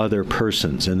all other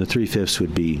persons, and the 3/5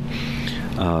 would be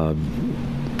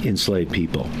enslaved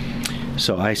people.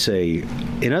 So I say,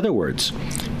 in other words,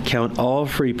 count all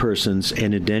free persons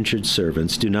and indentured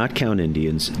servants, do not count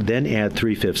Indians, then add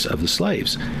 3/5 of the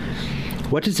slaves.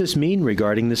 What does this mean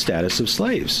regarding the status of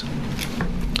slaves?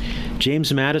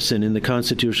 James Madison in the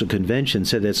Constitutional Convention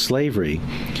said that slavery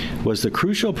was the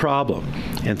crucial problem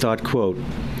and thought, quote,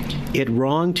 "It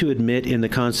wrong to admit in the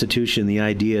Constitution the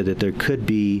idea that there could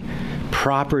be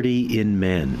property in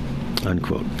men,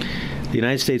 unquote. The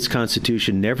United States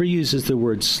Constitution never uses the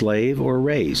word slave or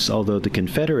race, although the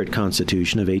Confederate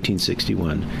Constitution of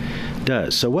 1861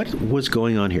 does. So what was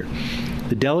going on here?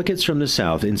 The delegates from the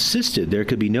South insisted there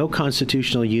could be no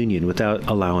constitutional union without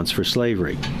allowance for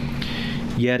slavery.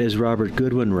 Yet, as Robert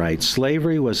Goodwin writes,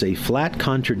 slavery was a flat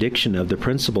contradiction of the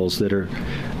principles that are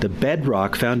the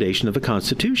bedrock foundation of the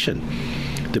Constitution.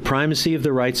 The primacy of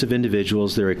the rights of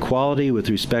individuals, their equality with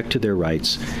respect to their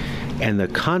rights, and the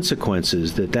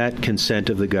consequences that consent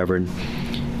of the governed,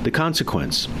 the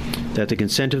consequence that the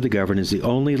consent of the governed is the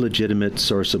only legitimate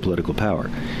source of political power.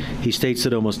 He states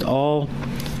that almost all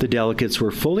the delegates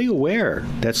were fully aware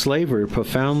that slavery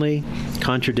profoundly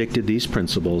contradicted these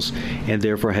principles and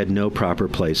therefore had no proper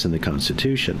place in the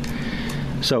Constitution.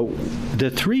 So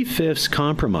the 3/5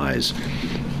 compromise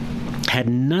had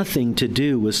nothing to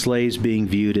do with slaves being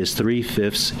viewed as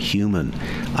 3/5 human.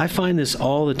 I find this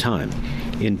all the time.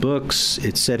 In books,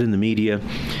 it's said in the media.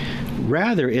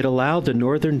 Rather, it allowed the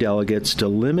Northern delegates to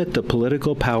limit the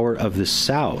political power of the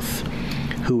South,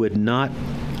 who would not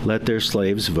let their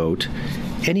slaves vote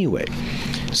anyway.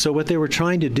 So what they were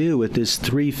trying to do with this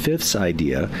 3/5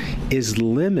 idea is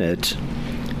limit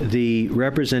the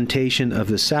representation of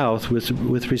the South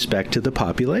with respect to the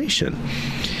population.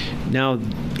 Now,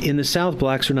 in the South,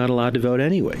 blacks are not allowed to vote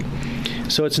anyway.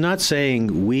 So it's not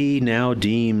saying we now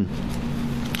deem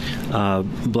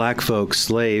black folks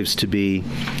slaves to be,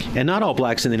 and not all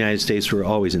blacks in the United States were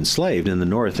always enslaved. In the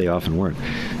North, they often weren't.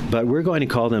 But we're going to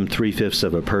call them 3/5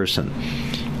 of a person.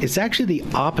 It's actually the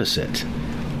opposite.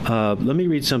 Let me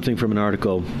read something from an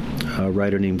article, a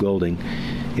writer named Golding.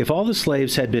 If all the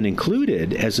slaves had been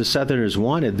included, as the Southerners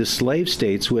wanted, the slave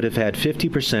states would have had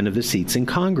 50% of the seats in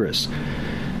Congress.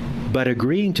 But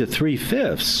agreeing to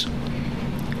 3/5,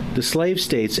 the slave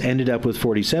states ended up with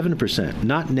 47%,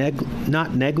 not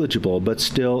negligible, but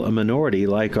still a minority,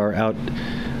 likely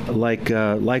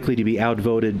to be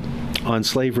outvoted on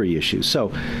slavery issues.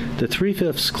 So, the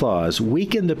 3/5 clause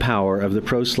weakened the power of the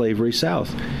pro-slavery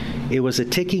South. It was a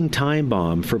ticking time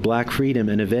bomb for black freedom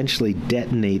and eventually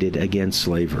detonated against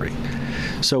slavery.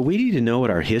 So we need to know what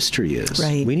our history is.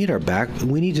 Right. We need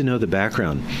to know the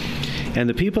background. And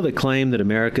the people that claim that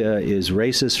America is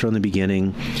racist from the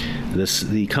beginning,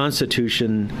 the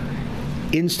Constitution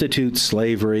institutes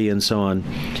slavery and so on,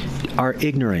 are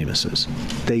ignoramuses.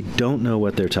 They don't know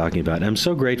what they're talking about. And I'm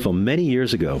so grateful. Many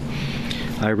years ago,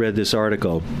 I read this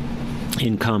article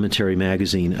in Commentary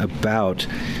Magazine about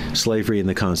slavery in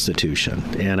the Constitution.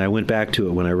 And I went back to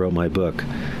it when I wrote my book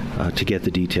to get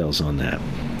the details on that.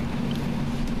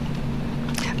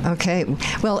 Okay.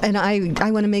 Well, and I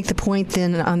want to make the point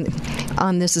then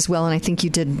on this as well, and I think you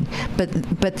did.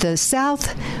 But the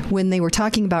South, when they were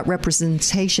talking about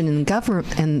representation in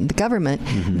the government,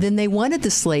 then they wanted the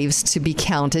slaves to be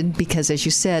counted because, as you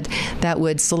said, that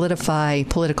would solidify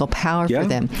political power for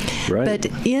them. Right. But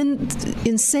in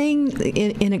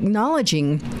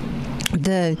acknowledging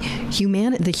the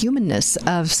humanness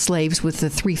of slaves with the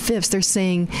 3/5, they're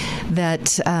saying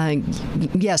that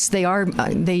yes, they are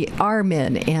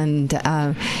men, and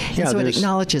so it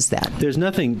acknowledges that. There's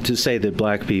nothing to say that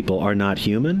black people are not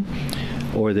human,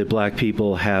 or that black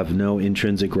people have no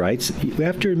intrinsic rights. You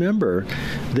have to remember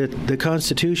that the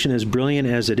Constitution, as brilliant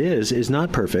as it is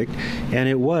not perfect, and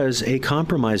it was a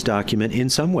compromise document in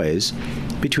some ways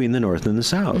between the North and the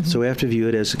South. So we have to view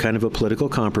it as kind of a political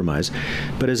compromise.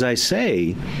 But as I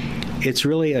say, it's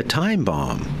really a time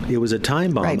bomb. It was a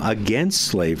time bomb against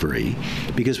slavery,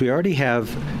 because we already have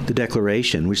the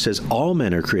Declaration, which says all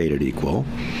men are created equal.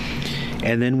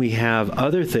 And then we have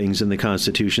other things in the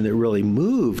Constitution that really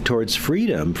move towards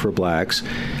freedom for blacks.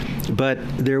 But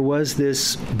there was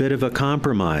this bit of a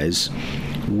compromise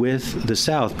with the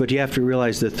South. But you have to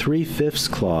realize the 3/5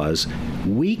 clause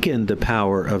weakened the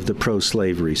power of the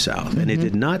pro-slavery South. And it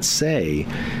did not say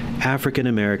African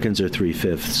Americans are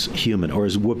 3/5 human, or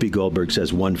as Whoopi Goldberg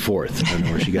says, 1/4. I don't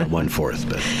know where she got 1/4,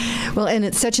 but. Well, and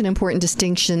it's such an important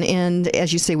distinction. And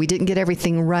as you say, we didn't get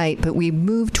everything right, but we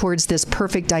moved towards this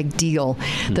perfect ideal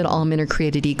that all men are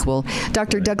created equal.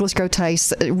 Dr. Douglas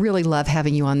Groothius, really love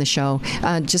having you on the show.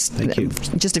 Thank you.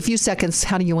 Just a few seconds.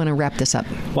 How do you want to wrap this up?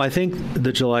 Well, I think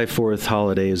the July 4th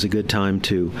holiday is a good time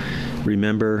to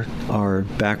remember our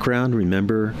background,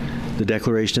 remember the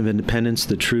Declaration of Independence,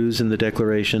 the truths in the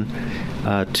Declaration,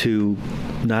 to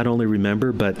not only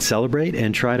remember but celebrate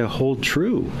and try to hold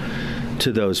true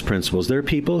to those principles. There are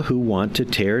people who want to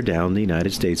tear down the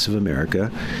United States of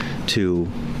America, to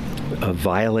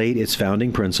violate its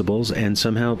founding principles and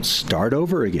somehow start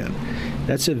over again.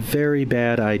 That's a very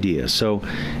bad idea. So,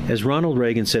 as Ronald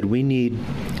Reagan said, we need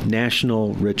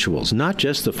national rituals, not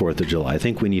just the 4th of July. I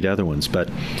think we need other ones. But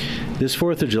this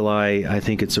 4th of July, I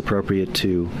think it's appropriate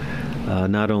to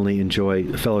not only enjoy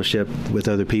fellowship with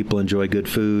other people, enjoy good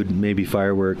food, maybe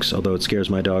fireworks, although it scares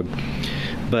my dog.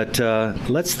 But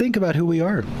let's think about who we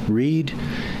are. Read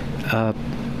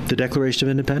the Declaration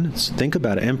of Independence. Think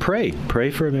about it and pray. Pray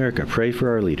for America. Pray for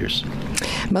our leaders.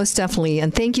 Most definitely.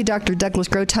 And thank you, Dr. Douglas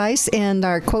Groothuis. And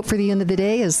our quote for the end of the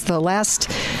day is the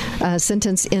last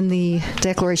sentence in the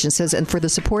Declaration. It says, "And for the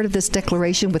support of this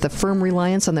Declaration, with a firm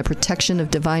reliance on the protection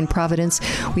of divine providence,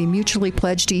 we mutually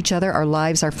pledge to each other our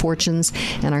lives, our fortunes,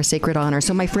 and our sacred honor."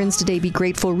 So, my friends, today be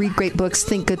grateful, read great books,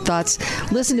 think good thoughts,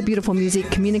 listen to beautiful music,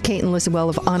 communicate and listen well,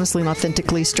 live honestly and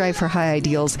authentically, strive for high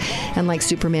ideals, and like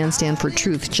Superman, stand for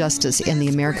truth, justice, and the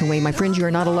American way. My friends, you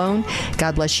are not alone.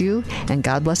 God bless you, and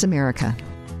God bless America.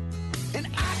 And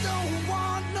I don't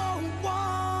want no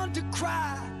one to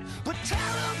cry.